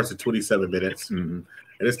 3 hours and 27 minutes, and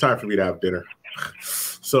it's time for me to have dinner.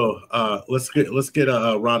 So let's get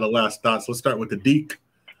a round of last thoughts. Let's start with the Deke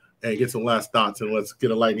and get some last thoughts, and let's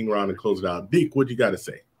get a lightning round and close it out. Deke, what you got to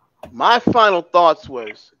say? My final thoughts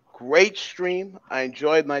was great stream. I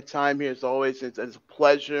enjoyed my time here as always. It's a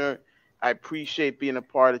pleasure. I appreciate being a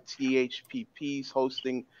part of THPP's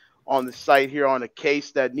hosting on the site here on a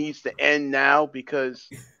case that needs to end now because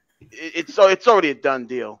it's already a done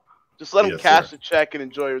deal. Just let him cash the check and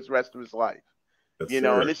enjoy the rest of his life.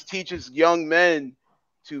 And this teaches young men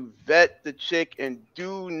to vet the chick and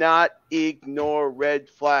do not ignore red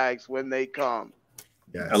flags when they come.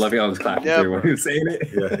 Yeah, I love how I was clapping too when he was saying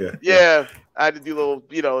it. Yeah. I had to do a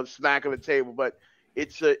little, smack on the table, but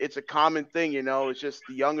it's a common thing, It's just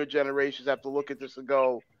the younger generations have to look at this and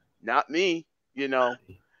go, not me,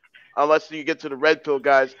 Unless you get to the red pill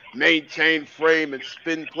guys, maintain frame and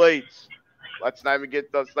spin plates. Let's not even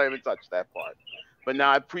touch that part. But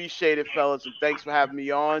now I appreciate it, fellas, and thanks for having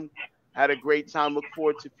me on. Had a great time. Look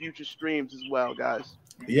forward to future streams as well, guys.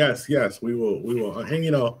 Yes, we will.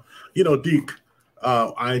 And Deke,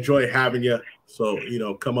 I enjoy having you. So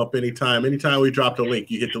come up anytime. Anytime we drop the link,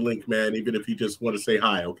 you hit the link, man. Even if you just want to say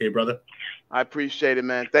hi, okay, brother? I appreciate it,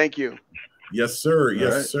 man. Thank you. Yes, sir.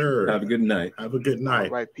 Yes, right. Sir. Have a good night. Have a good night.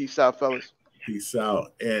 All right. Peace out, fellas. Peace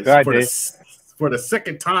out. And right, for the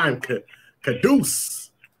second time,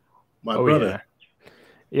 Caduce, my brother.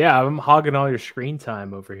 Yeah, I'm hogging all your screen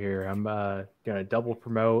time over here. I'm going to double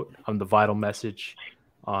promote. I'm the Vital Message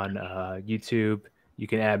on YouTube. You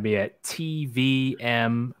can add me at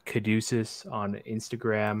TVMCaduceus on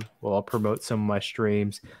Instagram. Well, I'll promote some of my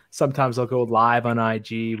streams. Sometimes I'll go live on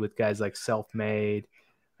IG with guys like Selfmade,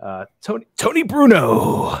 Tony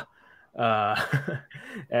Bruno,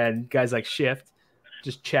 and guys like Shift.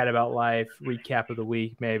 Just chat about life, recap of the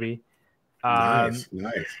week, maybe. Nice.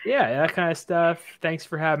 Yeah, that kind of stuff. Thanks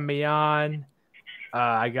for having me on.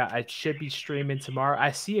 I should be streaming tomorrow.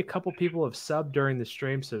 I see a couple people have subbed during the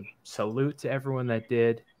stream, so salute to everyone that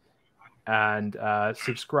did. And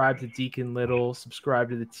subscribe to Deacon Little, subscribe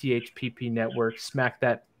to the THPP Network, smack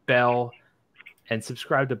that bell, and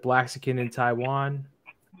subscribe to Blaxican in Taiwan,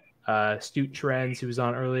 Astute Trends, who was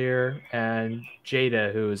on earlier, and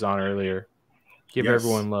Jada, who was on earlier. Give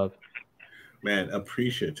everyone love. Man,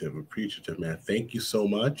 appreciative, man. Thank you so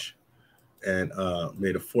much. And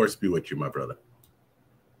may the force be with you, my brother.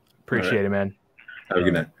 Appreciate it, man. Have a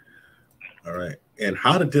good night. All right. And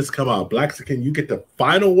how did this come out? Blaxican, you get the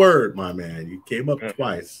final word, my man. You came up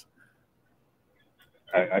twice.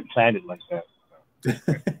 I planned it like that.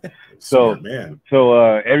 So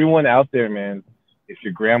everyone out there, man, if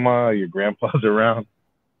your grandma or your grandpa's around,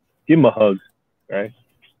 give them a hug, right?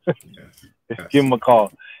 Give them a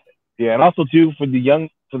call. Yeah, and also too for the young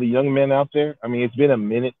men out there. I mean, it's been a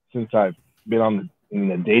minute since I've been in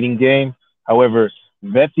the dating game. However,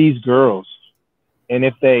 vet these girls, and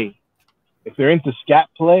if they're into scat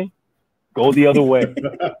play, go the other way.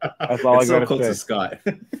 That's all I gotta say. To Scott.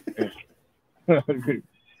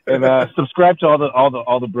 And subscribe to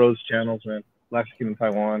all the bros channels, man. Blaxican in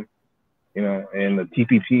Taiwan, and the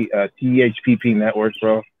THPP Network,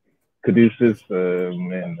 bro. Caduceus,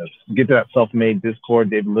 man, get to that Selfmade Discord,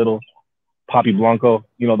 David Little, Poppy Blanco,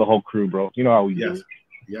 the whole crew, bro. You know how we do.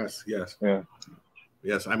 Yes. Yeah.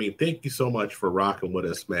 Yes. I mean, thank you so much for rocking with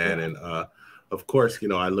us, man. And of course,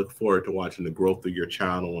 I look forward to watching the growth of your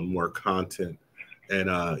channel and more content. And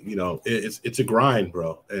it's a grind,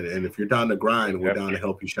 bro. And if you're down to grind, we're down to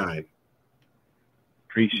help you shine.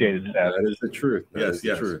 Appreciate it. That is the truth. Yes.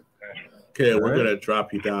 Okay, we're gonna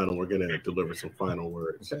drop you down and we're gonna deliver some final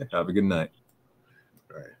words. Okay. Have a good night.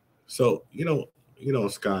 All right. So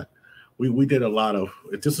Scott, we did a lot of.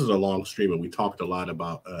 This is a long stream, and we talked a lot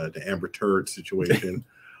about the Amber Turd situation,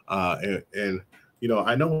 and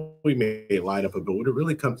I know we made light of it, but what it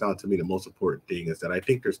really comes down to me, the most important thing is that I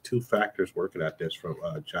think there's two factors working at this from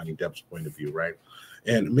Johnny Depp's point of view, right?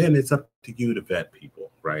 And men, it's up to you to vet people,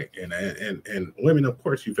 right? And women, of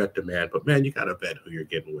course, you vet the man, but man, you gotta vet who you're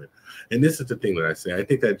getting with. And this is the thing that I say. I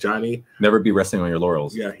think that Johnny never be resting on your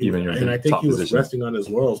laurels. Yeah, I think he was resting on his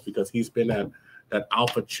laurels because he's been that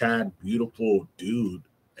alpha Chad, beautiful dude.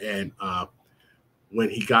 And when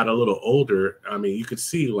he got a little older, I mean, you could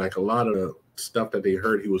see like a lot of the stuff that they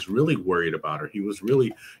heard, he was really worried about her. He's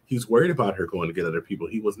worried about her going to get other people.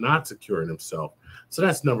 He was not secure in himself. So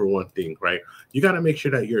that's number one thing, right? You got to make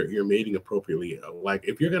sure that you're mating appropriately. Like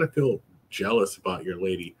if you're going to feel jealous about your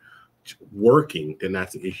lady working, then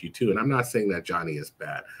that's an issue too. And I'm not saying that Johnny is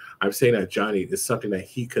bad. I'm saying that Johnny is something that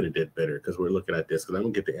he could have did better, because we're looking at this, because I'm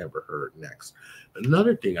going to get to Amber Heard next.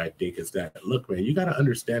 Another thing I think is that, look, man, you got to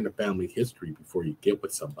understand the family history before you get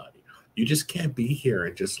with somebody. You just can't be here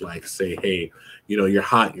and just like say, hey, you're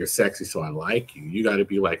hot, you're sexy, so I like you. You got to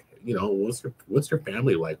be like, what's your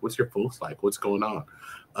family like? What's your folks like? What's going on?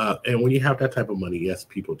 And when you have that type of money, yes,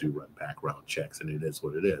 people do run background checks, and it is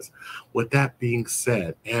what it is. With that being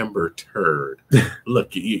said, Amber Turd,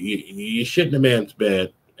 look, you shit in a man's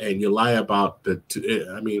bed and you lie about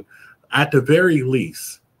at the very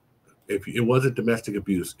least, if it wasn't domestic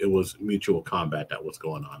abuse, it was mutual combat that was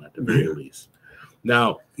going on at the very least.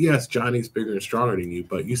 Now, yes, Johnny's bigger and stronger than you,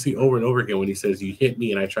 but you see over and over again when he says, you hit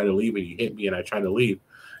me and I try to leave, and you hit me and I try to leave.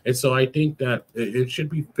 And so I think that it should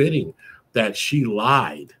be fitting that she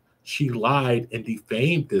lied. She lied and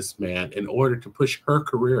defamed this man in order to push her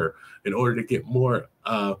career, in order to get more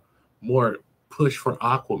push for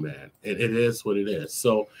Aquaman. And it is what it is.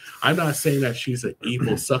 So I'm not saying that she's an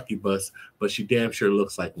evil succubus, but she damn sure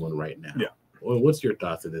looks like one right now. Yeah. Well, what's your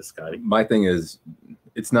thoughts on this, Scotty? My thing is,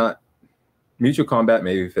 it's not mutual combat,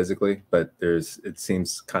 maybe physically, but it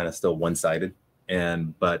seems kind of still one-sided.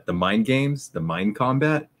 But the mind games, the mind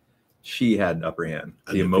combat, she had the upper hand.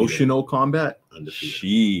 Undefeated. The emotional combat, undefeated.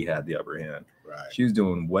 She had the upper hand. Right. She was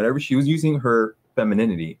doing whatever. She was using her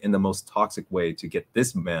femininity in the most toxic way to get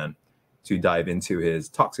this man to dive into his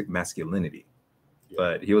toxic masculinity. Yeah.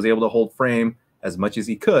 But he was able to hold frame as much as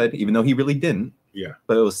he could, even though he really didn't. Yeah.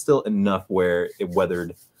 But it was still enough where it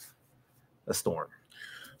weathered a storm.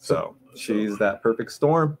 So she's that perfect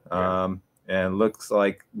storm. And looks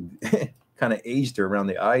like kind of aged her around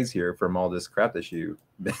the eyes here from all this crap that she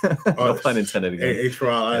No pun intended again. H for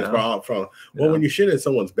all. Well, when you shit in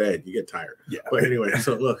someone's bed, you get tired. Yeah. But anyway,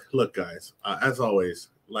 so look, guys. As always,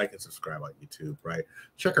 like and subscribe on YouTube. Right.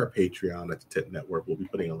 Check our Patreon at the Tip Network. We'll be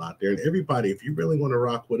putting a lot there. And everybody, if you really want to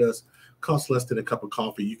rock with us, costs less than a cup of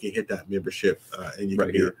coffee. You can hit that membership, and you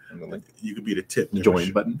can be the tip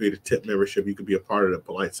join button. Be the tip membership. You can be a part of the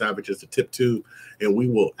Polite Savages, the Tip Tube, and we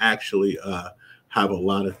will actually have a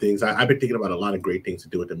lot of things. I've been thinking about a lot of great things to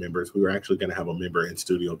do with the members. We were actually going to have a member in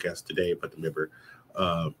studio guest today, but the member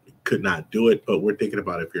could not do it. But we're thinking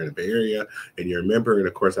about if you're in the Bay Area and you're a member, and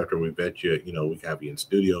of course after we vet you, we can have you in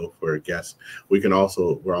studio for a guest. We're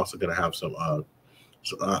also going to have some.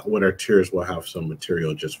 With our tiers, we'll have some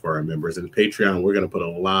material just for our members. And Patreon, we're going to put a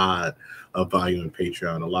lot of value in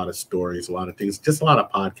Patreon, a lot of stories, a lot of things, just a lot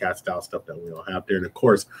of podcast style stuff that we'll have there. And of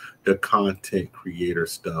course, the content creator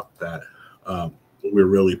stuff that we're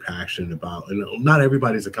really passionate about. And not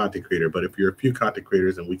everybody's a content creator, but if you're a few content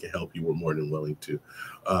creators and we can help you, we're more than willing to.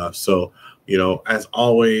 So, as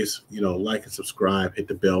always, like and subscribe, hit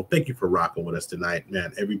the bell. Thank you for rocking with us tonight,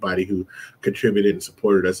 man. Everybody who contributed and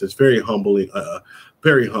supported us. It's very humbling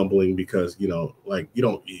because, you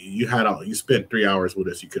spent 3 hours with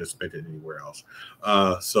us. You could have spent it anywhere else.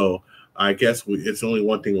 So I guess it's only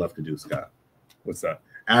one thing left to do, Scott. What's that?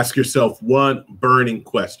 Ask yourself one burning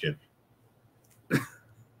question.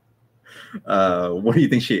 What do you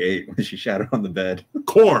think she ate when she shattered on the bed?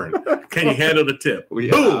 Corn. Can you handle the tip?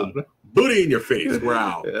 Yeah. Boom. Booty in your face. We're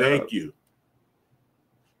out. Yeah. Thank you.